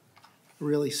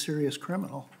serious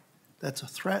criminal that's a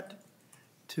threat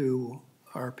to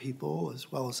our people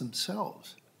as well as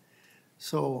themselves?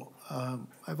 So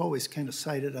I've always kind of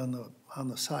sided on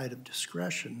the side of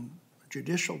discretion,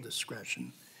 judicial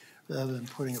discretion, rather than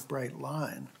putting a bright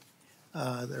line.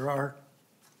 There are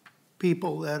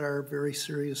people that are very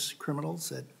serious criminals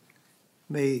that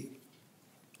may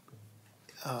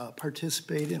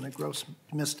participate in a gross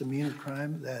misdemeanor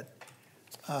crime that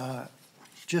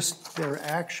just their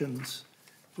actions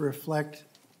reflect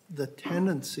the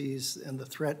tendencies and the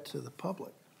threat to the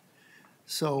public.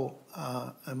 So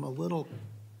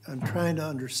I'm trying to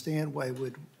understand why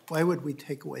would we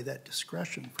take away that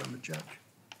discretion from a judge?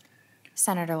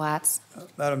 Senator Latz.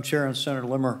 Madam Chair and Senator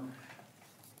Limmer,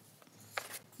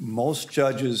 most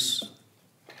judges,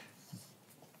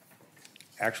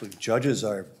 actually judges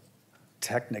are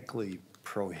technically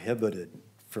prohibited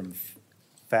from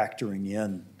factoring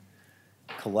in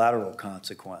collateral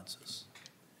consequences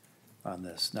on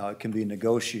this. Now, it can be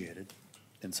negotiated,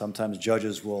 and sometimes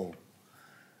judges will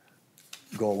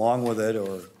go along with it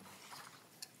or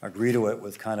agree to it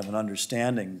with kind of an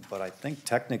understanding, but I think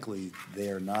technically they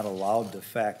are not allowed to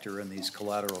factor in these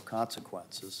collateral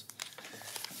consequences.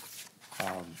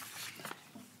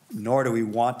 Nor do we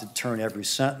want to turn every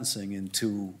sentencing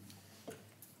into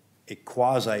a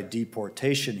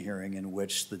quasi-deportation hearing in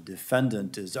which the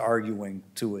defendant is arguing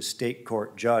to a state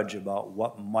court judge about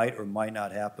what might or might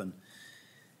not happen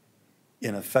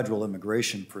in a federal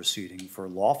immigration proceeding for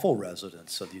lawful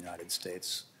residents of the United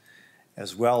States,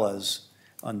 as well as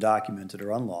undocumented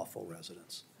or unlawful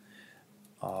residents.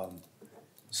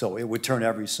 So it would turn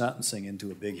every sentencing into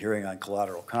a big hearing on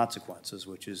collateral consequences,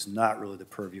 which is not really the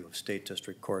purview of state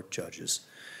district court judges.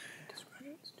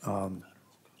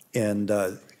 And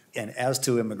as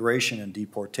to immigration and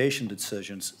deportation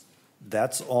decisions,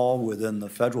 that's all within the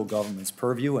federal government's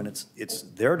purview, and it's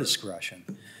their discretion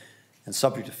and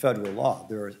subject to federal law.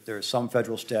 There are some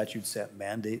federal statutes that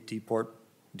mandate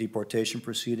deportation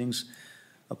proceedings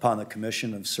upon the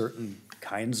commission of certain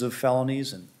kinds of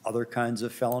felonies and other kinds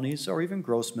of felonies, or even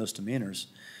gross misdemeanors,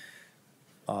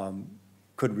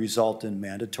 could result in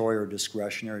mandatory or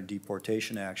discretionary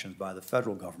deportation actions by the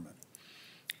federal government.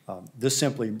 This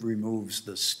simply removes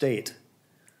the state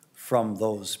from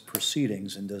those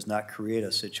proceedings and does not create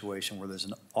a situation where there's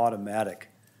an automatic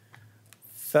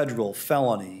federal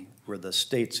felony where the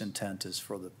state's intent is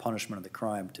for the punishment of the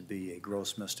crime to be a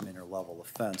gross misdemeanor level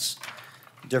offense.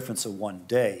 The difference of 1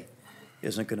 day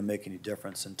isn't going to make any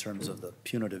difference in terms of the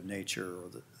punitive nature or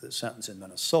the sentence in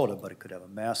Minnesota, but it could have a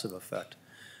massive effect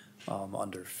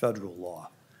under federal law.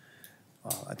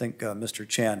 I think Mr.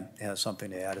 Chan has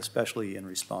something to add, especially in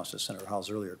response to Senator Howe's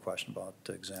earlier question about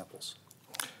examples.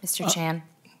 Mr. Chan.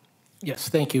 Yes,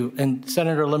 thank you. And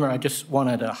Senator Limmer, I just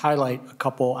wanted to highlight a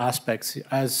couple aspects.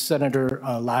 As Senator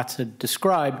Latz had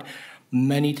described,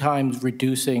 many times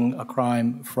reducing a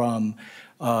crime from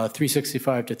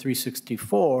 365 to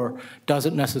 364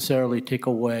 doesn't necessarily take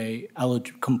away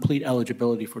complete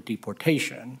eligibility for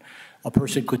deportation. A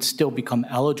person could still become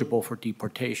eligible for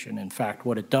deportation. In fact,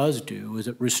 what it does do is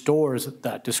it restores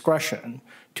that discretion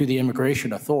to the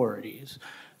immigration authorities,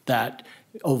 that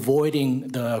avoiding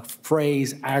the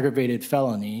phrase aggravated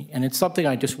felony, and it's something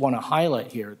I just want to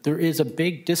highlight here. There is a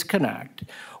big disconnect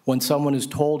when someone is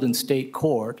told in state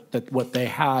court that what they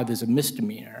have is a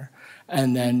misdemeanor,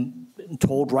 and then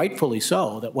told rightfully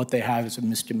so that what they have is a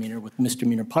misdemeanor with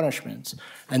misdemeanor punishments,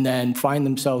 and then find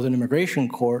themselves in immigration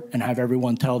court and have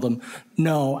everyone tell them,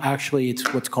 no, actually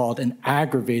it's what's called an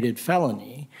aggravated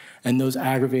felony, and those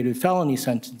aggravated felony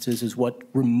sentences is what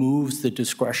removes the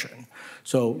discretion.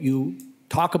 So you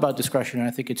talk about discretion, and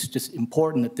I think it's just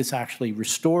important that this actually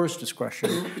restores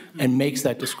discretion and makes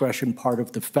that discretion part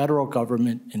of the federal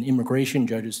government and immigration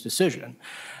judge's decision.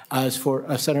 As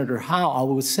for Senator Howe, I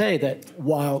would say that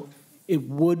while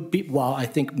I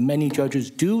think many judges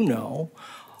do know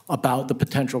about the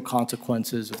potential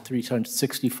consequences of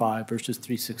 365 versus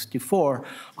 364,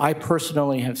 I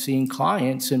personally have seen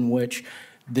clients in which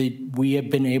we have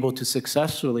been able to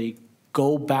successfully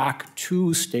go back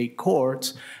to state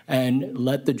courts and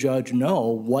let the judge know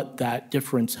what that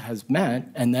difference has meant,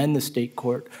 and then the state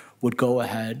court would go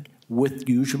ahead with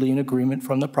usually an agreement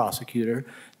from the prosecutor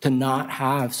to not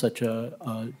have such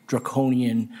a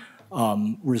draconian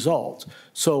result.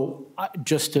 So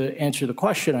just to answer the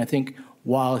question, I think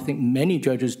while I think many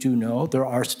judges do know, there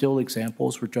are still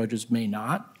examples where judges may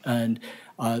not, and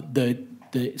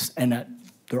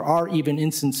there are even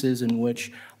instances in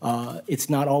which it's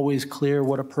not always clear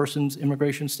what a person's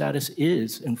immigration status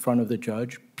is in front of the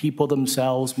judge. People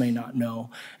themselves may not know,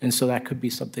 and so that could be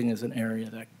something as an area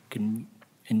that can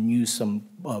use some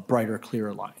brighter,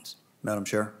 clearer lines. Madam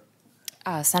Chair?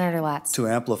 Senator Latz. To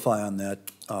amplify on that,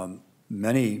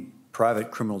 many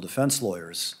private criminal defense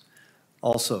lawyers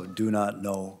also do not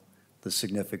know the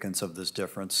significance of this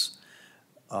difference.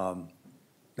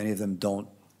 Many of them don't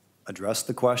address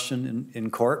the question in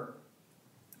court.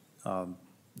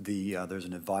 There's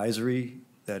an advisory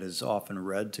that is often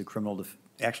read to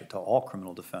actually to all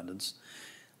criminal defendants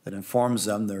that informs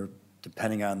them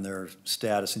depending on their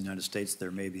status in the United States,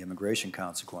 there may be immigration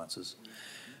consequences.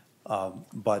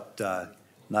 But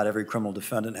not every criminal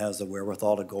defendant has the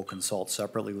wherewithal to go consult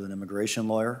separately with an immigration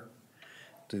lawyer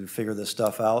to figure this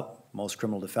stuff out. Most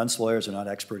criminal defense lawyers are not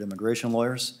expert immigration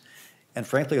lawyers. And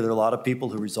frankly, there are a lot of people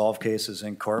who resolve cases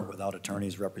in court without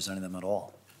attorneys representing them at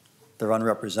all. They're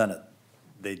unrepresented.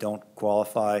 They don't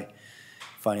qualify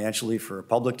financially for a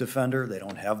public defender. They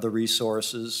don't have the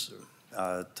resources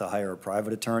to hire a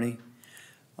private attorney.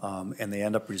 And they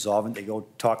end up resolving, they go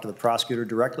talk to the prosecutor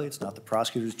directly. It's not the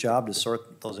prosecutor's job to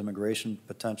sort those immigration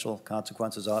potential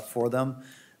consequences out for them.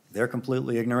 They're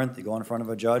completely ignorant. They go in front of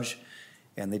a judge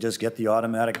and they just get the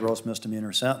automatic gross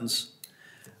misdemeanor sentence.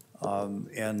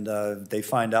 They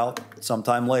find out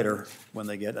sometime later when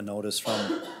they get a notice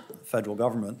from the federal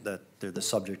government that they're the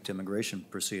subject to immigration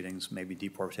proceedings, maybe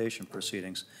deportation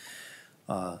proceedings.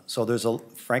 So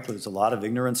frankly, there's a lot of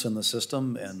ignorance in the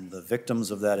system, and the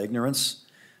victims of that ignorance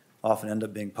often end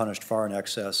up being punished far in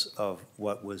excess of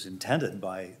what was intended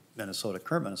by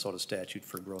current Minnesota statute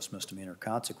for gross misdemeanor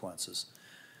consequences.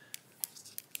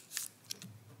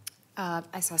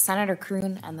 I saw Senator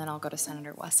Kroon, and then I'll go to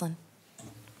Senator Westlin.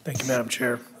 Thank you, Madam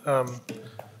Chair.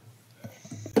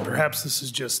 Perhaps this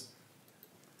is just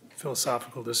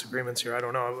philosophical disagreements here. I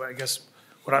don't know. I guess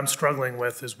what I'm struggling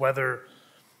with is whether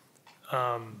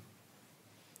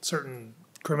certain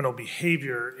criminal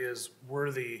behavior is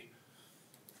worthy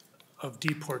of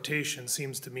deportation.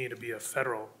 Seems to me to be a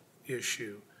federal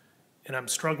issue. And I'm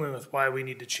struggling with why we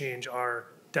need to change our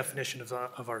definition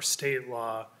of our state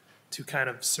law to kind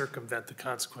of circumvent the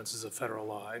consequences of federal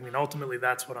law. I mean, ultimately,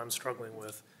 that's what I'm struggling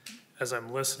with as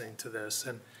I'm listening to this.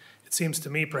 And it seems to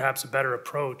me perhaps a better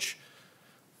approach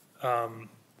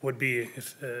would be,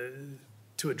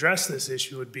 to address this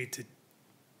issue, would be to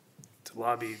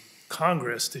lobby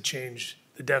Congress to change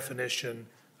the definition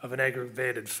of an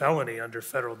aggravated felony under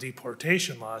federal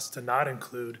deportation laws to not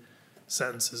include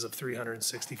sentences of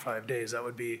 365 days. That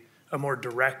would be a more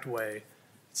direct way,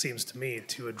 it seems to me,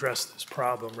 to address this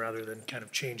problem rather than kind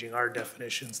of changing our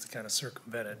definitions to kind of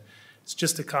circumvent it. It's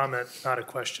just a comment, not a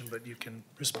question, but you can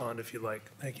respond if you like.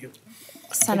 Thank you.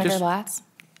 Senator Latz,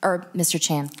 or Mr.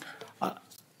 Chan.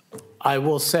 I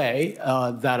will say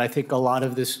that I think a lot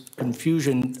of this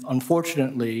confusion,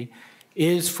 unfortunately,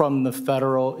 is from the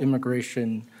federal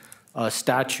immigration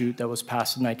statute that was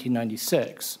passed in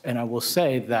 1996. And I will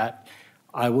say that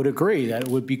I would agree that it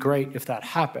would be great if that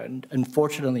happened.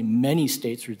 Unfortunately, many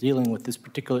states are dealing with this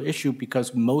particular issue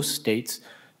because most states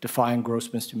define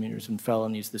gross misdemeanors and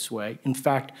felonies this way. In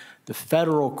fact, the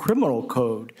federal criminal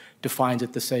code defines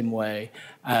it the same way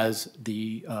as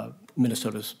the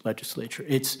Minnesota's legislature.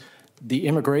 It's the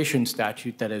immigration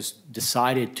statute that has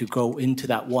decided to go into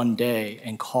that one day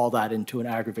and call that into an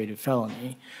aggravated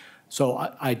felony.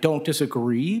 So I don't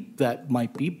disagree that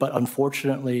might be, but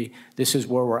unfortunately, this is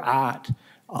where we're at,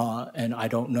 and I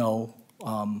don't know.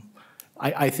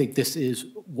 I think this is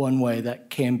one way that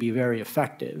can be very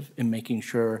effective in making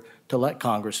sure to let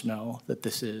Congress know that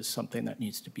this is something that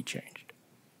needs to be changed.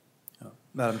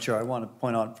 Madam Chair, I want to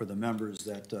point out for the members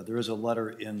that there is a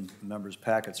letter in the members'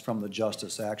 packets from the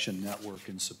Justice Action Network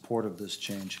in support of this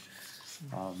change.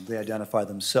 They identify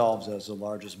themselves as the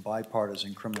largest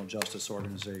bipartisan criminal justice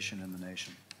organization in the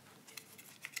nation.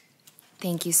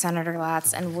 Thank you, Senator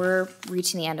Latz. And we're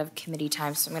reaching the end of committee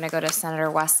time, so I'm going to go to Senator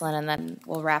Westlin, and then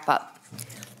we'll wrap up.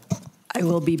 I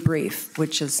will be brief,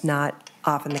 which is not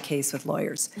often the case with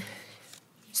lawyers.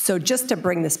 So just to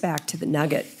bring this back to the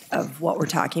nugget of what we're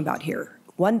talking about here,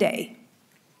 one day,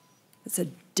 it's a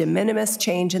de minimis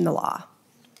change in the law.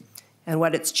 And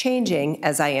what it's changing,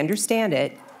 as I understand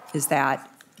it, is that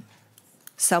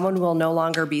someone will no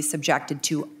longer be subjected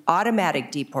to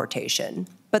automatic deportation,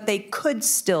 but they could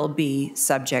still be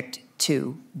subject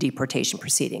to deportation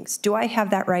proceedings. Do I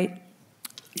have that right?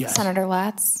 Yes. Senator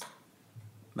Latz?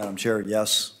 Madam Chair,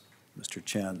 yes. Mr.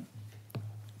 Chan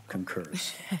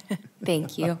concurs.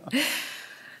 Thank you.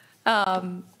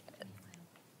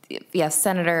 Yes,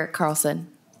 Senator Carlson.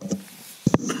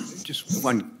 Just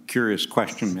one curious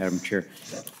question, Madam Chair.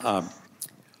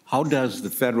 How does the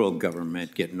federal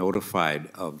government get notified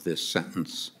of this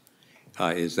sentence?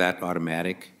 Is that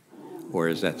automatic, or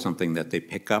is that something that they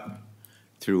pick up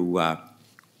through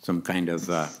some kind of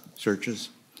searches?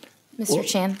 Mr.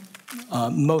 Chan?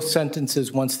 Most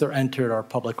sentences, once they're entered, are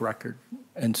public record.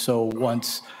 And so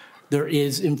once there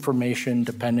is information,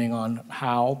 depending on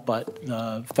how, but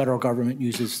the federal government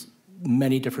uses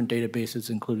many different databases,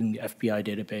 including the FBI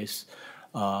database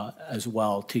as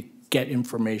well, to get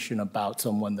information about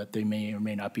someone that they may or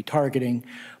may not be targeting.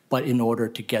 But in order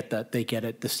to get that, they get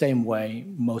it the same way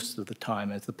most of the time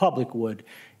as the public would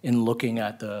in looking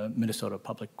at the Minnesota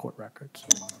public court records.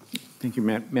 Thank you,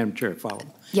 Madam Chair. Follow.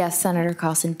 Yes, Senator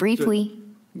Carlson. Briefly.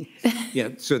 Yeah,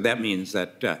 so that means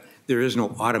that there is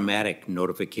no automatic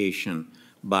notification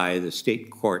by the state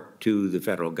court to the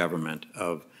federal government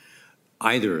of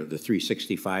either the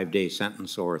 365-day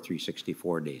sentence or a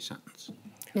 364-day sentence.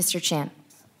 Mr. Chan?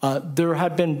 There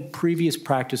had been previous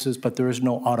practices, but there is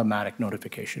no automatic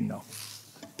notification, no.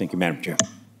 Thank you, Madam Chair.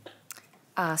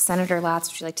 Senator Latz,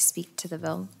 would you like to speak to the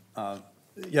bill?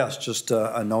 Yes, just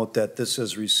a note that this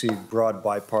has received broad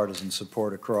bipartisan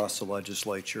support across the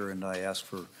legislature, and I ask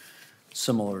for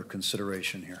similar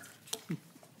consideration here.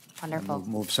 Wonderful.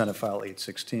 Move Senate File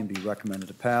 816 be recommended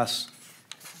to pass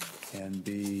and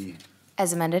be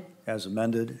As amended? as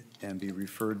amended and be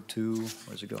referred to,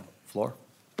 where's it go? Floor?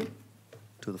 To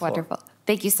the floor. Wonderful.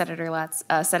 Thank you, Senator Latz.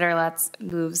 Senator Latz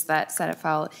moves that Senate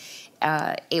File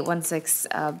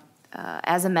 816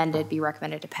 as amended be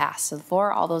recommended to pass. So the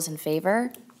floor, all those in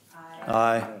favor?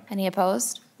 Aye. Any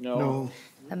opposed? No.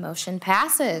 The motion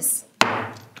passes.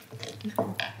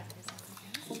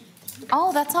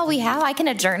 Oh, that's all we have? I can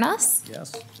adjourn us?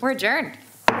 Yes. We're adjourned.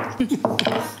 I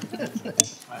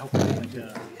hope I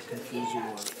didn't confuse you or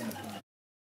anything.